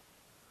it.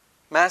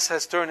 Mass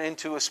has turned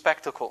into a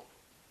spectacle.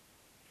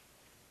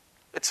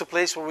 It's a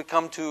place where we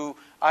come to,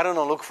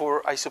 look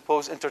for, I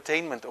suppose,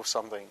 entertainment or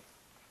something.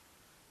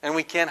 And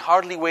we can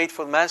hardly wait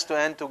for Mass to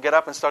end to get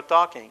up and start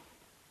talking.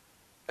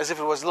 As if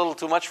it was a little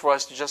too much for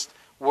us to just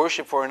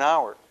worship for an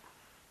hour.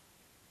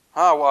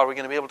 Well, are we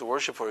going to be able to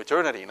worship for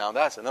eternity? Now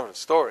that's another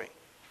story.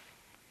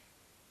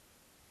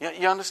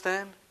 You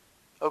understand?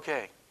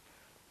 Okay.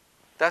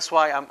 That's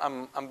why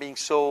I'm being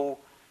so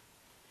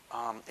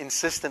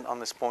insistent on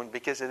this point,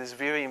 because it is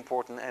very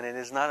important and it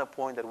is not a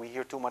point that we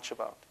hear too much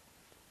about.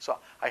 So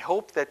I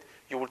hope that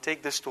you will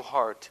take this to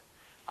heart.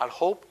 I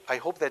hope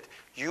that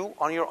you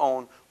on your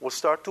own will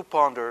start to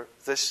ponder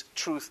this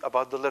truth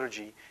about the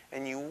liturgy,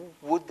 and you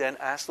would then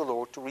ask the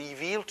Lord to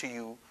reveal to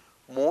you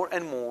more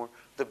and more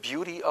the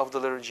beauty of the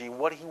liturgy,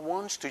 what He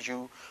wants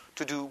you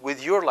to do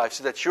with your life,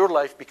 so that your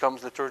life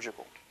becomes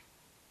liturgical.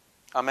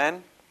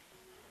 Amen?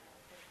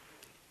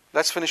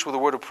 Let's finish with a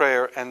word of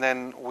prayer, and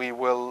then we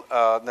will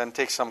then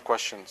take some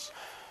questions.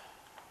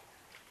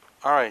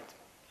 All right.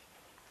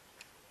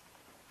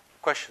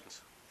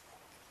 Questions?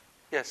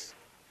 Yes?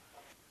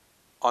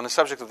 On the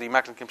subject of the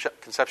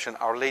Immaculate Conception,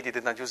 Our Lady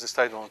did not use this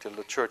title until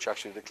the Church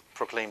actually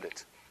proclaimed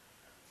it.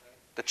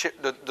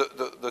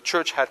 The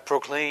Church had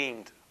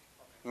proclaimed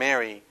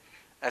Mary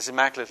as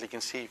immaculately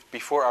conceived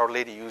before Our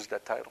Lady used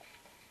that title.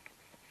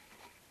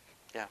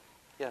 Yeah.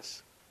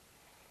 Yes.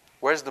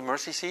 Where's the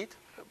mercy seat?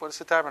 What is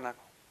the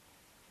tabernacle?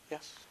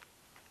 Yes.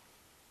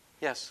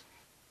 Yes.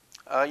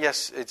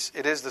 Yes,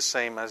 it is the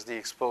same as the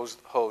exposed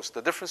host.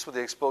 The difference with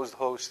the exposed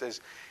host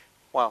is,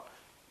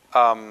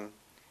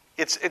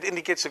 it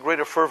indicates a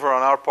greater fervor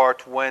on our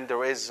part when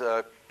there is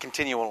a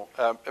continual,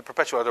 a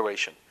perpetual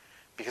adoration,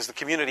 because the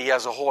community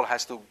as a whole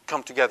has to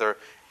come together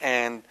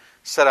and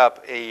set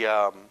up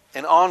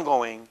an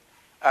ongoing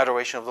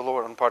adoration of the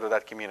Lord on part of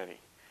that community.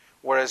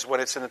 Whereas when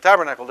it's in the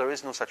tabernacle, there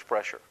is no such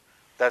pressure.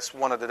 That's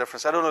one of the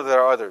differences. I don't know if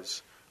there are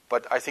others,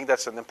 but I think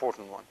that's an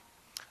important one.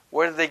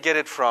 Where did they get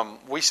it from?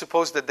 We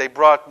suppose that they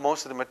brought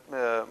most of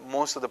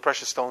the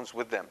precious stones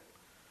with them,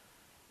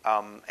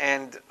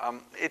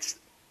 it's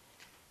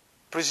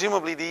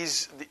presumably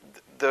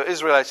the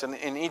Israelites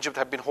in Egypt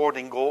have been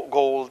hoarding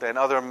gold and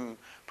other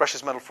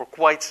precious metal for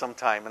quite some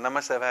time, and they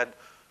must have had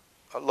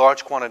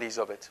large quantities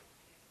of it.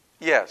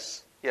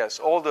 Yes,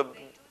 all the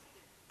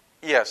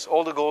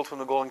gold from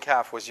the golden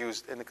calf was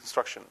used in the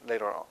construction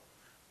later on.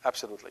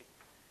 Absolutely,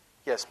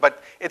 yes,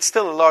 but it's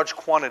still a large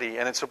quantity,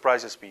 and it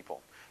surprises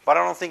people. But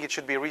I don't think it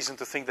should be a reason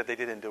to think that they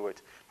didn't do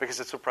it,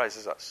 because it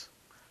surprises us.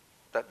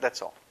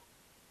 That's all.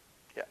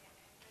 Yeah.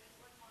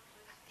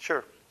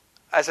 Sure.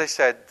 As I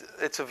said,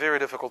 it's a very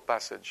difficult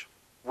passage.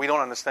 We don't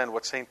understand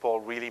what St. Paul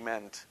really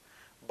meant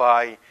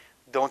by,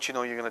 don't you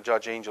know you're going to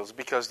judge angels?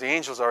 Because the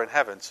angels are in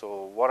heaven,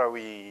 so what are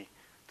we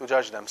to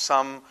judge them?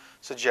 Some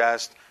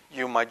suggest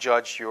you might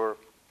judge your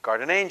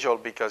guardian angel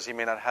because he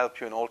may not help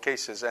you in all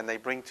cases, and they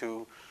bring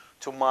to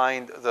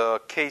mind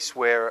the case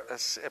where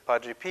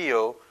Padre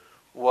Pio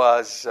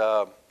was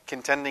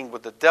contending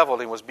with the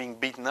devil and was being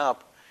beaten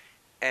up,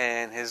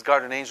 and his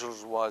guardian angel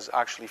was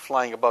actually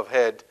flying above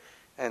head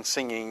and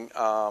singing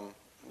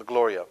the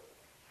Gloria.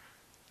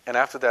 And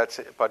after that,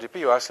 Padre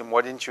Pio asked him,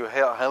 why didn't you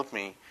help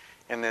me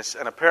in this?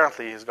 And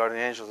apparently his guardian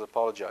angels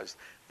apologized,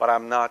 but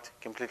I'm not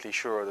completely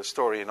sure of the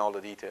story and all the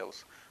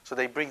details. So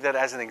they bring that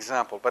as an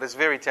example, but it's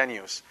very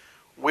tenuous.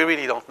 We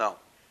really don't know.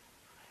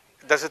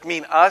 Does it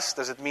mean us?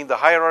 Does it mean the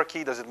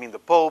hierarchy? Does it mean the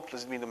Pope?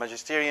 Does it mean the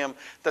magisterium?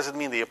 Does it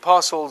mean the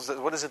apostles?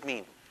 What does it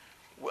mean?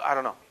 I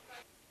don't know.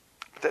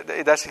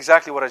 That's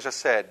exactly what I just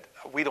said.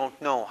 We don't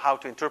know how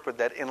to interpret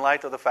that in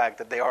light of the fact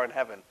that they are in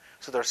heaven.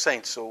 So they're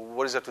saints. So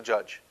what is that to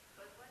judge?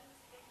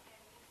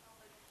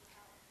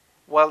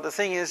 Well, the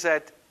thing is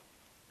that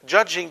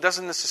judging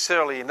doesn't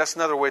necessarily, and that's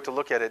another way to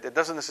look at it, it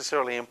doesn't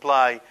necessarily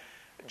imply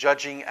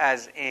judging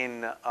as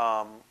in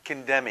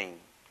condemning,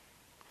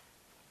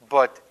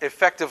 but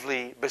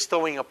effectively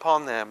bestowing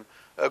upon them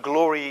a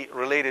glory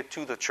related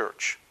to the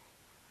church.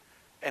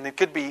 And it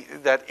could be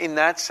that in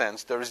that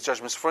sense there is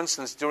judgments. For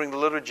instance, during the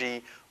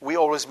liturgy, we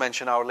always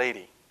mention Our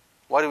Lady.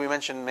 Why do we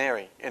mention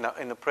Mary in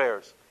the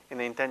prayers, in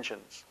the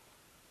intentions?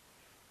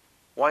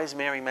 Why is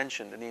Mary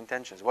mentioned in the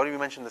intentions? Why do we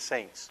mention the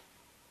saints?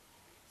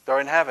 They're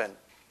in heaven.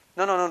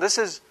 No. This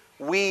is,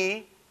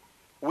 we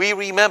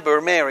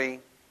remember Mary.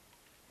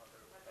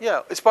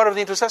 Yeah, it's part of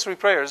the intercessory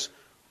prayers.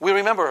 We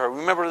remember her. We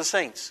remember the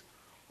saints.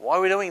 Why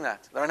are we doing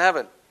that? They're in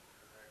heaven.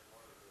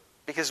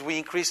 Because we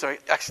increase our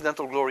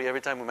accidental glory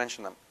every time we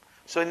mention them.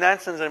 So in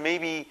that sense, there may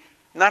be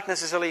not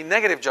necessarily a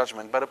negative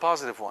judgment, but a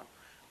positive one.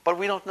 But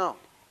we don't know.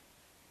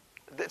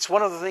 It's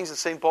one of the things that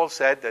St. Paul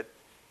said that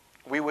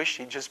we wish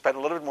he just spent a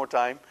little bit more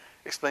time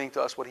explaining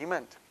to us what he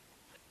meant.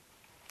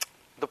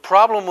 The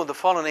problem with the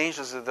fallen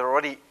angels is that they're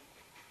already...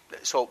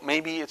 So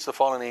maybe it's the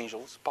fallen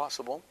angels,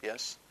 possible,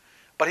 yes.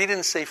 But he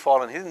didn't say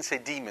fallen, he didn't say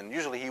demon.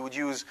 Usually he would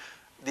use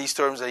these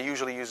terms that he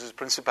usually uses,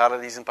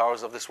 principalities and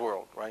powers of this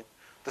world, right?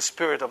 The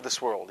spirit of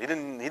this world. He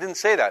didn't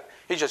say that.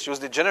 He just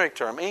used the generic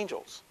term,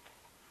 angels.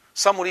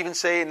 Some would even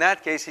say in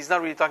that case, he's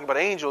not really talking about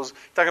angels,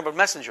 he's talking about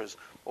messengers.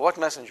 Well, what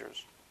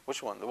messengers?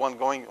 Which one? The one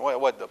going,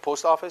 what, the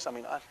post office? I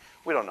mean,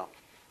 we don't know.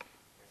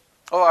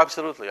 Oh,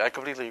 absolutely. I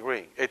completely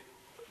agree.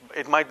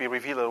 It might be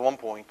revealed at one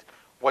point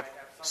what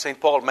St.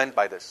 Paul meant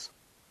by this.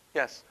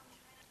 Yes.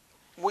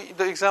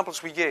 The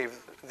examples we gave,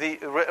 the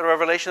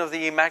revelation of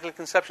the Immaculate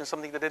Conception,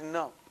 something they didn't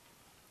know.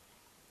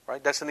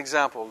 Right? That's an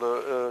example.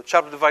 The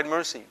chapter of Divine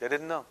Mercy, they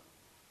didn't know.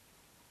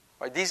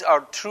 Right? These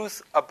are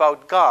truths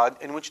about God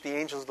in which the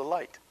angels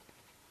delight.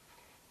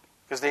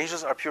 Because the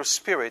angels are pure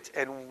spirit,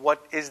 and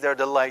what is their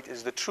delight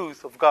is the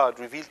truth of God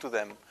revealed to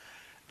them.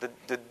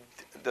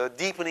 The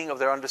deepening of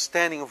their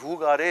understanding of who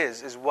God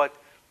is what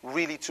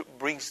really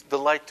brings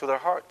delight to their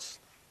hearts.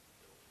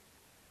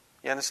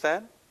 You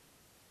understand?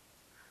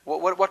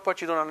 What part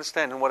you don't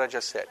understand in what I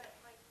just said?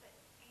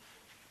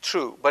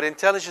 True, but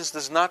intelligence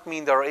does not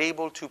mean they're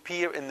able to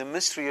peer in the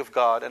mystery of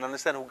God and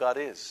understand who God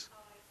is.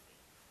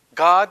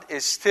 God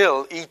is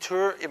still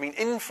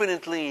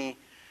infinitely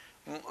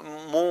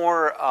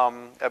more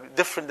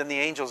different than the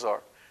angels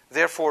are.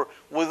 Therefore,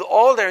 with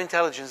all their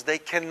intelligence, they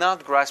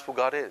cannot grasp who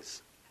God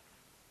is.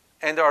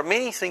 And there are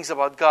many things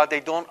about God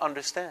they don't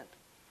understand.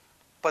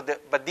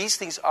 But these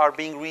things are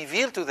being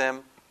revealed to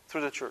them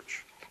through the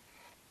church.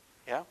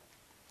 Yeah?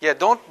 Yeah,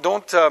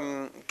 don't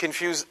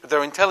confuse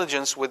their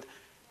intelligence with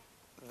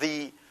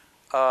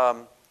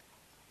them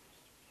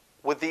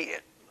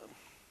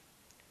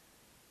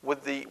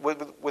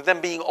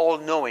being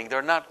all-knowing.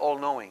 They're not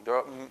all-knowing. There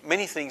are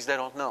many things they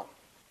don't know.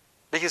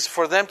 Because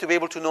for them to be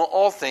able to know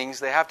all things,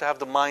 they have to have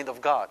the mind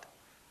of God.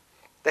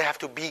 They have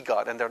to be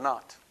God, and they're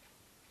not.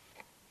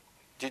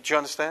 Did you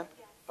understand?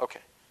 Okay.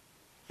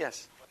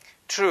 Yes.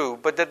 True,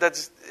 but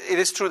it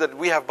is true that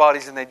we have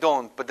bodies and they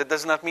don't, but that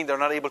does not mean they're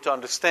not able to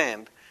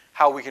understand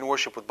how we can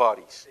worship with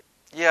bodies.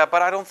 Yeah,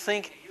 but I don't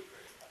think...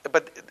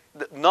 But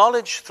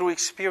knowledge through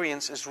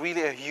experience is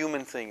really a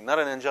human thing, not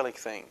an angelic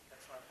thing.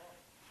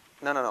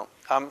 No.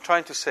 I'm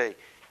trying to say,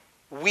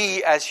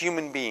 we as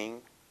human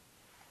beings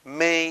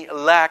may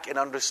lack an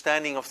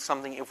understanding of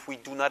something if we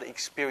do not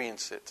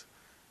experience it.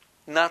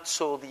 Not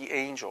so the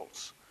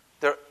angels.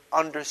 Their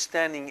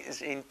understanding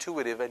is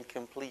intuitive and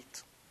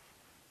complete.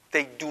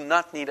 They do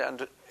not need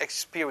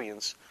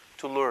experience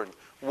to learn.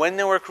 When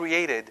they were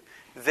created,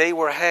 they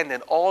were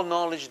handed all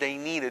knowledge they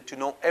needed to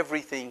know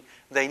everything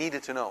they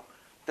needed to know.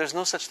 There's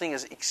no such thing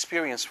as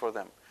experience for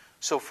them.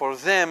 So for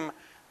them,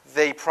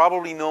 they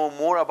probably know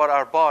more about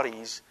our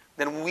bodies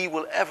than we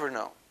will ever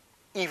know,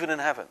 even in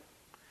heaven.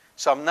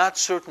 So I'm not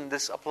certain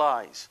this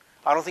applies.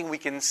 I don't think we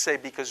can say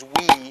because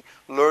we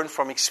learn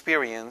from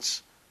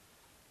experience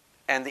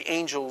and the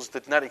angels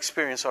did not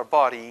experience our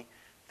body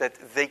that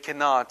they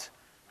cannot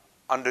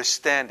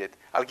understand it.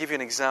 I'll give you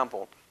an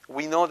example.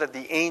 We know that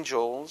the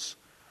angels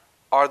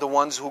are the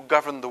ones who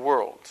govern the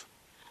world.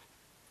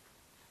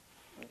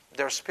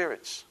 They're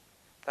spirits.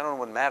 They don't know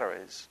what matter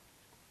is.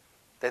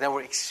 They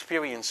never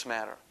experience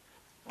matter.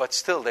 But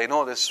still, they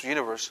know this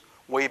universe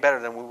way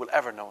better than we will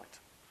ever know it.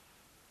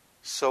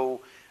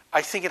 So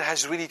I think it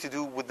has really to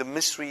do with the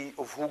mystery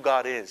of who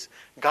God is.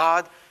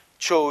 God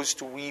chose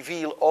to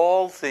reveal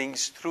all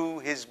things through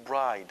His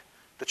bride,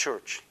 the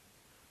church,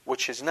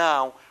 which is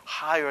now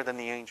higher than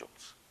the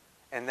angels.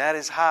 And that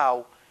is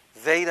how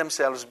they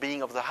themselves,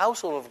 being of the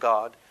household of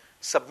God,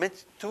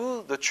 submit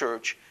to the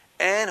church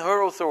and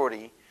her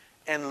authority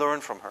and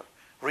learn from her.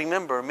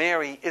 Remember,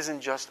 Mary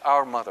isn't just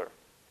our mother.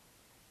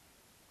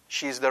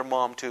 She is their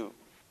mom too.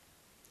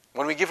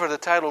 When we give her the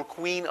title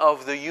Queen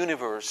of the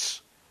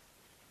Universe,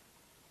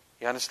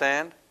 you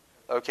understand?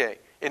 Okay.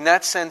 In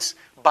that sense,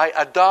 by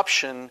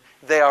adoption,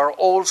 they are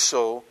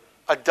also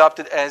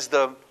adopted as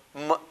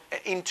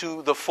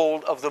into the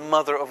fold of the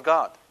Mother of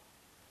God.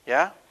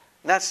 Yeah?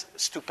 And that's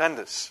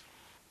stupendous.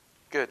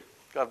 Good.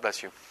 God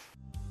bless you.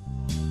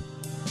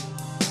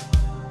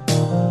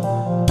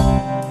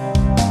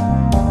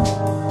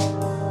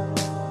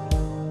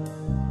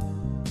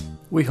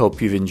 We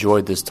hope you've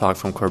enjoyed this talk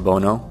from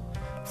Carbono.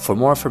 For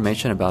more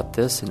information about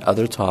this and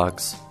other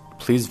talks,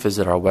 please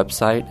visit our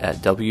website at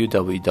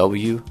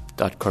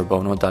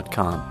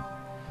www.carbono.com.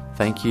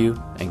 Thank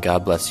you, and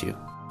God bless you.